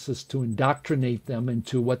physicists to indoctrinate them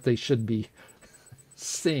into what they should be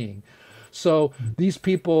seeing. So these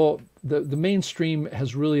people, the mainstream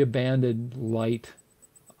has really abandoned light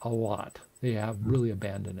a lot. They have really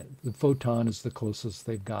abandoned it. The photon is the closest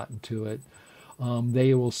they've gotten to it.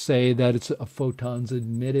 They will say that it's a photon's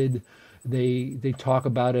emitted. They talk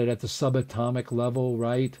about it at the subatomic level,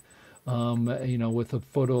 right? With a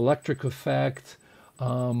photoelectric effect,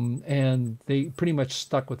 and they pretty much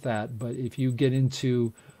stuck with that. But if you get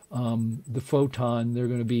into the photon, they're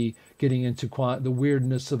going to be getting into the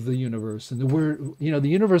weirdness of the universe, and the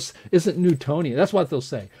universe isn't Newtonian. That's what they'll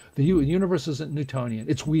say. The universe isn't Newtonian.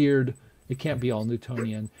 It's weird. It can't be all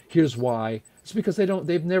Newtonian. Here's why. It's because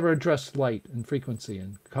they've never addressed light and frequency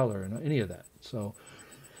and color and any of that. So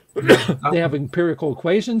they have empirical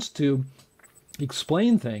equations to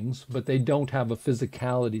explain things, but they don't have a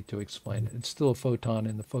physicality to explain it. It's still a photon,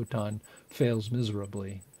 and the photon fails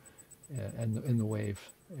miserably in the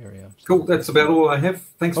wave area. Cool. That's about all I have.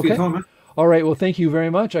 Thanks for your time, man. All right. Well, thank you very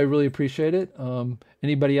much. I really appreciate it.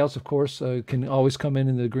 Anybody else, of course, can always come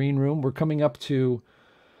in the green room. We're coming up to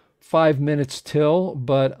 5 minutes till,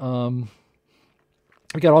 but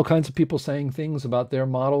we got all kinds of people saying things about their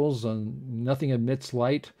models, and nothing emits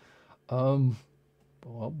light.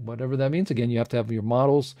 Well, whatever that means. Again, you have to have your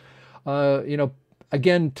models.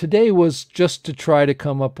 Again, today was just to try to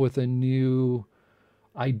come up with a new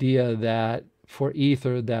idea that for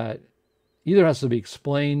ether that either has to be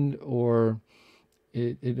explained or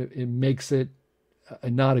it makes it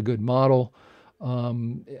not a good model.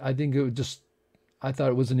 I think I thought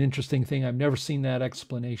it was an interesting thing. I've never seen that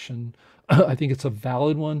explanation. I think it's a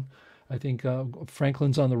valid one. I think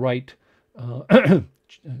Franklin's on the right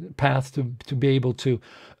path to be able to,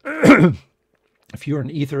 if you're an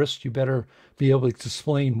etherist, you better be able to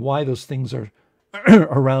explain why those things are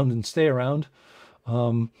around and stay around,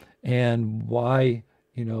 and why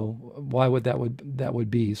would that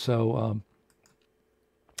would be. So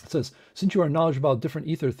it says, since you are knowledgeable about different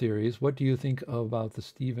ether theories, what do you think about the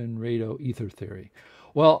Stephen Rado ether theory?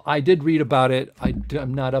 Well, I did read about it.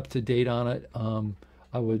 I'm not up to date on it.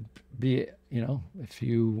 I would be, if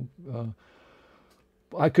you,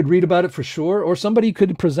 I could read about it for sure, or somebody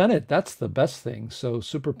could present it. That's the best thing. So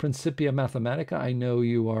Super Principia Mathematica, I know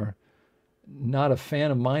you are not a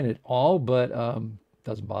fan of mine at all, but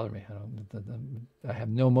doesn't bother me. I have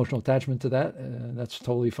no emotional attachment to that. That's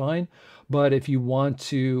totally fine. But if you want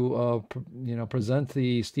to, present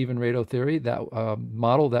the Stephen Rado theory, that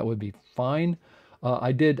model, that would be fine.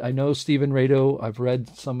 I know Stephen Rado. I've read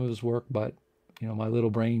some of his work, but my little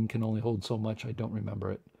brain can only hold so much. I don't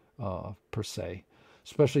remember it per se,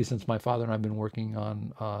 especially since my father and I've been working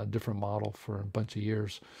on a different model for a bunch of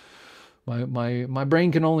years. My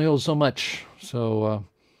brain can only hold so much. So.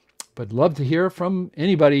 But love to hear from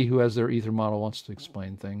anybody who has their ether model, wants to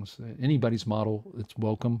explain things. Anybody's model, it's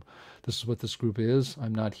welcome. This is what this group is.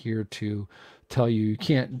 I'm not here to tell you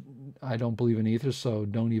can't, I don't believe in ether, so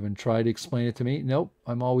don't even try to explain it to me. Nope,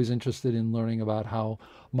 I'm always interested in learning about how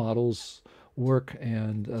models work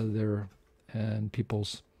and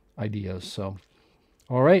people's ideas. So,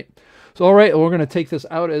 all right. We're going to take this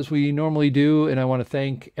out as we normally do, and I want to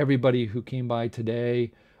thank everybody who came by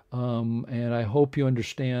today. And I hope you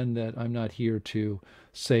understand that I'm not here to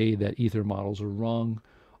say that ether models are wrong.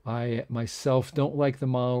 I myself don't like the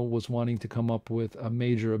model, was wanting to come up with a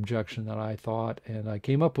major objection that I thought, and I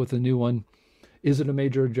came up with a new one. Is it a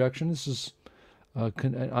major objection? This is,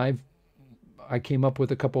 I came up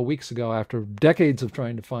with a couple of weeks ago after decades of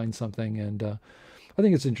trying to find something, and I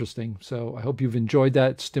think it's interesting. So I hope you've enjoyed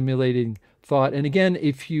that stimulating thought. And again,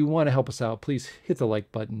 if you want to help us out, please hit the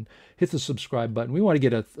like button, hit the subscribe button. We want to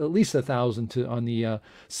get at least 1,000 on the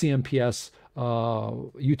CMPS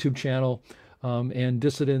YouTube channel. And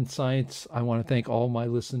Dissident Science, I want to thank all my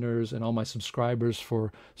listeners and all my subscribers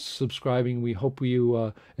for subscribing. We hope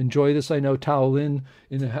you enjoy this. I know Tao Lin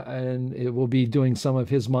and it will be doing some of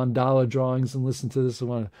his mandala drawings and listen to this. I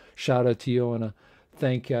want to shout out to you. I want to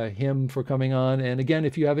thank him for coming on. And again,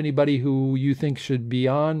 if you have anybody who you think should be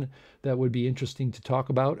on that would be interesting to talk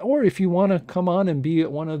about, or if you want to come on and be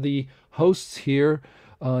one of the hosts here,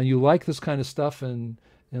 you like this kind of stuff and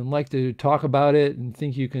like to talk about it and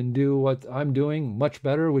think you can do what I'm doing much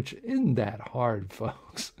better, which isn't that hard,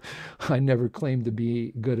 folks. I never claimed to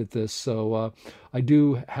be good at this. So I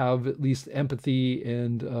do have at least empathy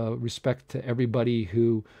and respect to everybody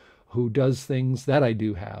who does things that I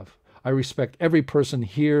do have. I respect every person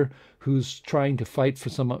here who's trying to fight for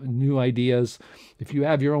some new ideas. If you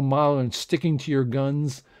have your own model and sticking to your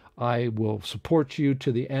guns, I will support you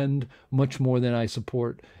to the end much more than I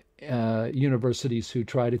support universities who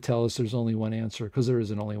try to tell us there's only one answer, because there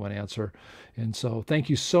isn't only one answer. And so thank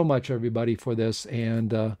you so much, everybody, for this.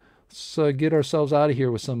 And let's get ourselves out of here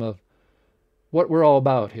with some of what we're all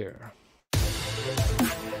about here.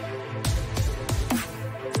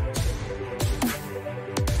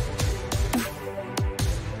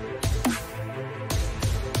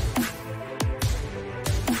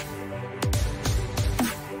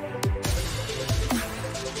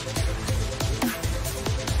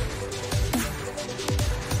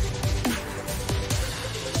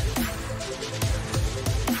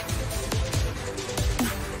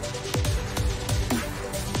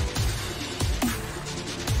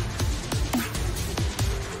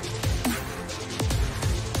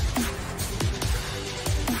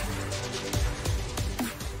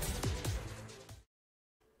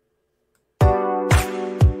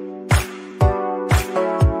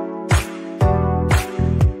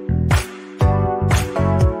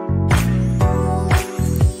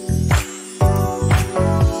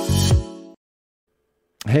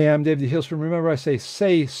 Hey, I'm David de Hilster. Remember, I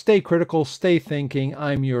say, stay critical, stay thinking.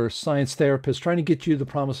 I'm your science therapist trying to get you to the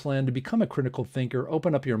promised land to become a critical thinker,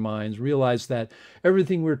 open up your minds, realize that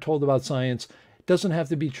everything we're told about science doesn't have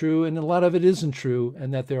to be true, and a lot of it isn't true,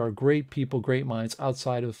 and that there are great people, great minds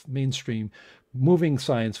outside of mainstream moving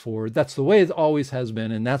science forward. That's the way it always has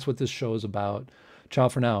been, and that's what this show is about. Ciao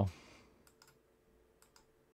for now.